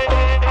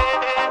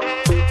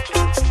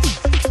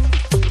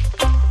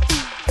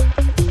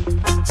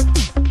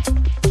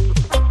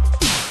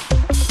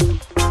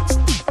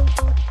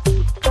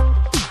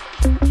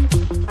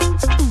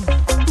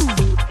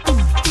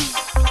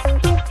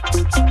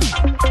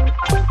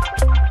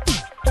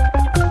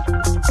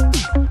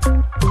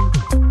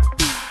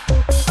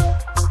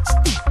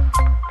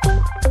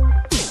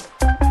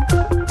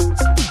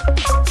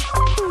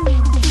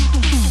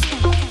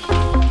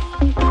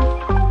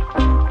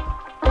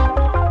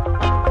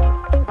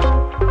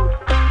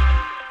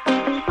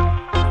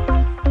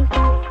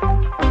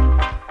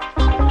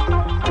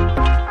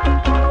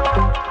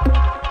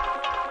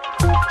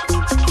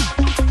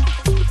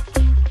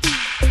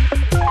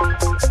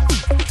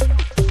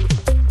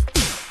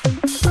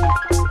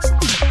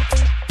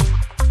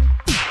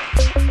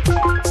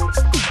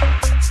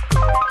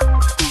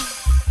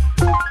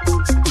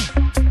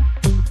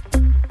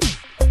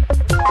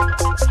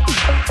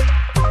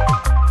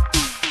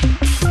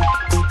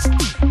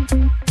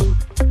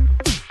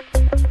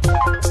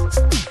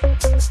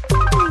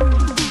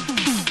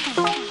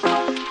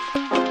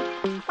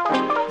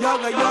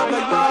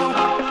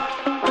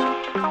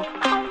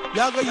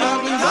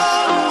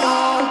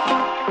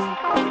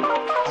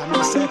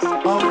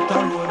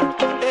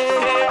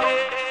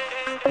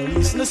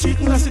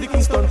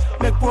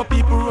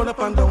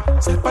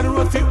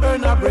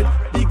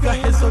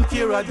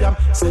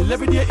 Sell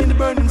every day in the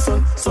burning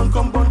sun. Sun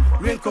come burn,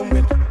 rain come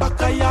wet.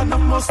 Back a yard,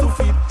 not must to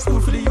feed. School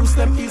for the youth,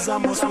 them is a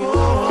must.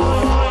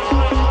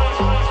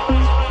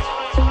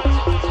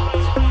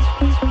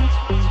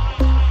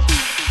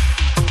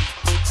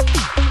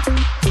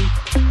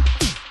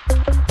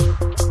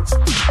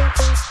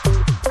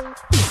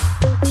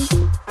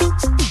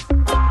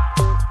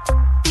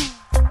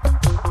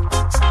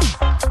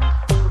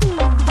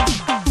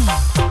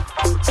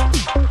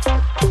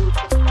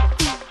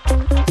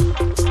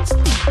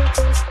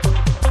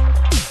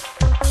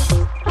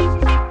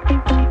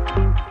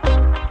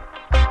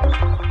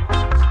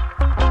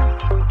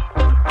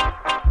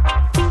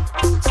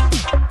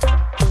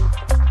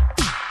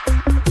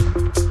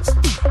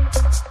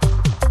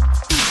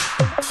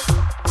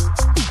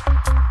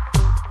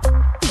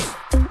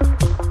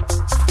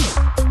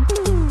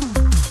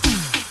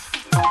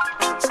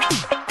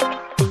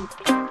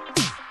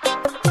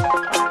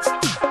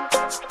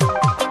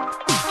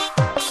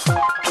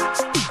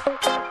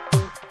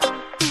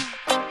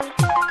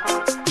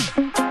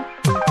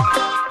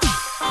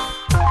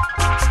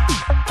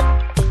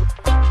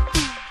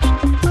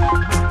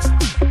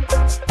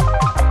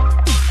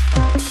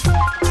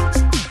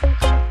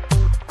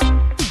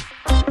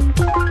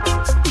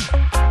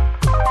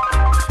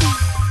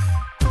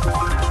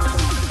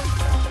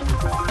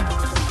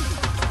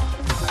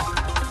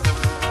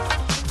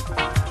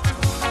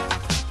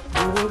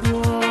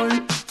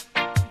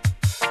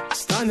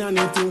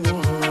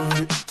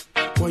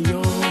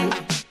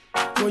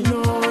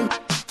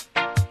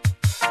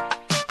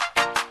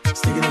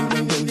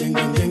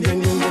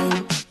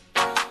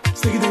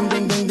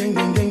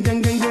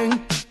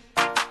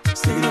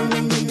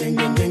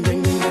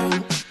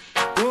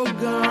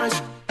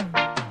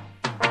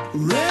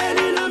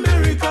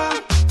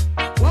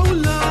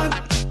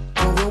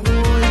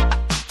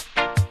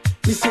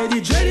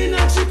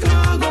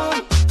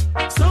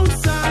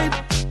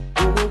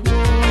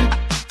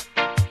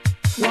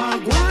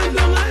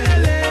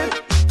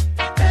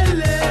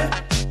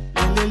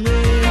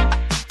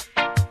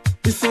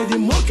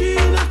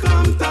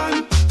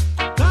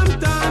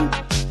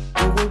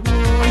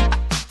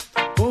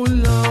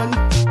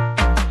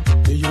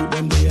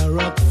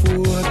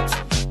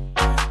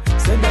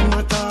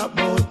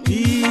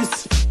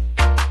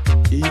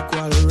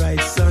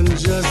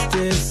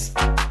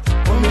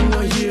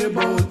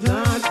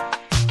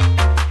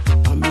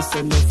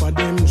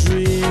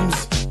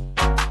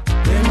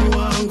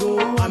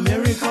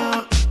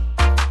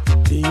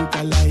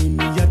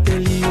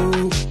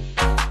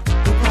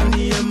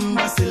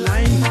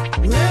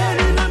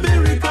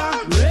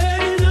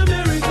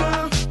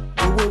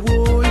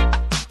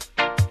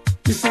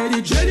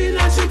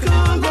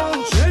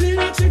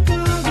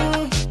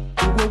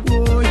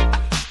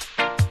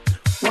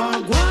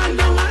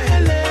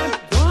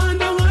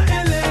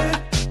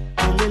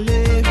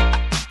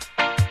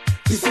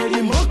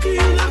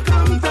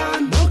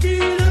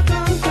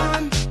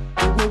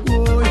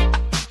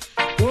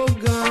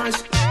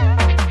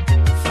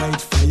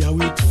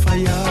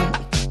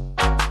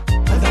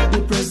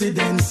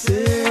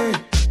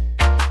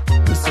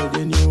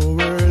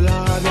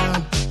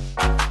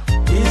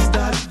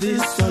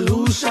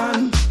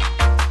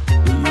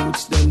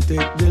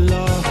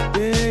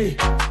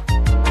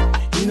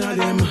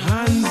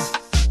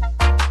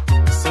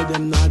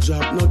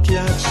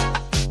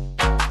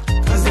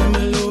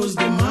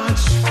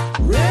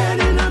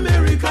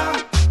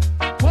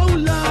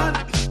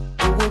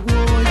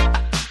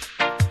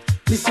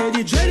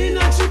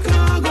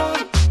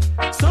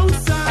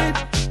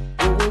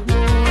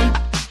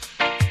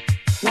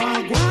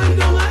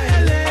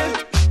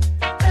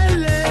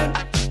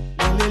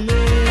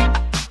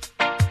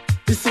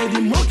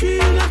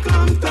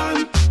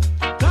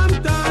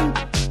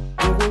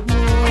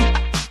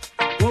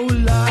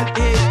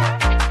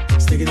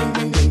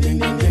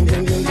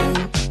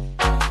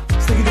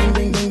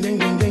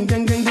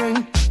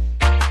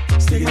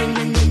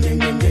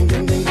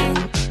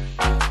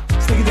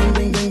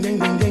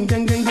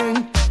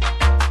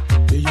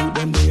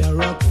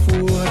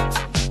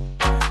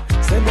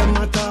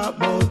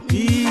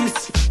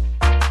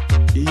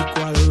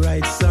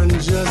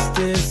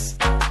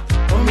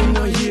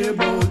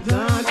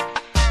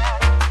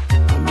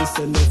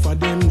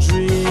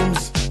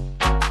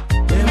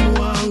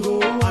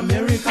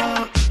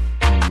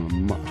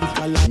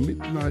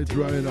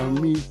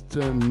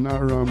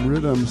 Naram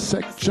Rhythm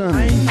section.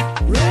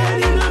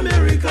 Red in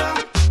America,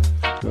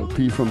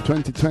 LP from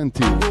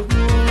 2020.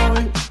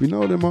 We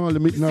know them all, the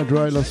Midnight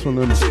Riders from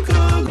them,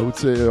 I would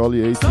say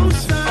early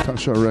 80s,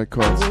 Tasha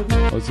Records.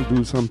 Also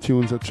do some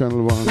tunes at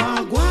Channel 1.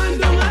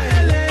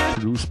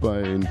 Produced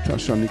by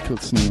Tasha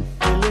Nicholson.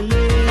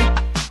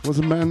 Was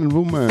a man and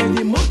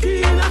woman.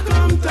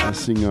 A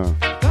singer.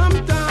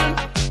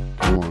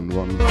 One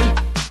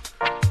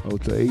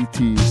out the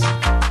 80s.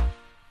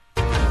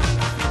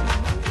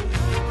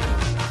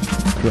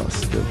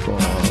 Cross the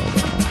border.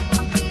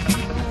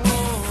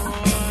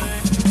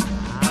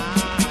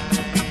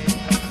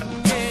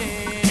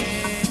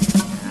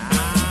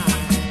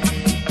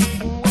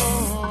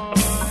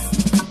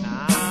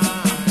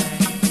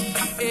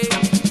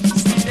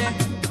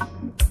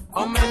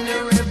 How many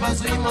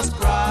rivers we must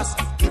cross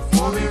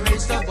before we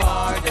reach the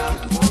border?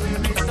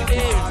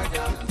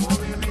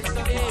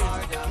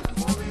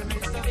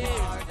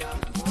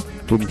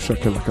 Boom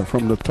shakalaka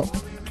from the top.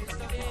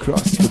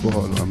 Cross the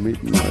border.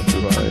 Midnight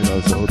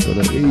Riders out of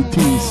the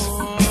 80s.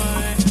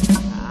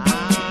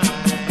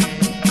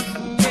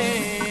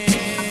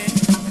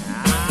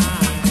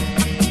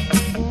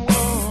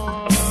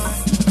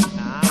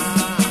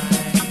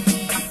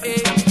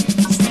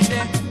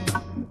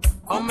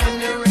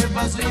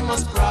 We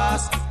must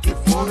cross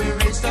before we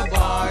reach the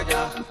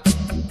border.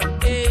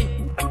 Hey.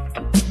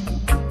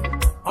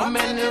 How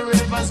many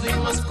rivers we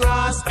must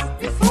cross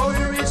before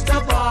we reach the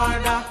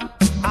border?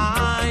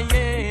 Ah,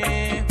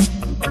 yeah.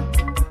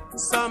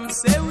 Some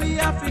say we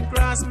have to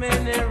cross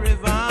many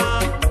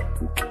rivers,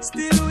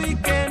 still we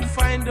can't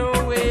find a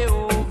way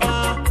over.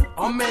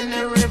 How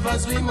many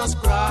rivers we must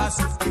cross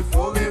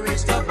before we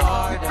reach the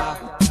border?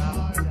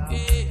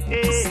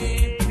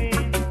 Hey.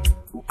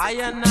 I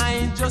and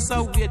I just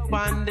a wait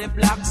on the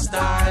Black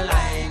Star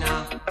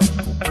Liner.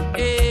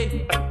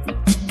 Hey.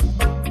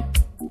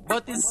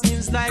 But it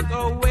seems like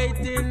our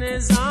waiting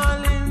is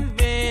all in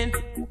vain.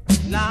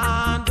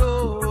 Lord,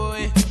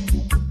 oh.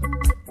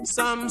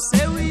 Some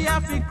say we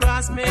have to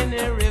cross many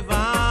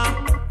rivers,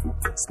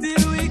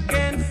 still we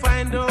can't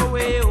find a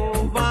way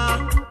over.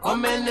 How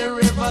many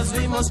rivers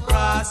we must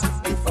cross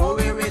before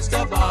we reach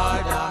the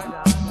border?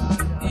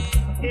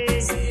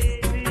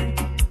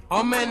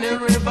 How many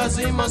rivers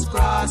we must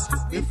cross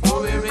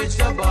before we reach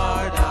the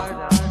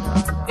border?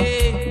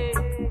 Hey.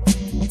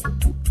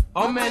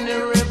 How many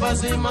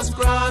rivers we must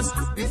cross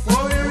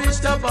before we reach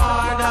the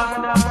border?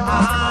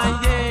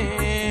 Ah,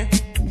 yeah.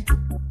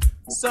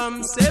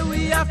 Some say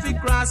we have to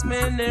cross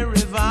many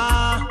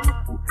rivers,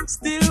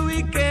 still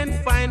we can't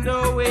find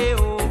a way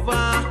over.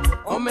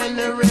 How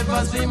many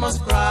rivers we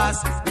must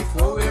cross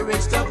before we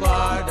reach the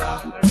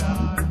border?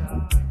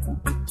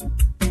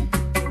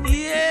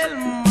 Yeah,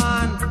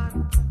 man.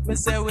 We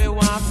say we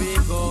want to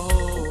go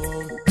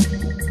home.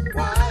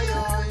 Why?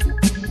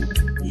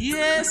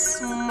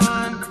 Yes,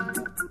 man.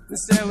 We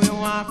say we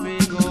want to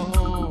go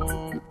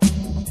home.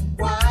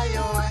 Why?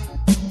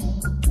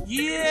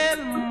 Yeah,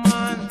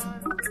 man.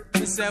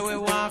 We say we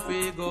want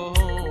to go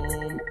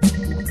home.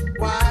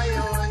 Why?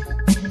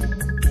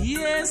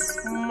 Yes,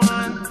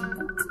 man.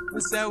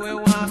 We say we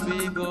want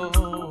to go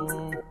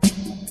home.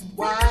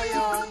 Why?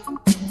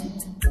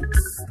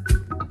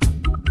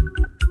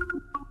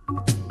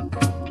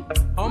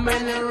 How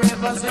many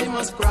rivers we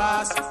must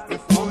cross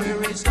before we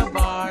reach the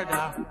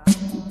border?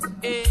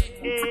 Hey,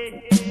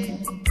 hey,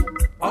 hey.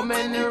 How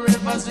many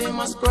rivers we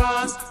must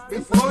cross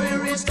before we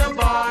reach the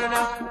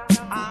border?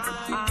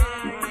 Ah,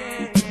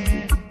 yeah,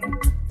 yeah.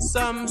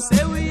 Some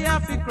say we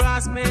have to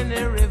cross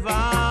many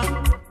rivers,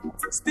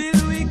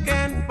 still we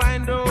can't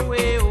find a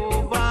way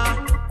over.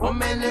 How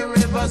many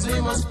rivers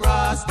we must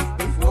cross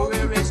before we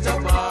reach the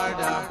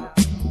border?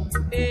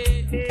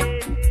 Hey, hey,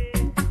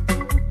 hey.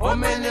 How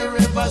many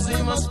rivers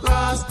we must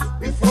cross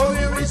before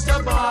we reach the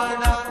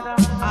border?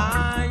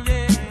 Ah,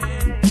 yeah.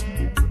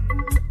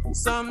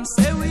 Some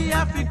say we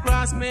have to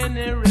cross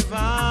many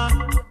rivers,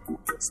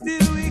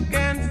 still we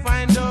can't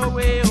find a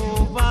way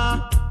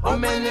over. How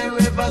many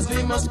rivers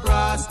we must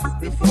cross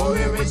before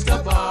we reach the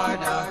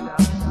border?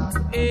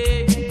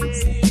 Hey.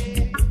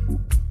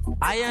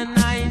 I and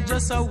I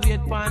just a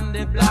wait on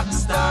the Black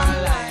Star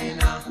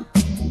Liner.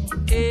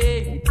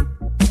 Hey.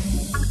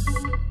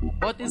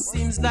 But it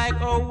seems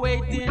like our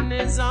waiting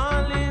is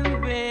all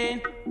in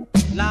vain.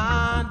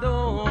 Lord,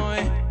 oh.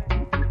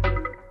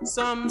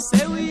 Some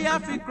say we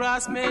have to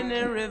cross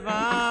many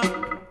rivers,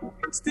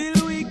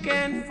 still we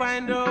can't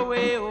find a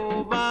way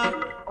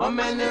over. How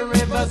many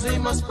rivers we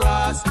must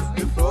cross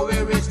before we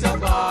reach the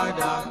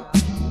border?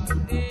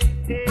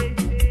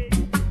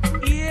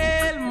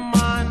 Yeah,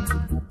 man.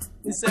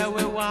 We say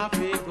we want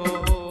to go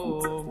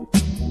home.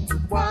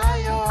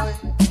 Why, oh?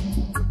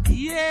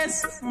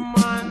 Yes,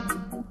 man.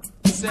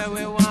 Say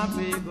we want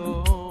to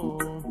go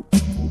home.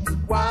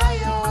 Why,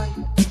 oh?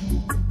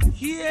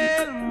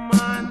 Yeah,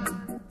 man.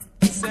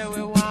 Say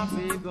we want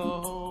to go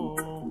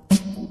home.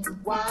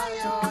 Why,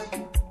 oh?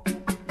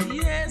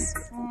 Yes,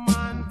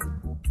 man.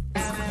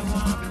 Say we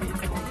want to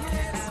go home.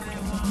 Yes, they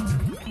want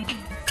to go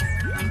home.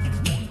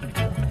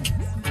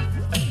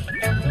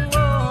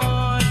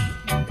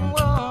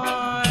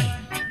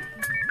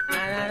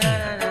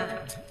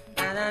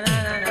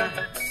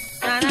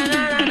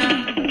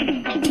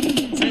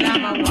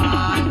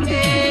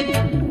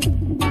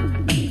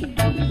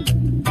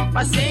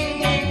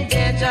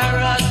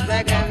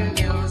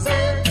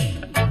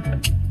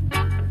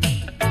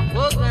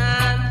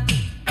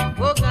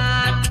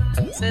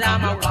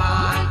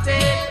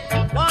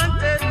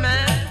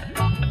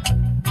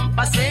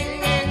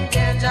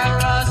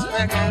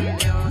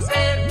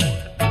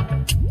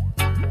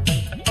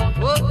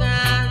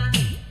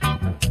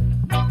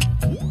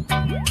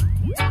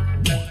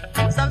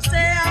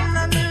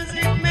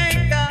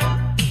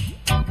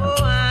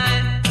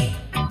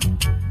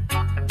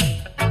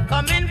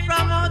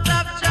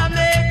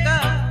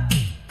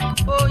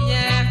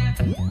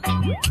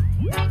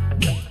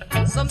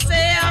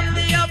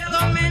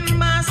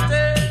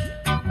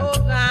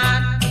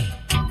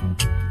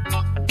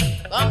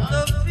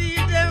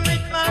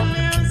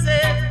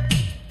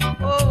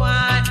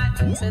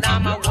 said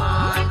I'm a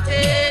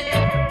wanted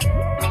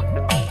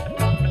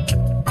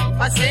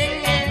for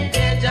singing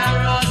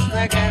dangerous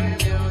reggae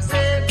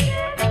music.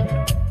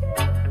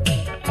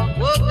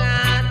 Oh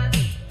God,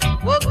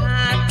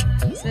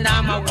 said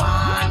I'm a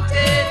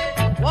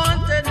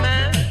wanted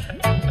man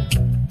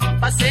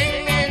for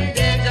singing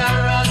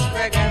dangerous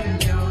reggae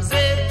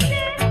music.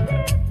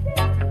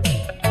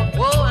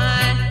 Oh,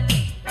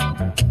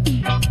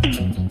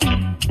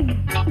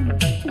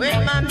 when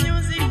my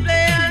music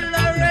play on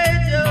the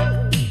radio,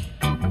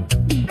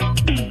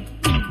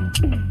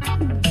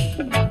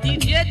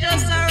 DJ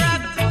just a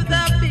rock to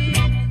the beat.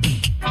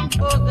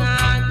 Oh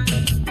God,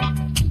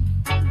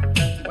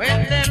 when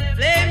them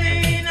play me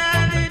in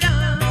the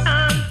dance,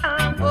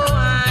 oh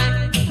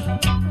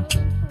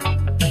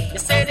they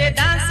say they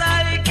dance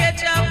all they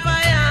catch on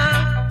fire.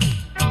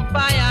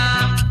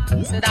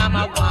 Said I'm a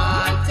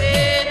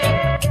wanted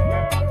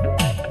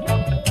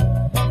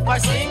for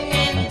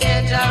singing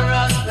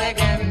dangerous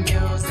reggae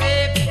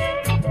music.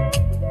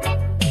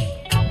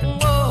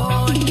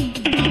 Oh,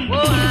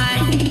 I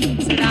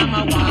said I'm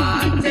a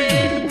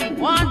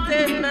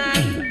wanted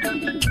man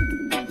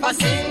for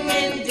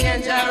singing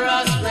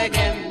dangerous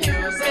reggae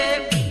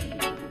music.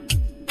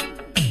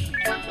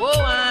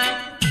 Oh,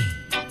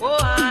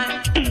 I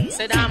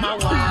said I'm a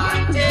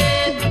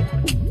wanted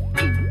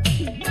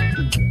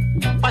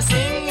for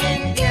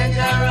singing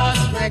dangerous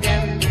reggae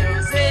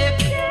music.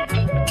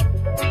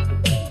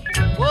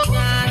 Oh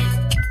God,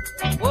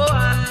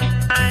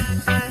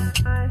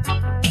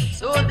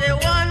 so they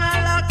wanna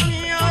lock me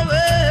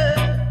away.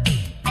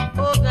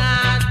 Oh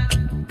God,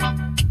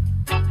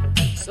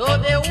 so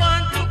they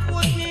want to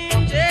put me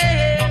in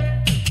jail.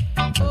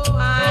 Oh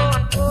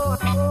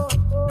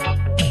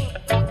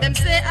them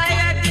say I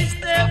had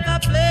disturbed the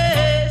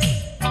place.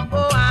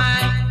 Oh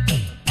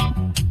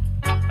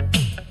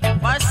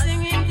for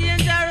singing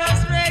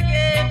dangerous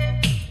reggae.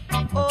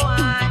 Oh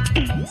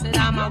said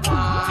I'm a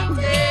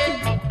wanted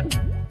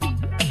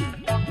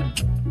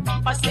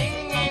for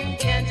singing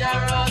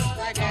dangerous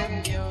reggae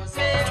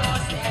music.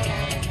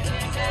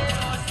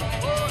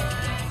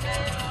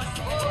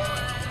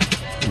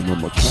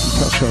 Remember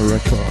Kasha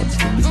Records,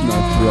 the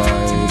Midnight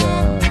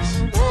Riders.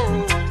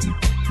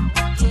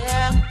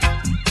 Yeah,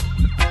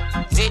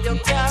 they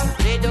don't care.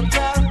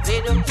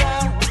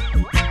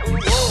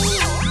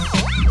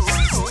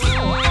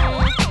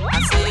 I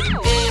said,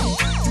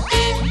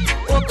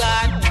 oh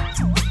God,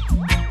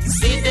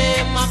 see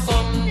them a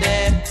come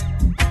there.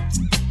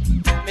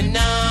 Me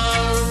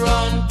now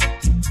run,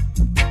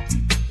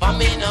 but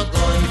me no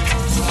gun,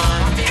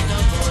 man, me no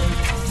gun.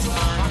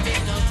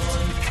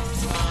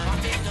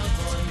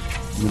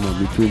 You know,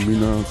 between me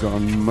now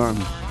and man.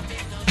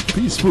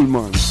 Peaceful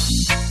man.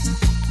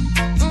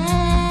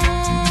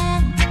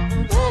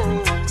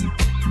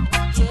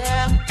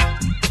 Yeah,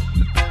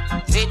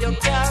 they don't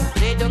care.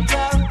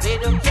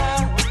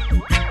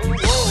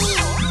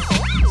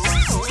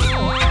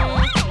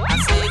 I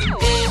said,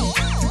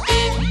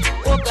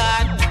 oh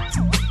God,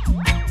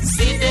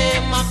 see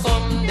them a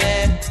come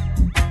there.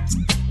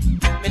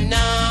 Me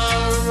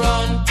now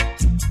run,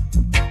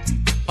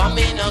 but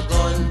me no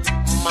gun,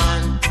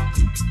 man.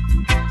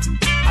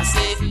 I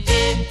said,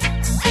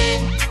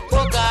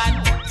 oh God,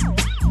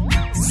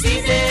 see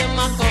them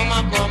a come.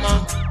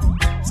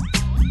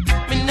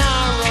 Me now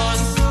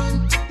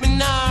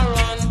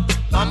run,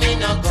 but me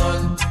no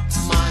gun,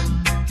 man.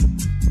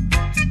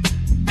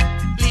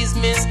 Please,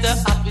 Mr.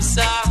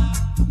 Officer,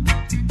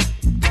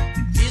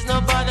 please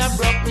nobody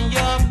broke me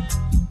up.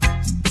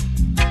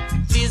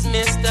 Please,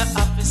 Mr.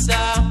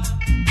 Officer,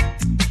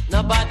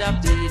 nobody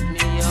beat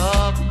me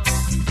up.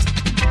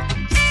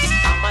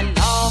 I'm a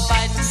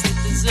law-abiding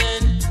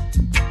citizen.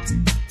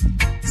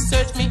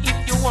 Search me if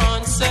you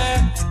want, sir.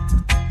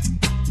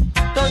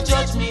 Don't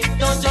judge me.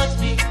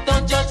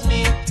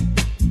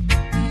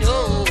 No.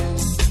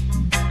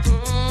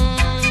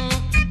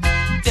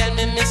 Tell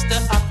me, Mr.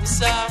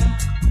 Officer,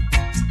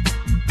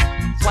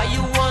 why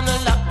you wanna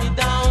lock me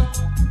down?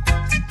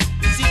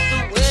 Is it the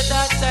way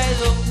that I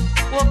look?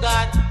 Oh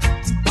God,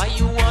 why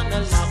you wanna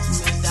lock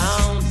me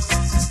down?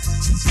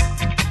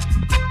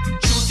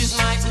 Truth is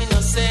my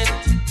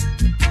innocence.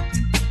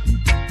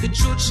 The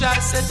truth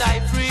shall set I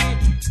free.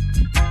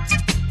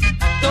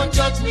 Don't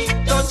judge me.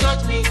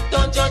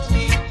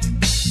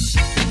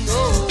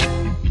 No.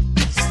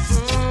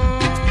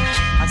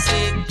 I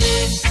said,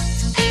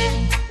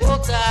 oh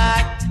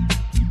God,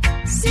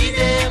 see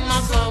them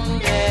a come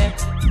there.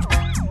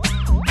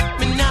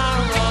 Me now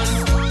run,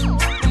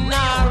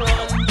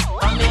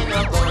 I'm in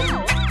a gun,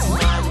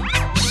 man.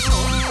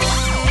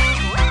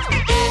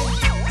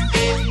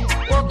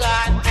 Oh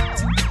God,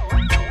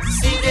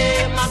 see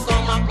them a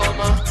come.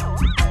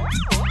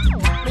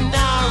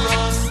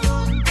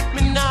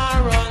 Me now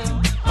run,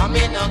 I'm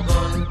in a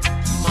gun,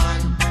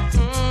 man.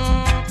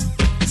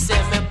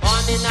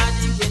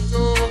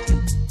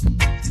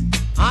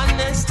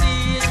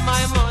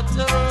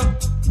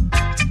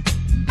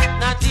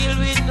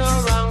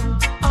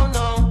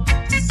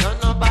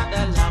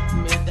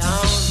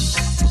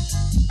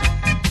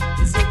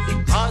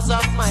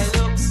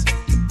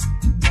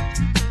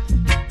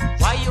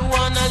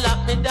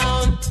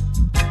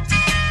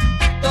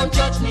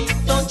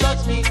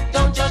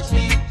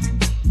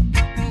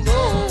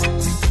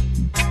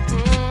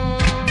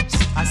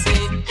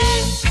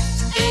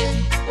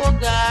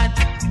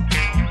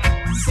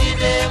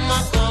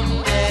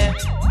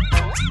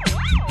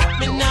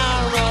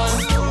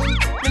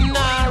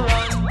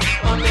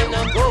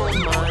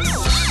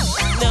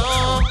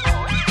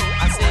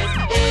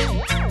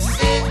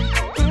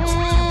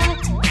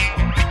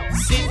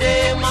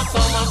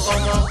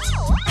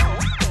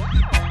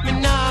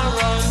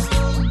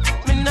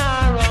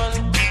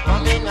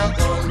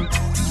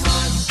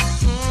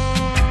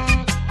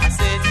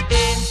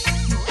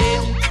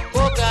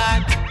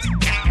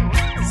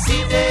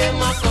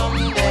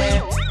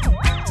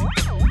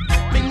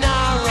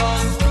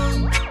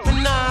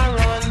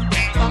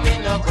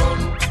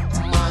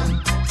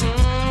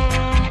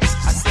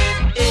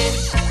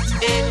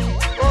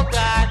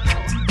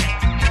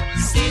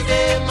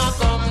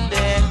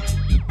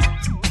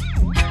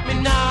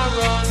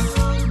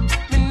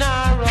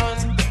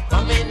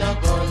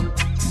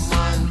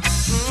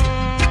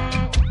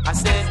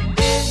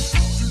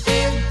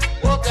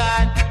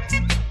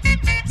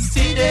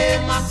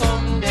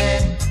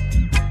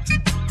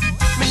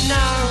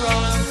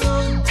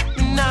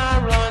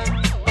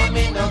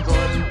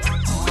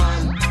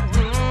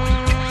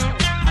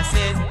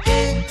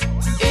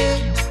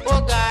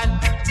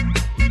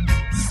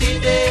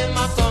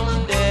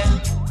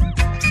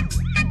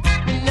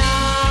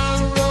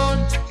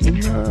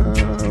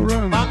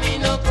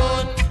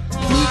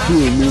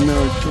 tune, me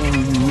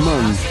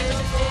man.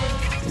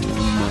 Yeah,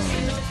 man.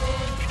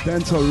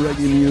 Dancehall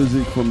reggae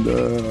music from the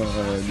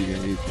early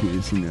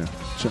 80s in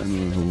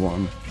Channel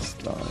 1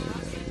 style.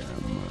 Yeah,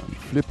 man.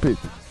 Flip it.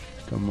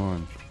 Come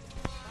on.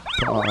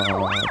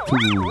 Part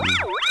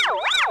 2.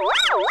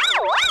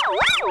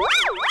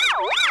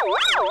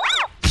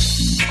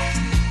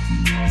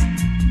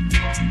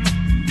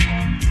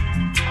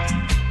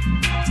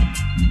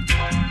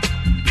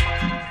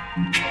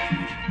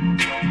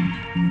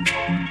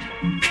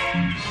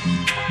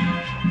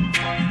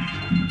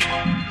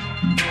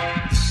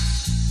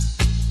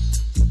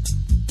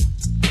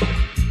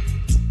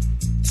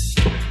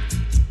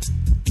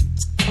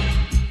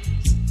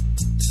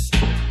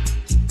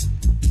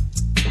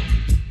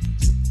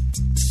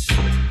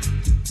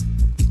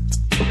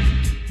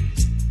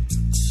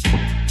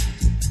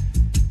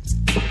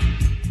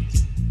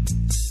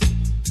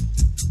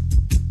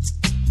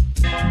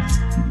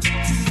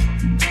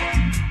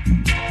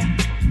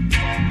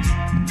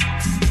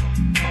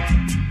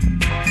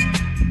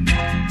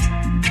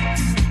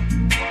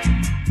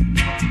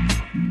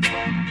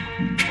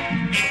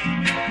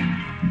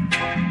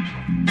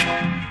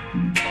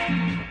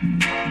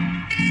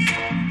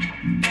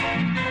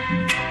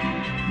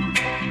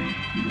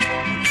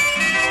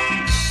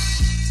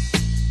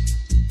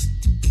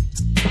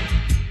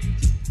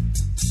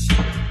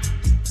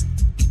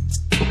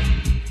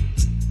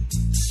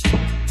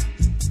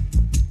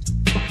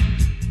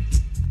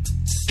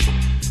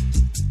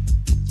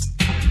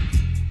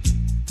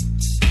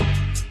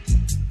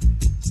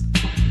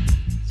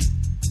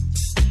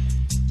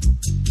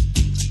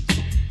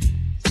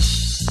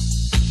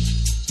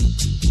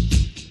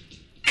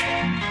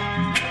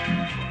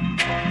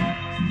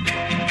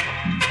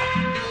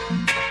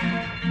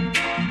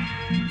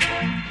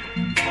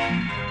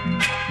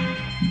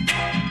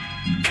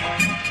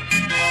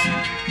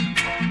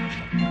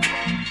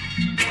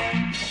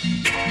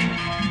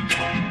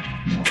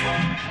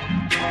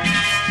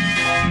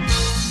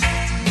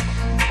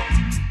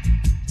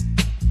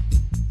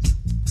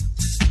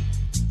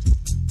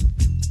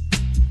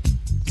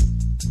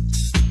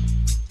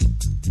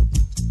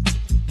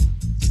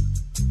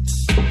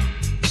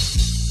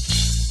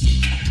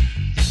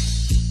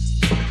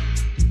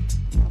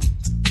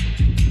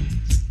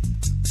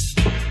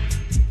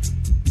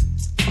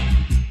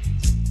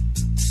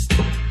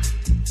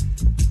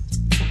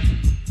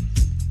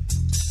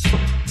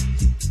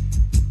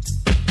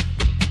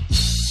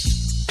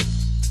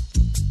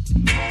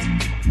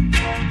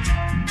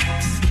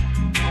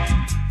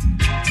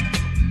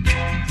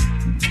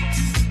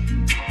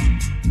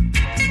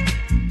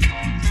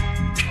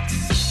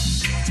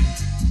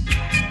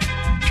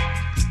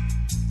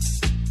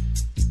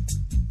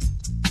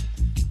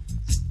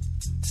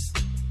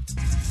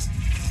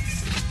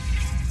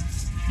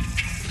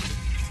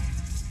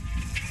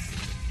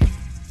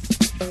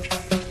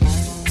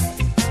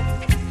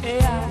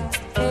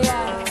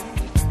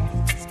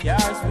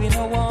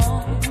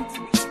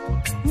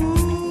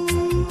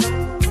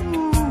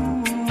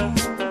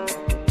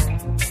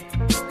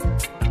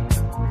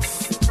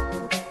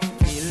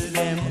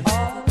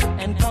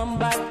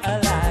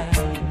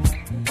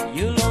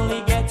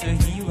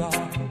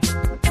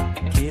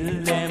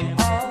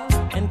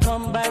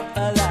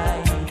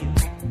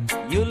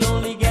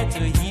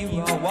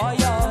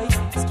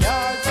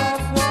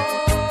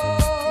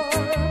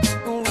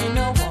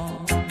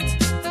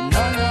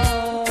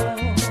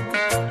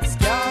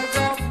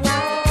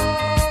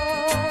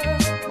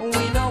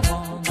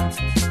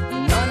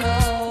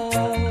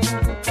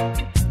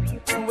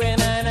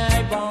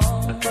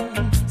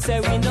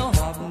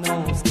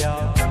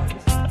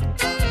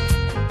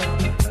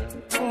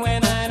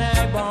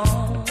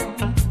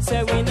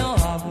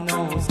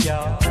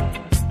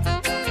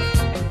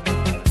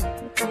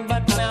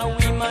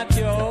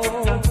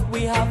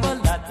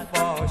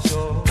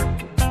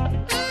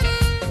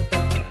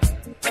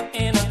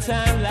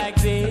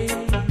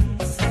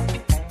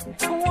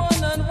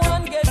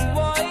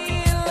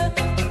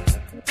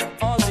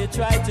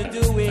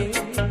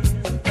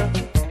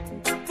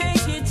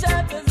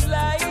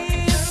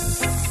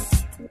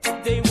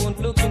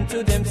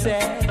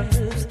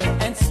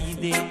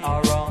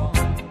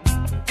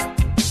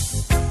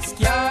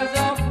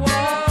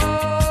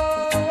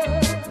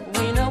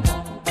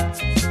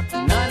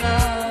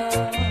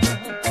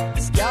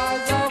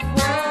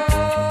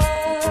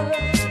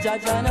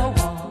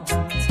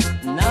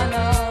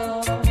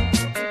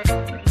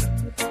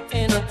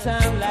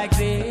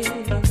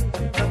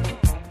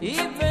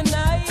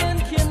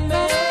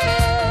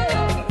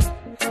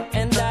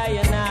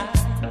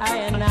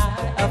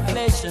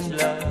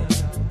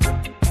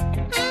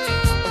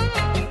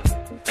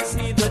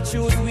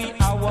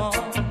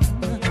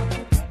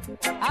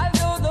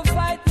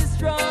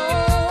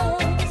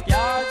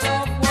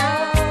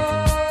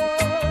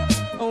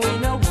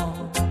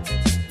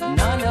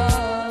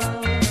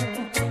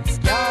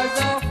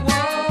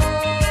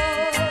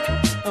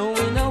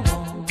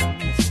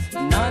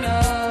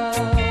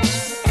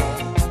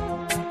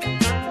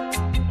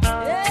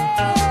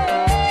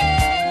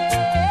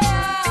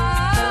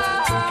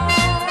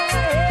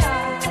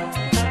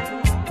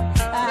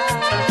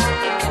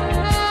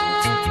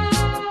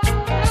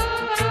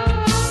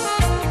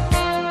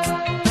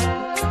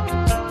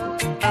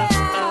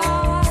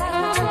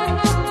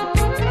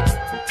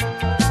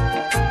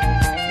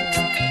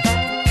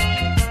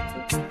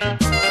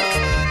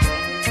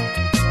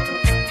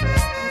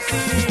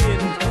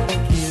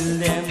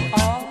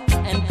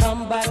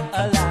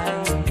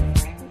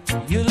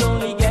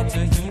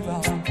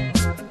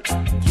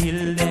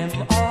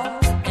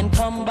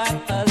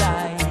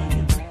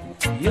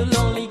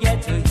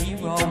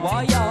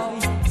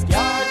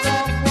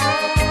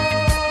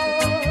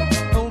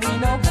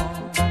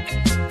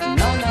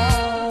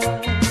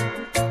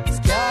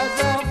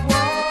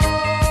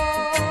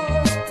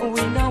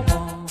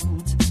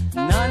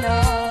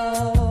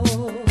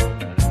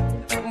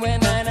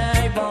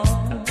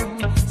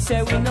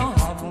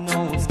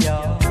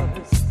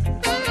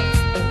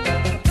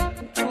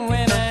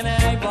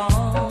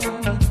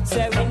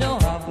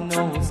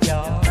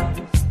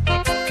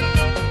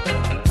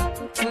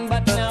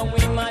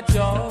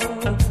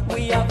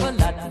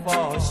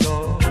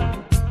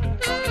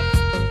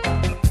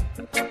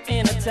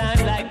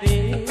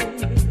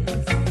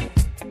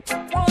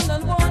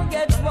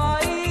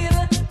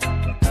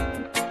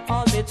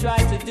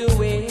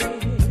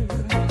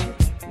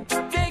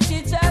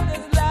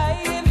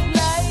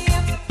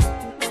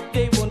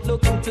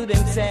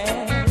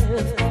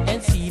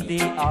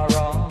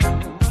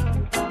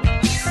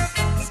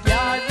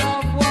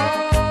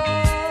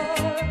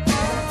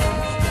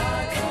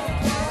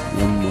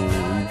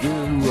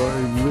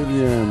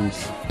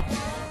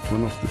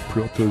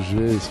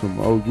 Proteges from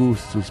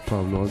Augustus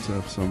Pablo also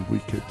have some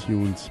wicked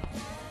tunes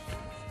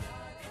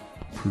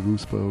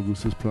produced by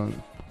Augustus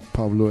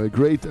Pablo. A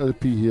great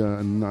LP here,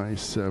 a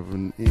nice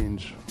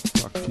 7-inch,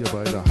 backed here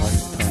by the High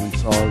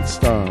Times All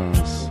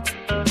Stars.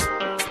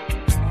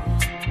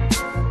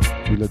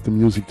 We let the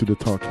music do the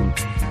talking.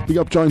 Big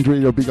up Joint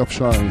Radio, big up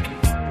Shy.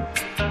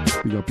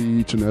 Big up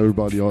each and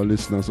everybody, all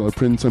listeners, all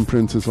prince and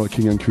princess, all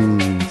king and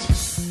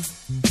queens.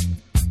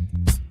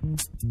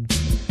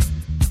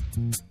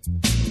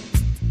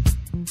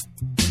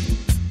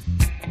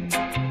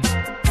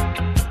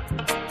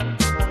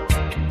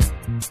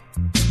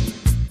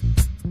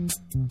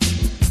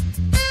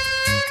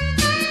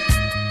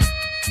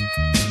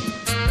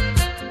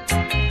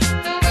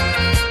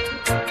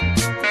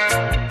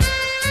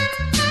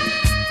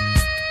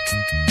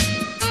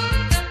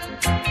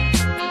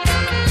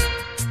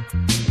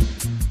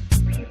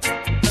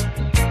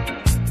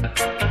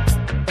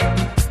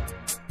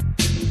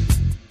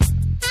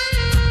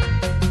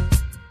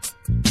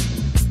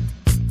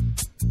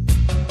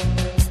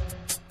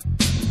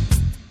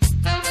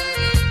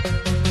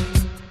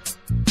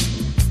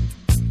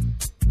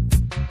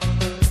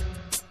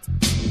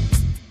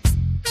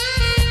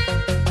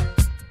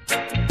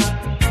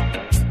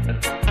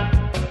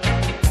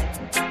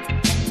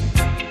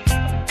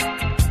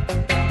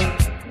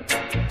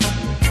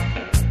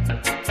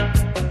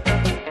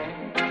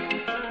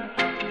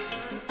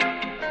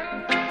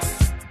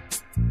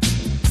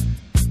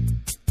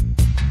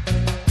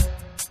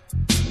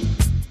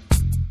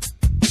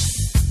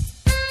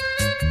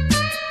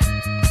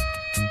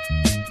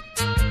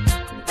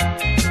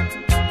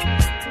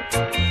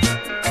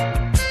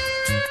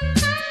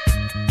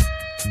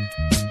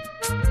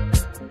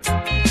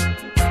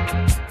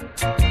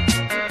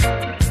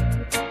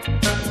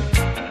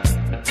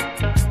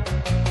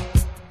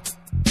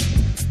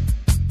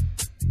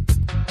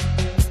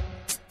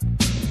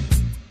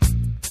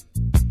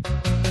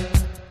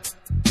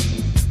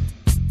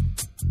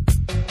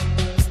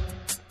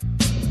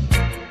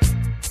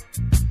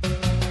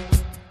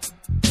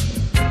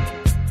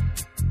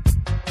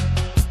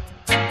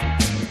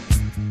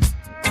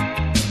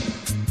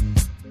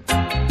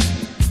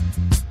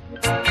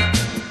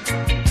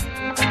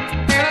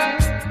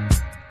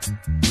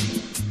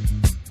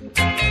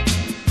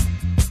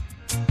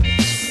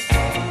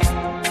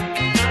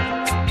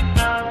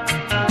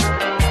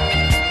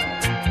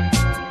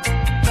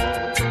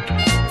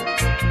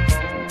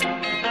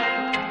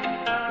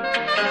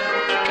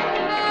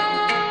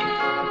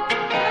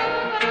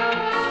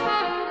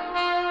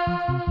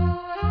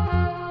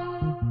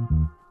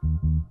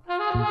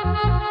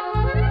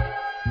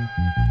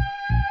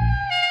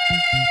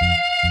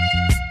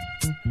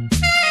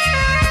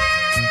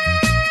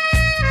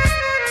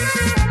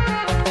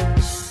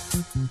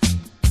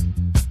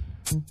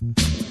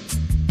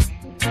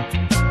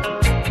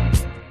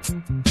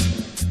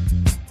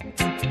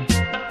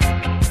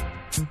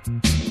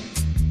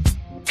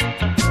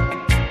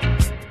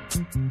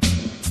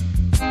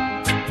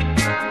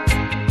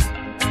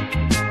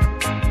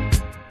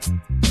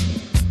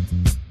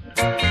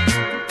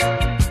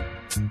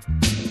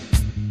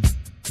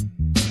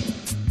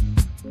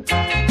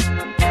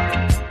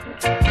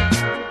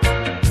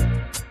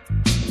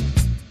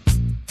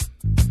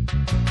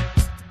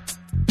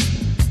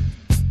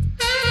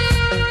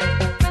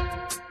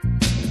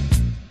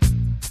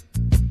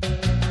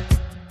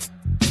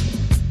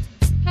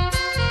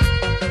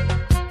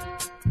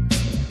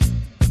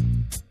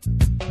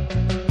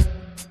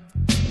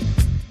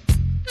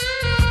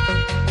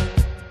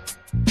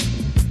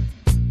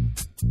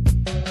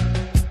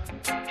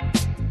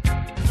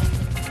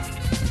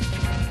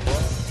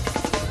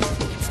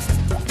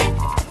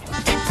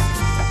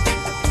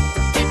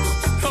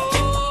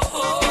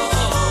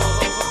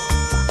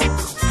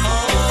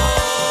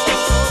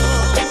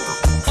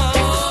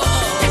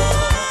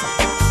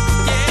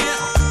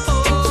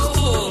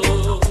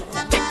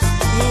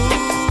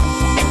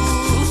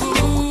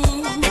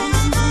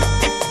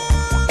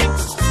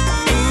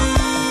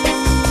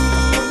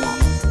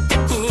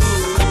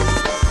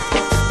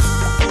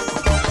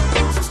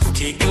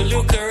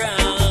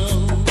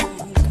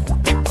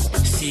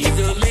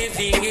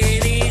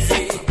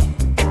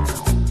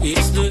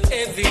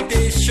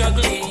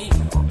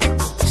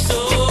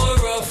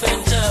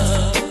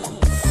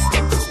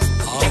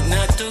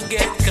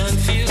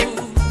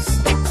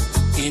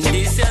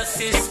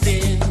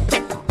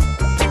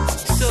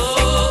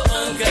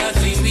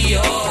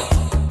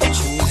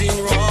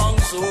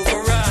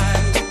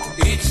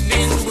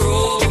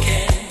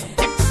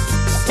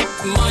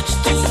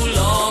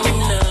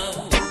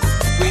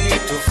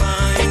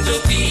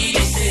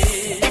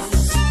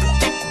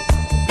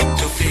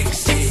 To fix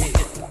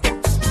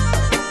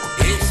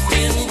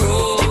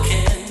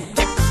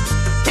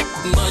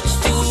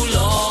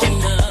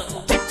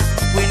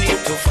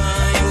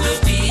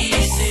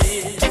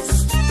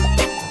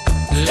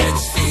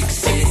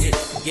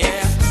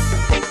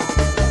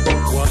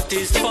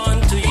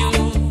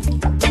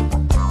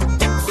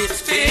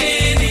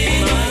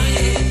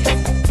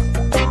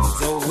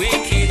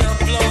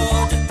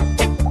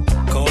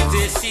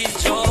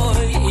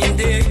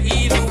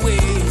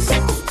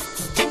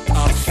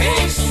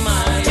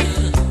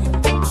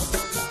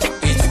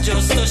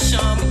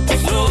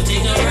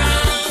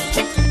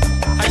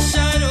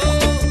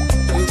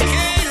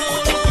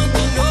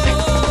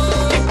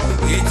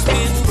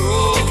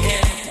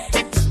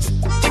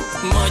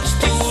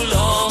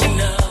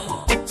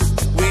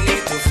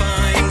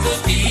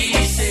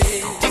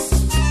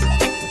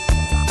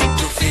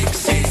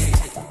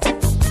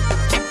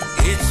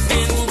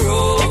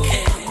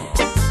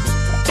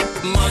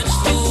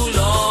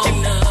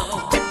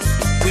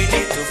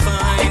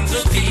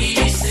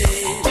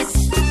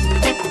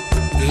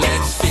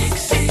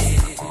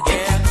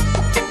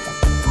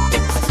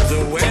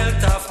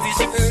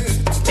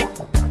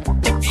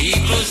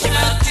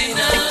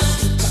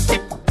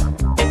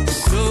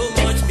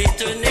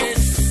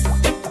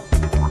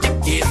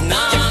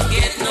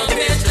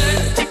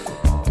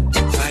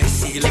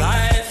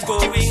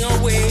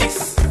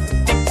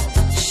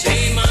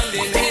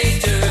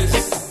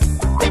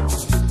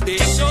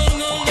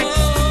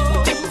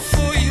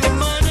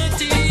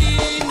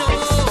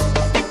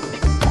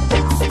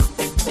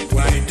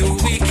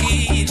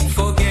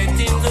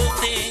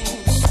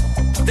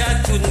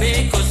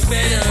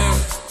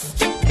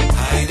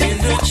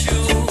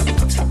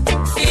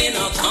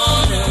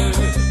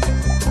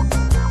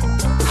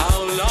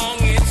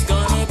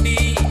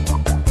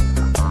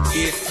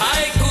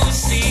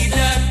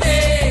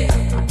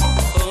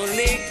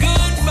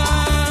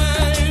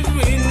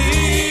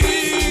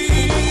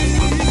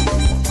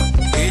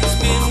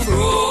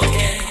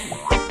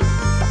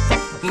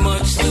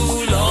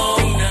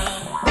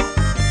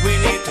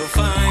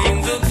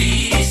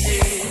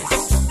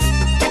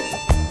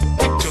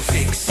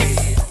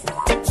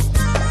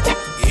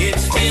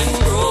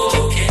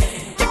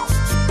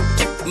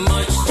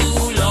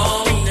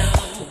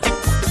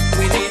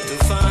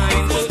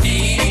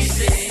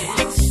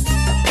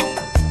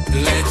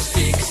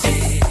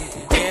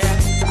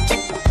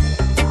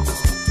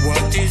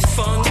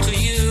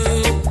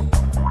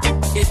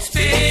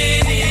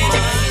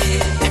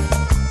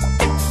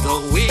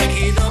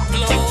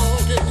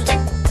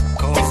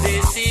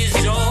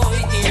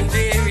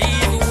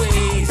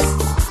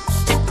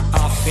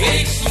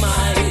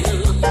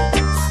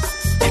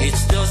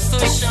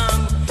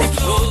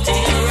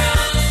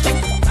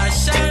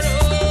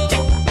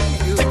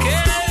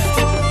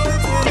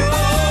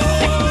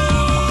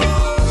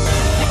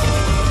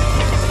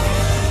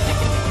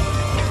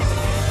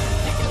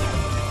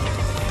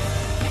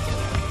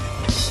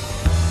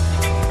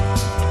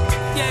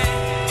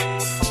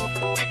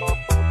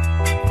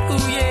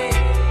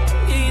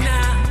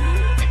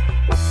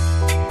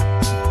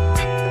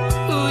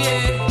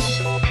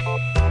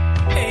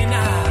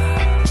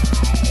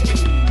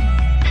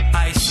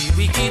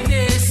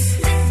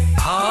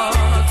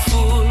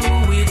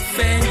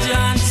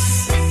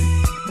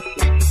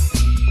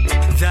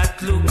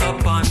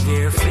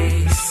their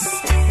face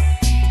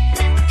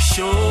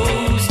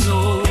shows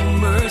no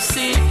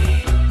mercy,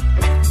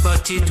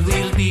 but it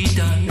will be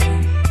done.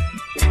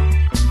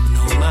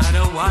 No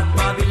matter what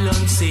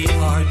Babylon say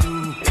or do,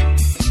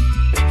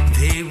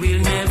 they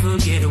will never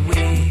get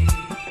away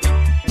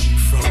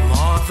from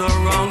all the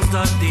wrongs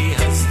that they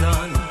has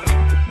done.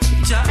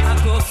 Jah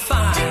go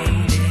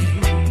find them,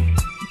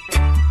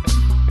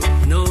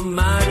 no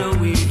matter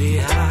where they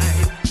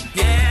hide.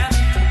 Yeah,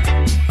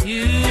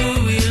 you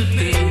will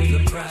pay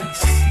the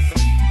price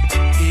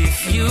if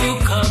you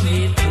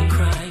commit the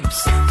crimes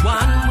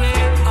one way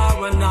or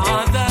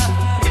another.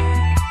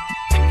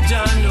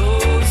 Jah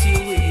knows you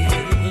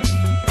will.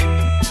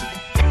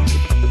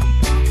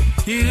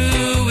 You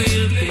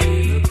will pay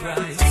the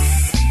price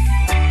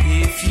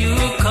if you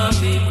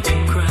commit the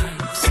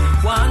crimes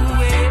one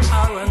way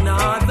or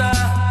another.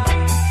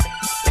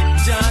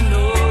 Jah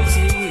knows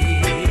you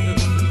will.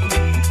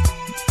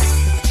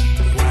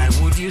 Why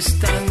would you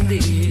stand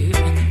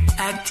there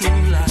acting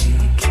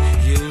like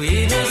you're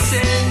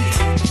innocent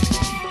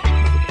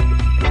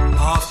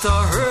after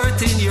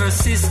hurting your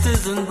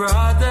sisters and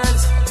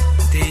brothers?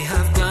 They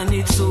have done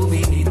it so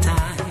many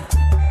times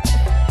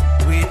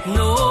with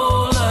no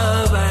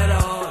love at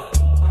all.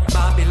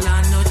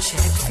 Babylon no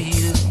check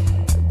feel,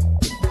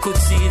 could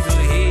see the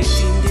hate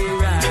in their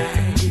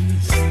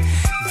eyes.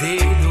 They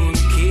don't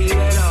care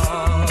at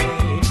all.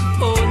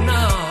 Oh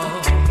no,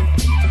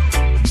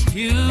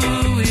 you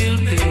will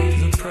pay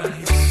the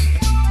price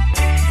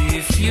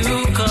if you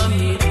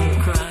commit the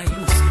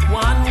crimes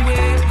one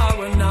way or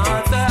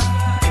another.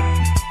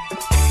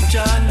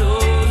 Jah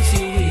knows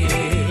you will.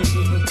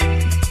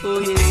 Oh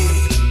yeah,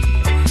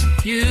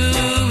 you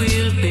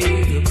will pay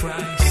the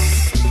price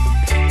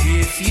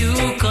if you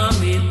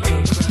commit the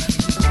crime.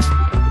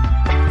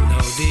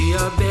 Now they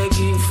are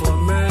begging for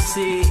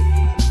mercy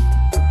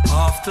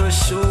after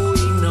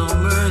showing no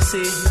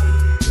mercy.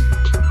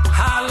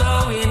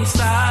 Hollow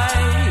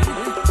inside,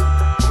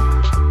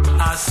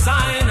 a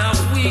sign of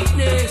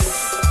weakness.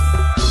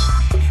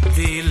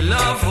 They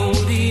love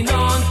holding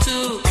on to,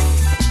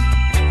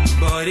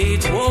 but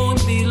it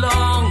won't be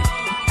long.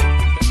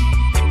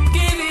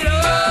 Give it up.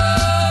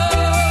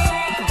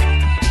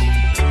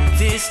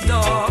 This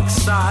dark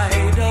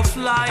side of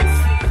life,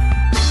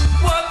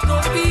 what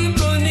the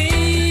people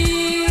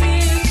need,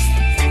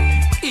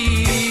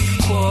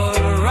 equal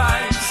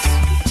rights.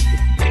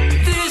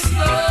 This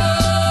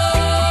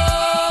love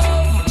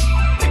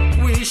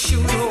we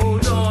should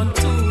hold on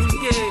to,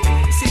 yeah,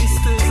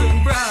 sisters and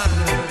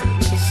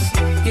brothers,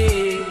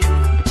 yeah.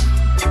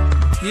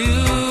 You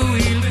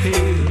will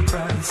pay the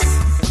price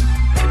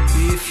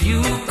if you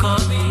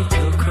commit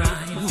the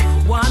crime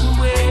one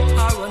way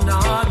or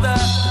another.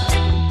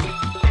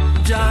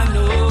 Jah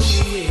knows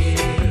you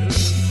will.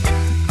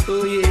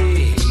 Oh yeah.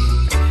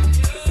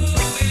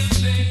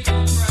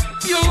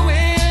 You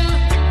will.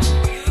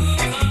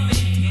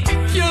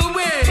 You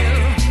will.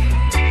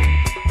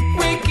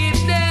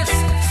 Wickedness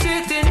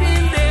sitting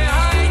in their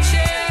high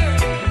chair,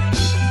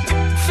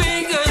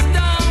 fingers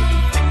down,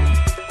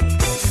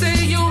 say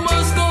you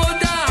must go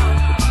down.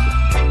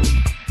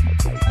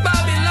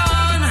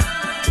 Babylon,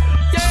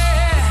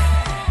 yeah,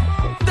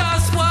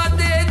 that's what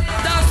they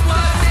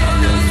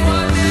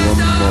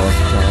One more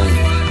time.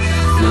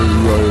 The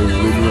Royal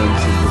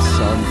Williams in the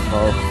Sun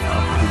of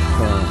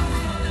Africa.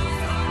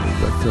 The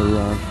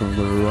veteran from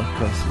the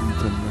Rockers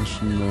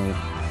International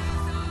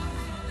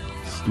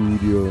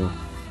Studio.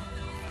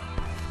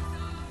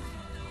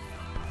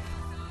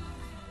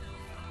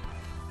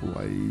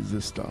 Why is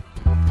this stop?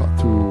 Part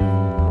 2.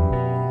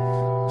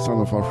 Son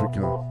of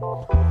Africa.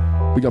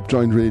 Big up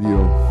Joint Radio.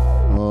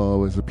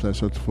 Always a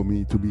pleasure for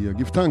me to be here.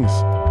 Give thanks.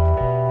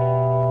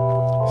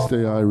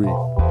 Stay irie.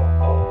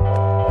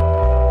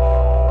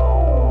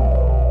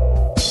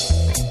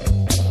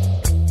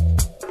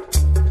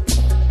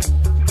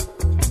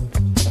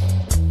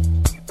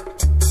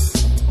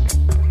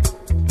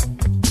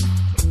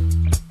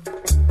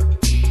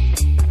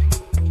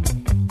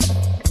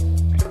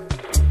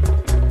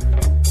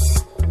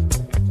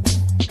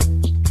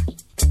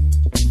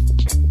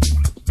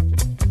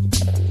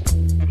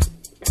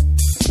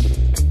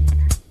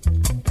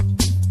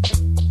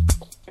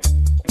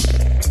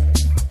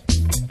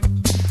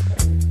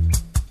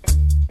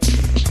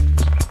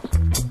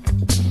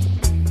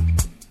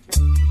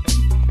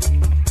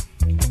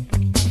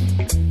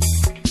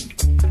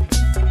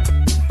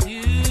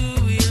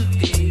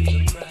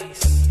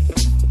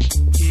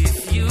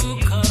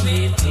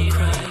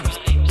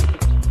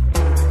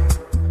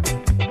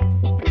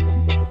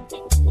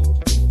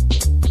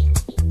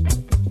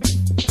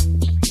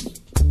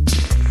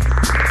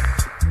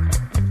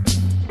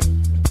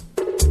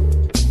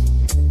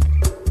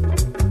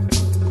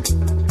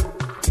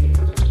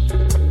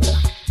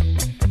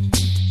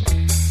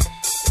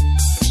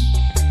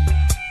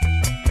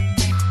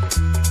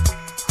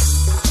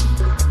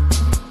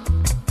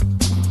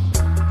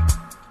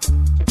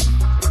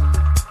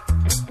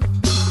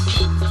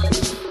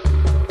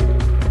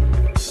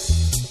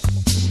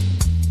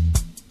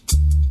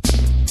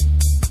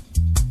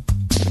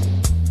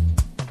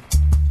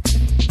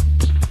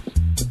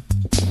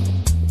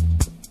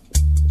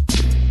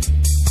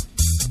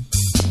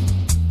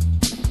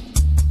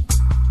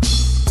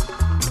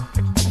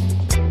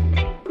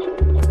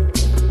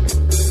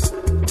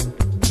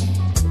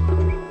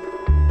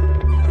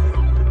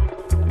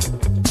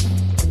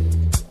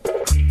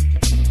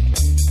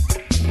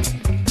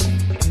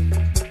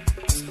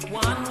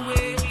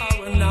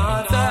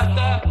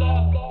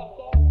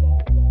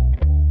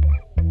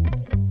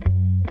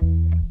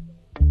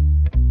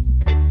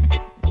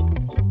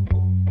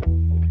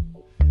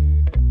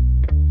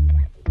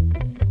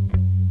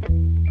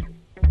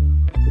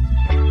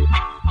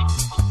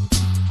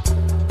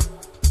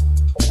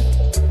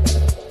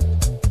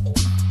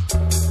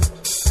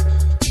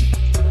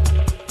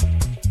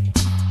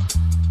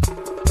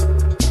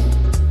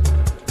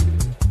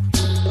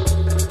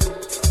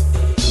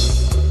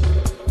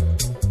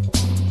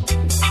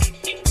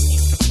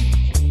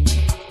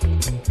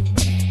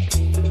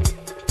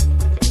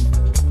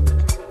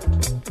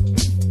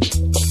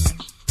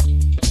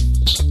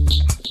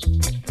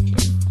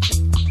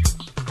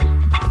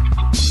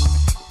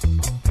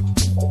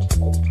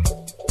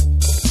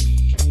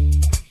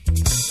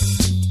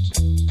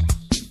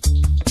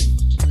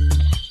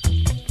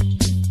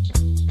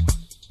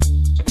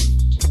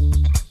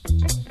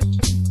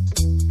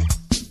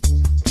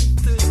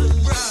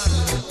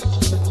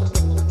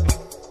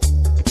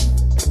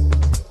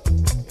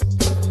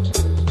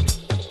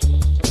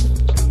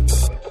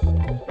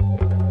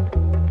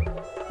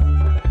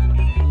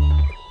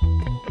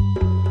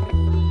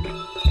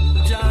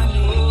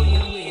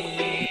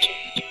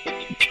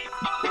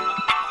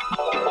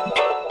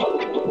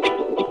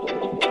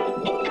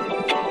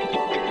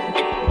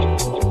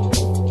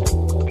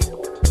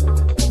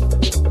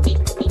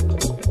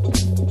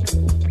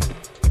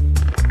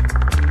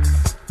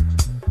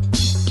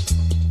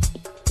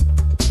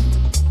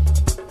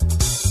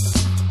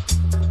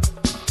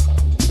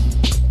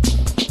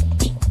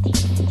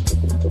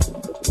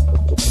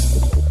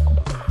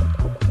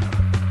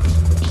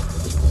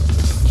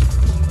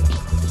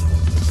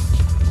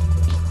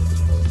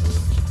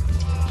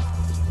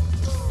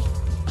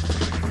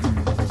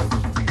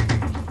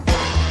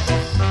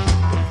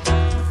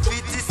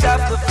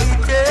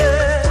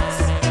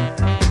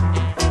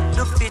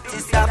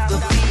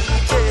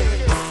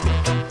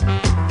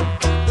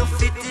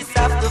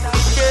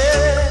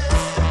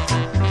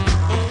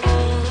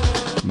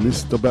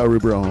 Mr. Barry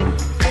Brown.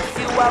 If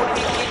you are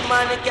wicked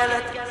man, you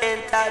cannot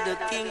enter the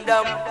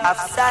kingdom of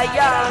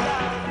Zion.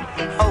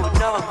 Oh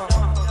no.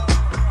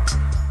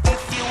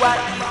 If you are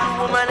evil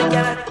woman, you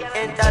cannot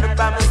enter the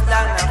promised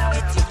land of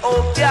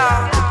Ethiopia.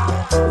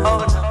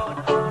 Oh no.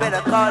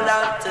 Better call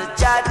out to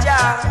Jaja.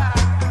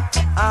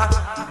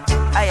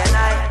 I and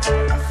I,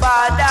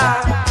 Father.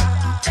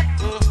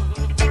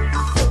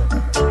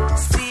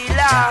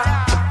 Sila.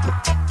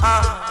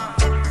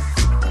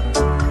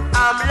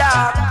 I'm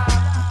locked.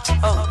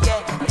 Oh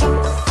yeah.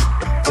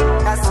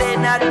 I say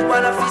not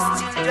one of his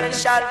children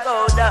shall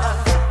go down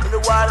in the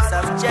walls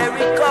of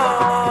Jericho.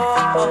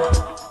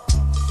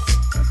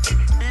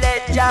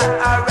 Let Jah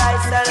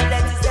arise and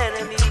let his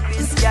enemy be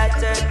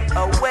scattered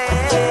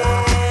away.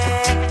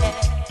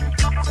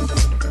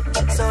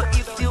 So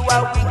if you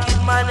are wicked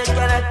man, you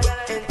cannot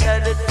enter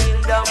the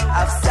kingdom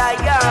of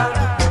Zion.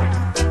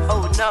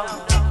 Oh no.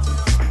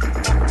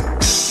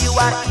 If you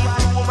are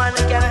evil woman,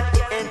 you cannot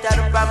enter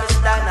the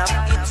promised land of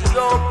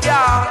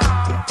Ethiopia.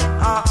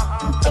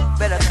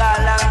 Better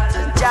call out to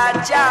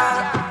Jaja.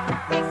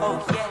 Oh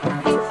yeah,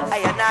 I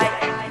and I,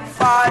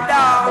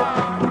 Father.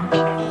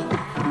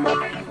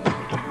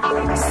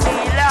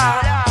 Sila.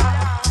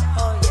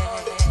 Oh yeah,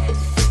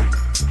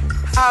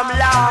 I'm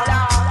loud.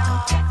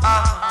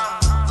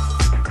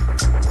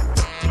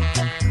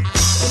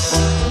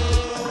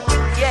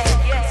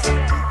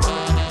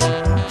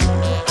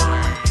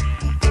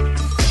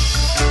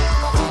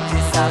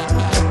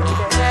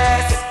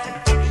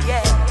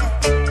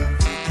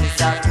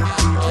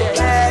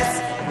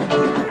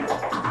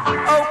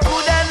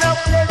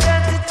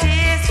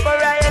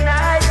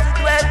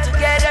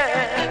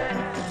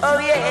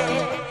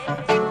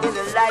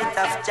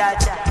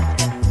 Jaja.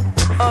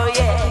 Oh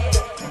yeah,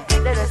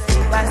 let us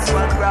see what's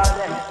one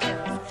brother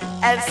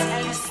and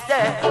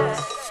sisters.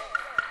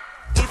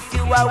 If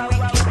you are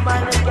wicked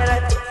man, you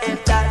cannot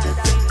enter the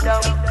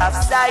kingdom of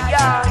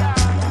Zion.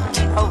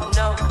 Oh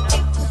no.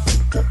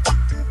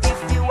 If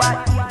you are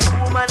evil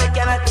woman, you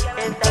cannot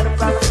enter the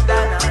promised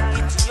land of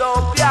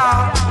Ethiopia.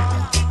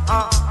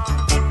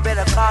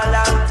 Better call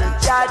out to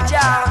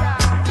Jaja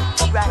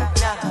right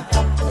now.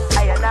 I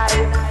and I,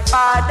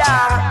 Father.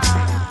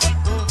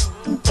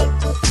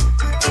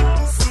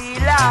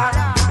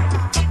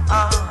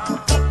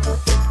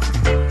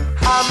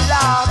 I'm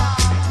loud.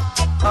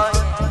 Oh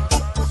yeah.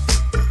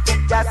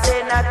 Just say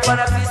not one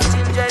of his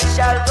children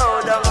shall go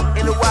down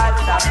in the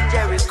walls of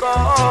Jericho.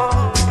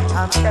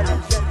 I'm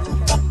telling you.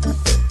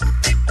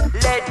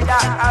 Let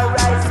God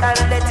arise and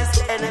let his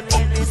enemy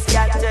be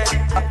scattered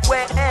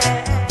away.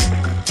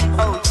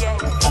 Oh yeah.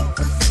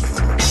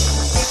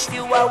 If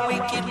you are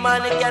wicked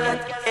man, you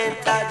cannot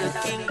enter the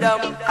kingdom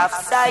of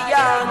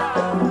Zion.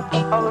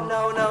 Oh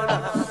no, no, no.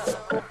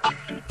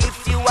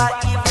 You are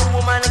evil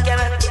woman,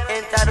 cannot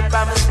enter the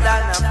promised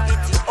land of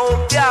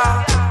Ethiopia.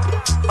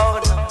 Oh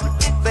no,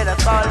 better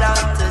call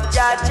out to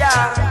Jaja.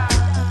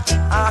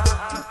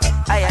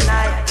 I and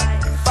I,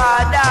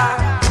 Father.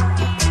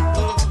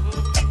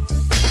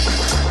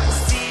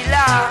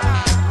 Sila.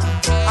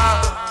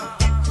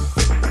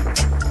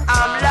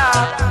 I'm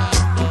loud.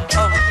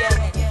 Oh yeah,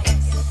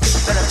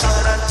 better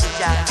call out to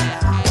Jaja.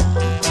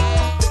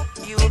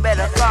 You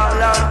better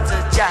call out to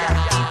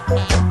Jaja.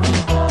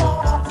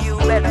 You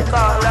better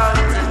call out.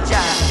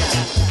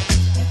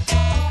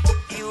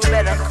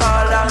 Better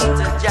call out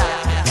to Jah.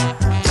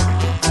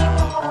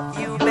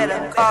 You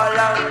better call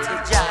out to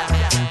Jah.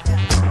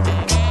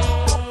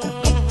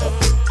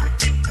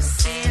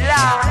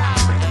 Sila.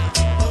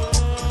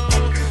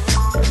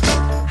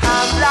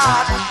 I'm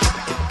locked.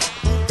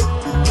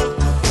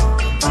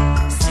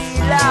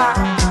 Sila.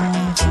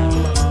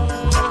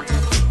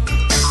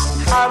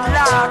 I'm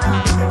locked.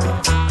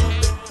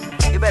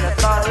 You better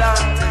call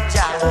out to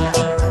Jah.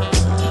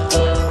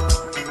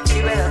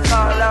 You better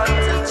call out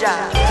to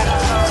Jah.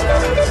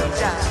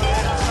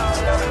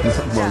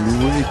 Man,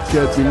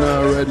 wicked, we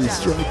now ready.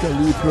 Striker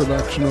Lee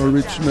production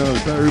original.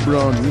 Barry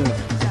Brown, yeah.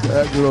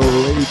 Agro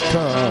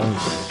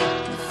Lakers.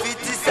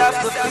 Fittest of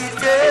the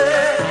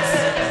fittest.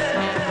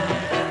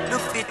 The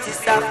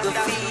fittest of the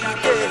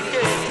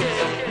fittest.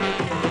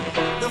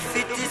 The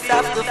fittest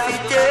of the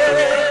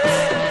fittest.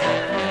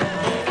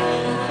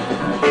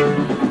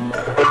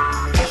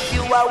 If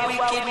you are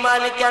wicked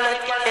man, you cannot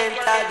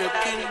enter the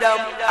kingdom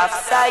of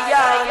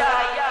Zion.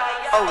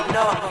 Oh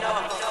no.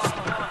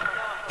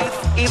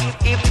 If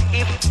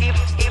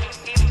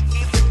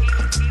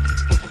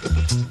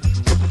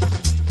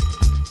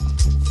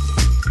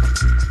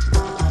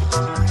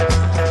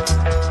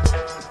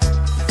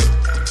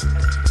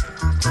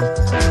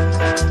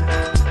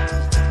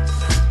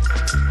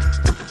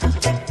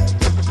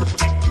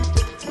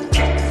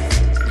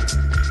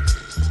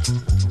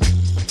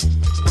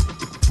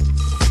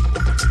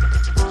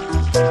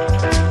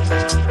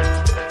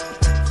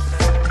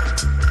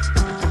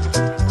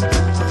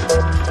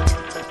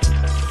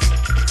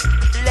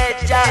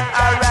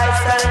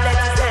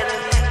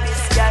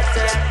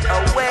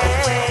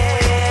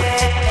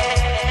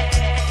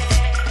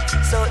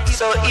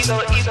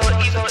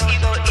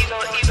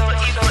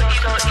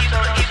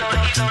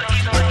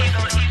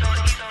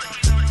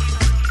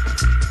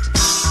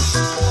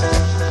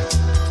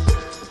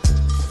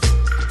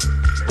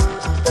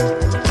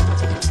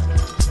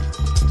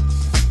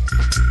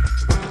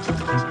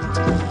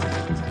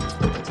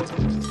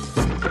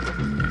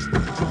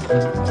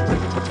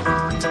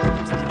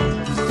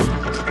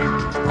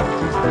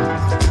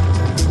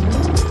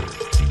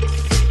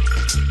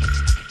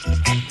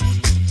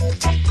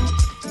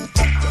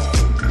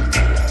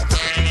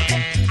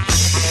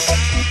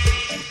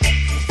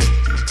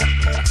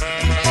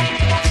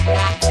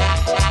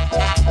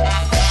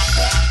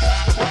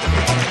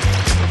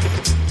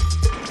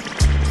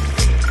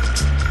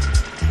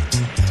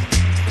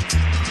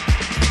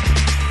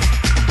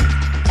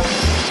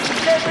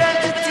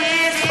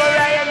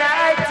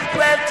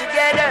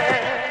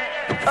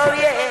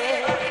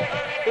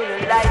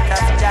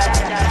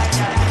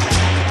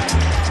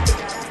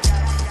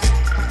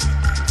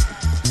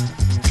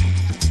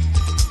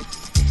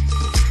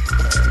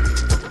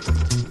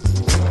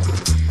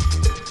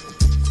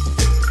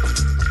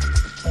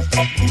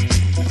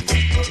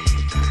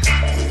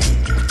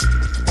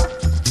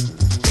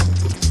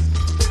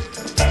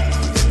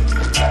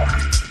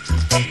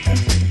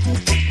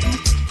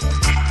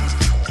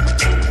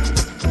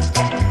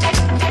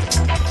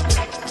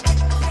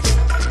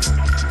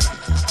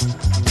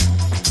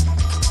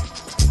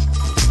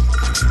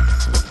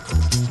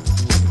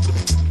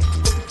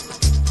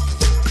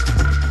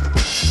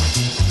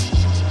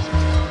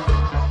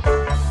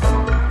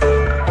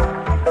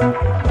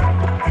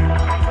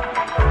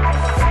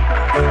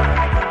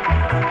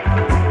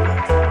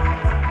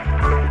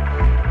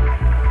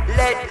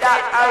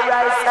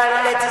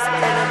and let his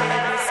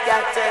enemies be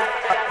scattered.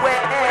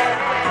 Where?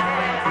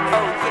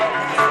 Oh yeah.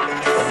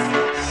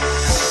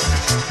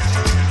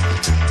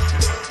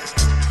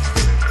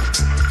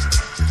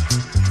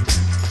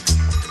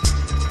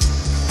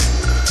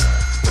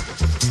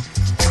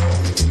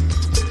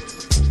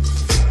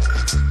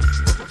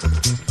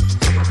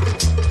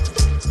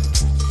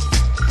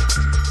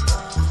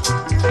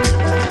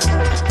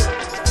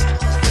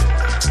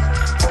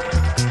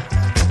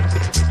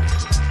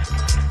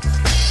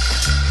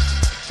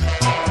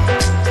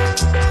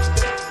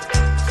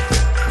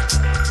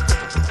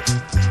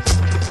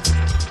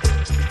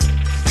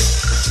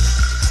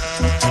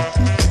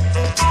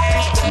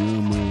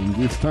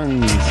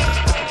 Thanks.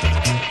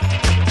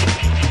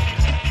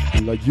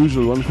 And like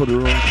usual, one for the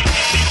road.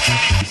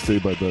 Stay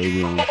by the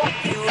road.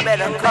 You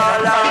better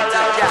call out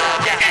to Jah.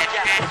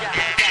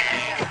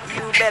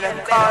 You better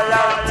call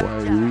out. Why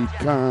we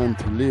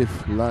can't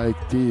live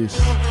like this.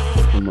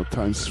 One more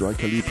time,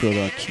 Striker Lee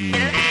production.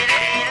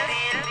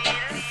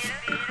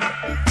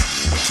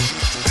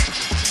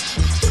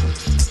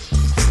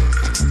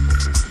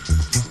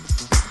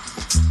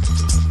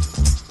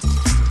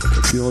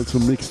 He also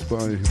mixed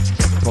by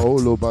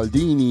Paolo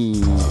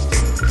Baldini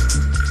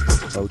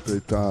out of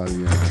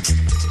Italia.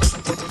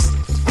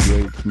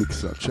 Great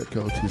mixer, check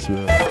out his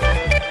work.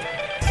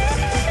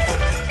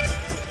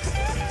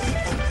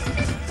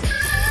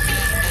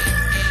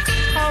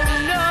 Oh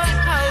no,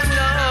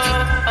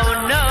 oh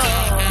no,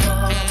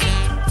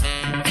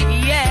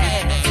 yeah.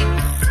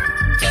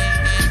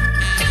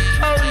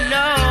 Oh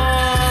no,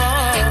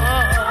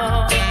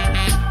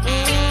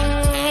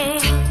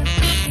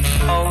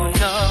 oh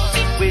no,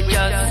 we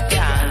just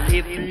can't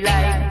live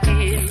like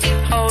this.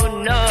 Oh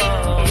no,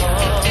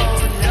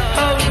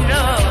 oh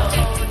no,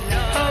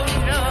 oh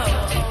no,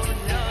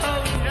 oh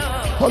no.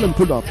 Holland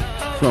pull up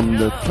from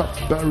the top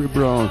Barry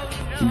Brown.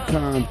 We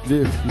can't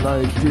live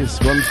like this,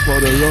 one for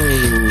the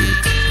road.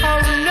 Oh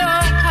no,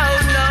 oh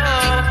no,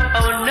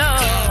 oh no,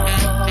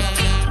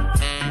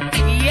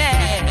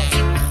 yeah.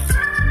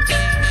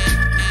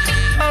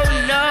 Oh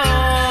no,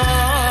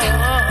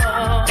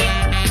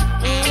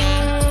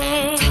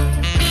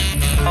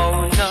 oh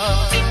no,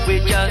 we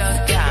just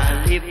can't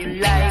live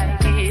like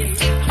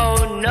this.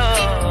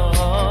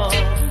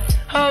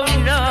 Oh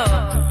no,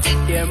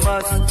 there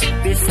must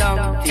be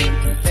something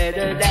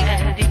better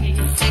than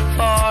this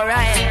for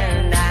I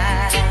and I.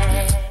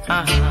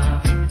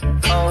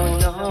 Oh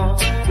no,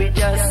 we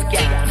just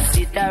can't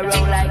sit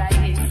around like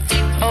this.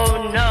 Oh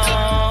no,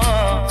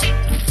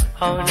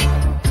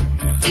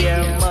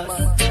 there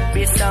must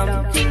be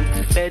something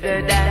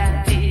better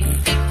than this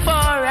for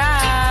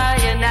I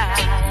and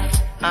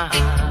I.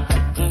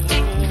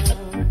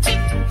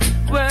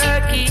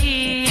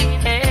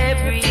 Working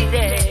every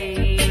day.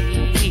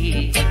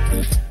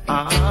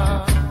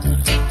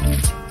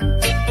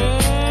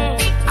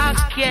 I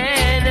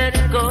cannot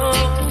go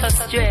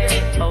astray.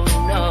 Oh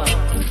no.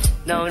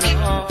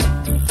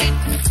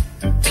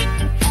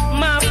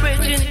 My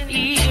brethren,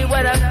 hear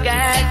what I've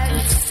got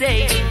to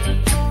say.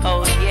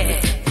 Oh yeah.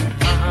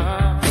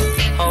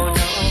 Oh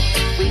no,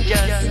 we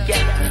just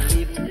can't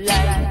live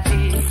like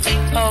this.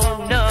 Oh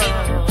no.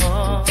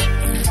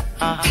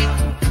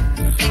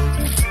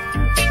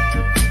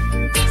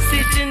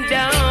 Sitting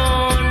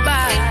down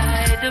by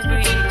the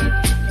bridge.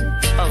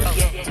 Oh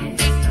yeah.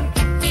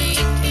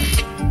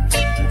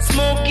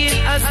 Smoking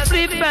a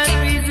spliff and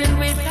reason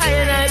with high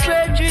and high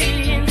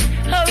brethren.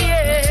 Oh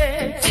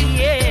yes,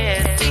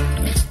 yes.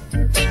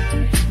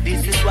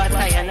 This is what I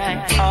and I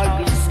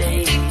always say.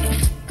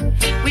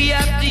 We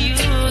have to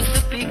use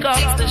the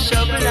pickaxe, the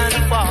shovel and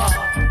the fork.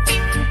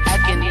 I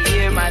can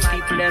hear my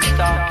people them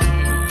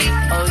talking.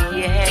 Oh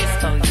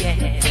yes, oh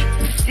yes.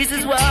 This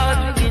is what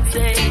we've been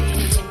saying.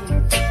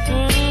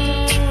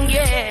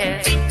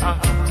 Yes.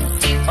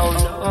 Oh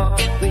no,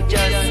 we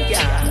just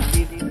can't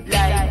live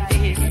like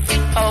this.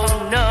 Oh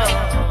no.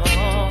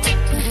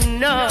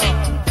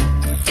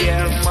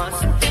 There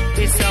must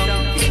be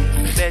something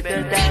better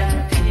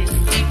than this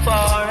for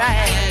I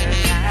and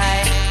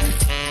I.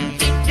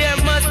 There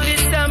must be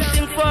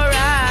something for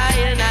I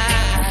and I.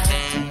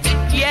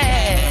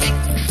 Yeah.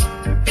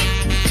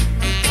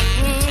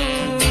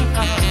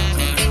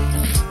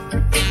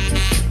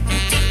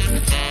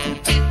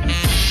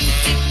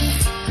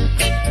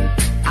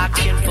 I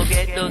can't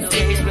forget those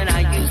days when I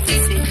used to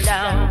sit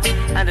down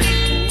under the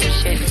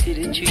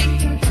shady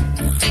tree.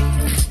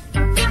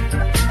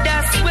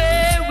 That's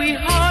where we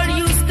all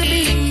used to be.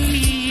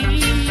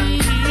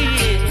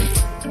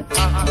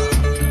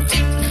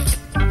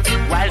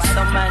 While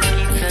some man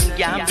keeps on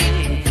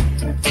gambling,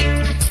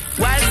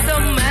 while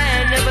some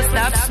man never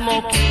stops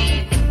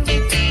smoking.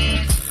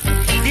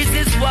 This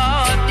is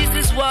what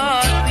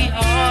we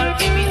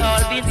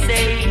all been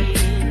saying.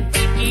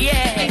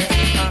 Yeah.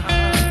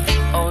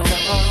 Oh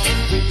no,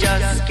 we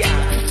just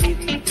can't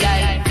live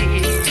like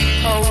this.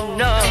 Oh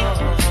no.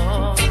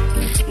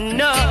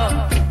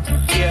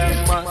 There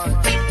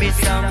must be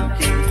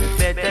something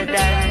better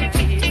than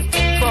this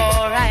for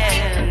I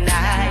and I.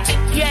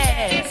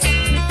 Yes.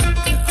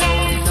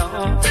 Oh no,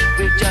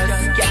 we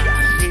just can't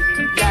live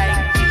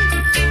like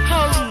this.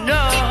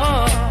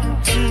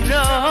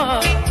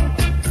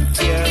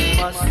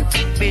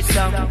 be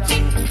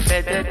something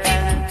better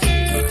than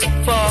this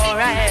for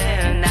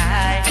and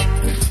I.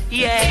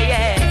 Yeah,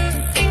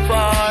 yeah,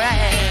 for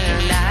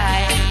and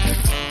I.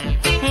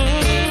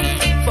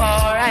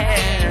 For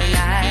and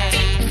I.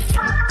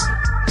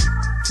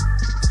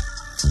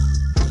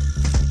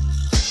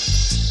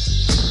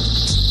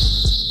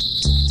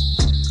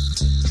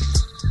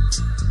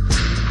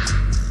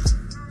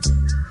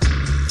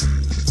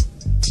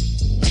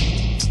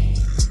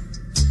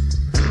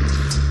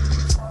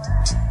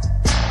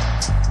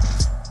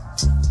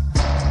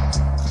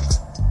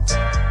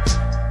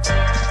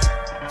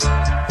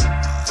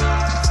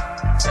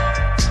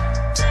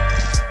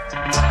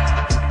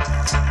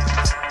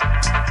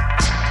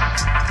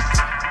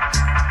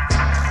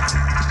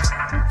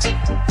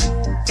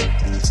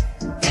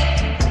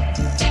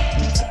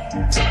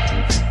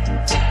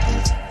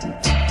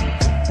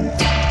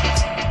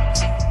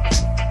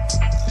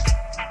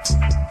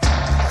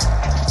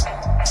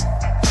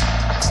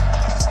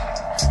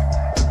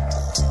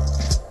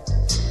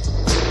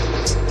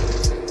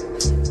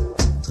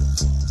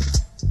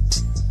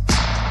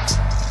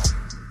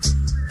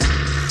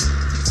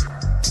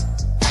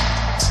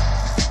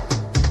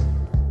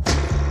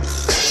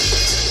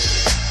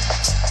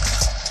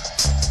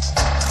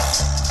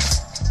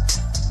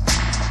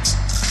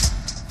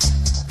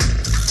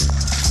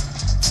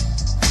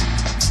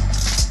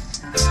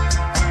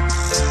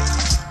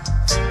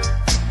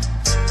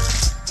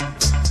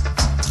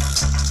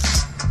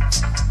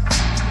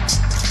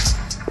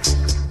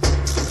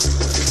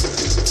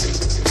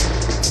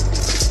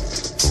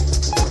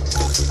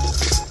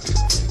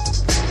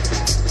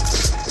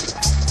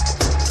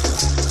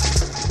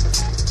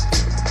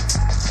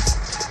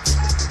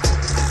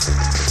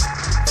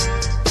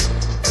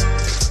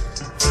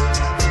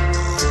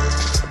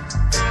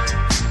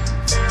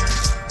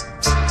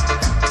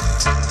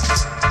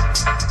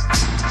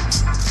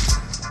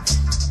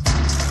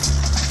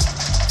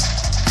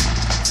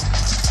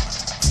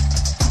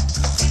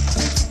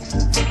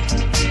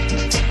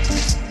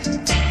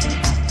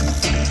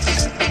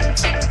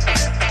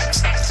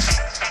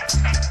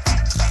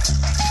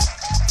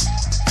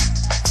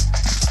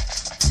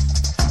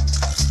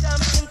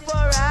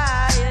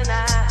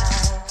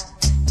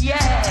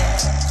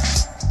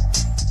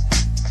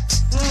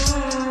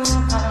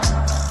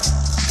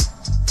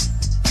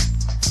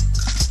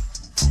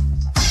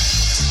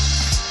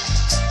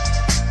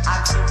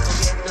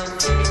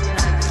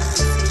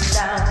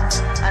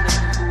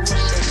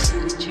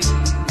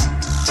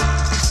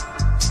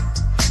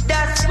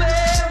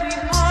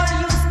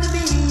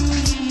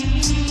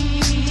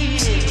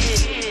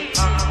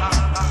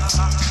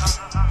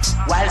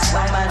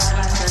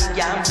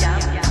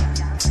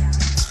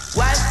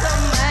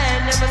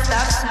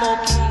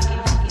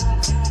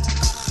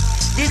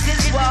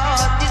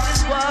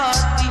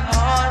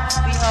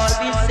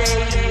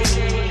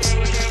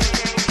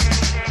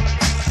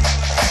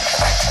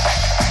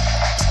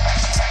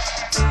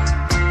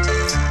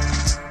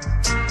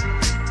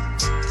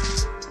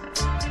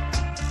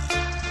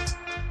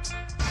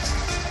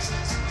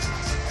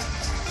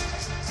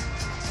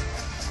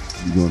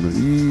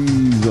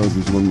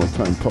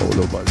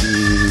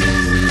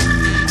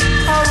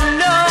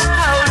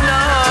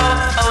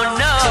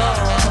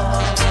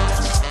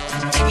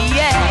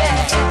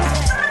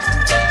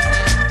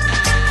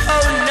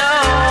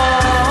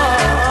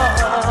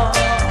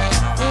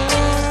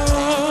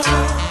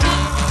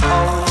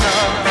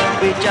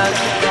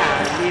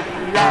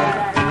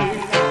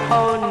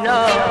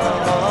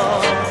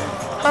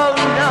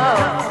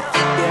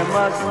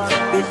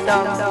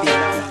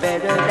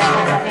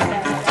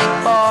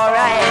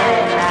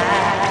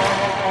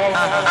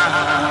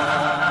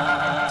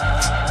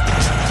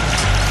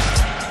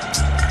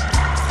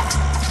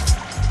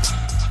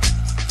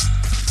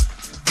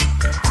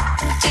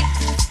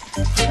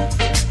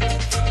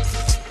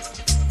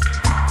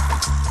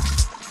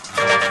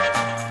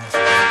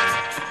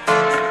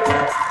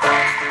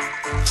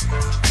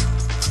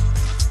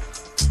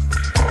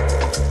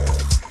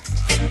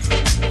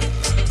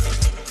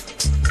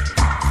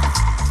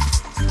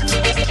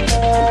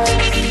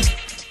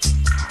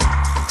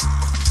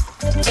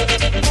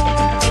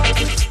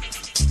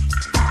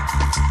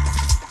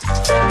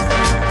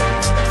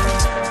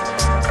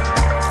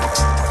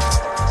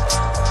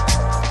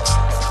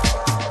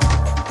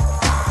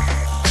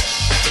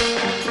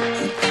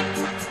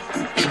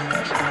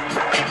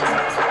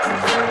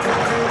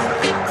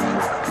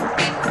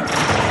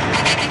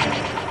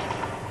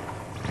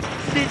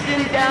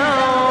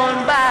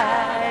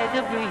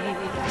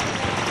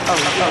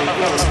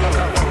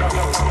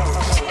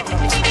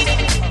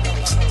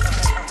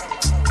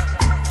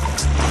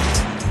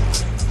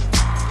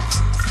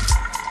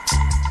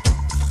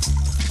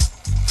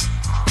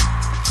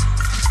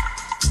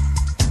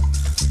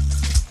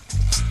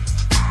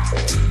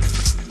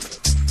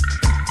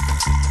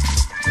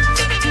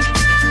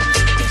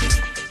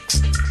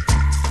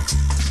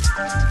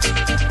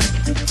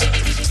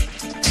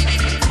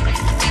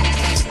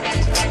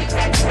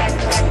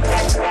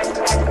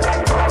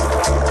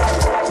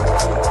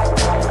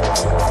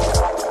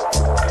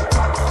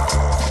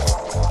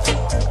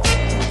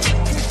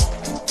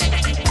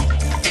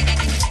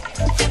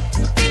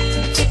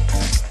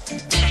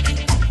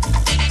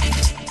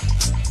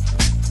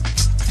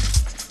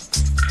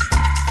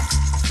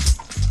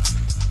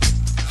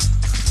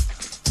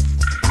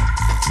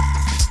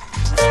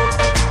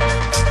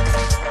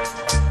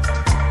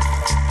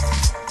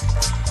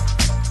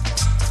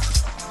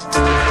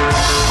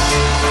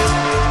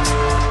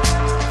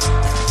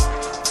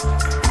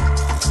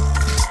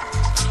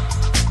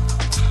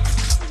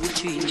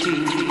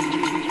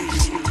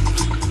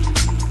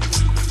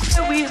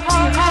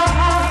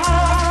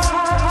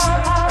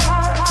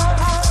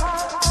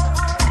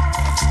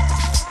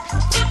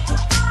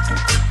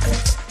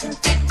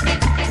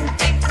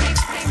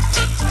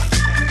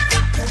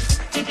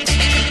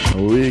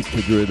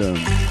 wicked rhythm.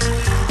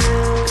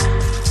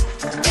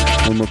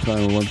 One more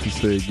time I want to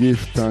say give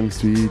thanks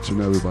to each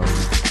and everybody.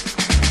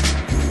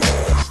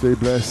 Stay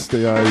blessed,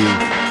 stay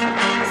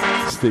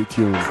high, stay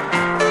tuned.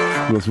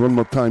 It was one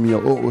more time here,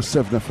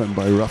 007 FM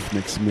by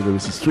Ruffneck, Smille.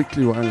 It's a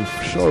Strictly Wild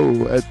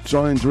show at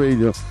Joint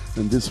Radio,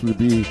 and this will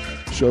be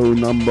show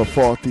number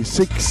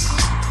 46.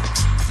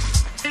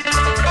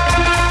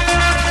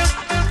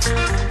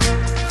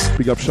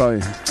 Big up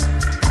Shy.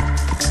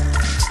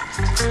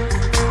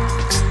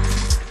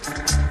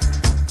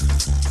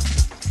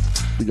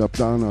 Big up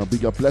Dana,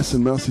 big up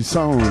Blessing Mercy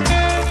Sound,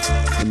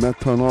 and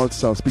Metron All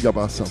Stars, big up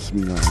Assas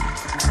Milan.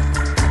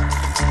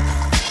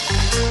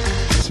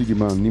 Siggy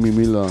Man, Nimi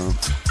Miller.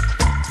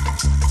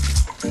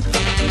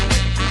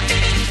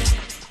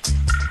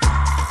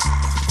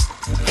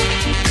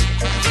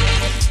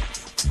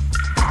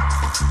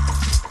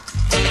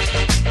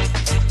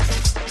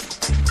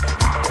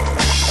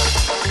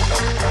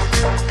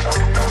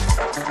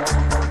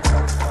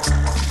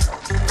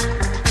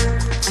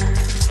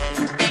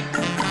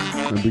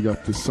 Big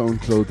up the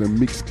SoundCloud and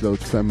Mixcloud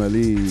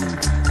family.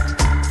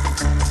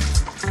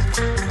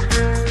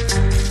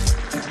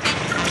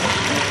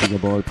 Big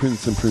up all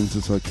prince and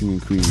princess, all king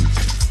and queens,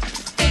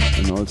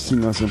 and all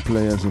singers and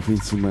players of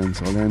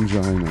instruments, all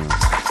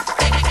angina.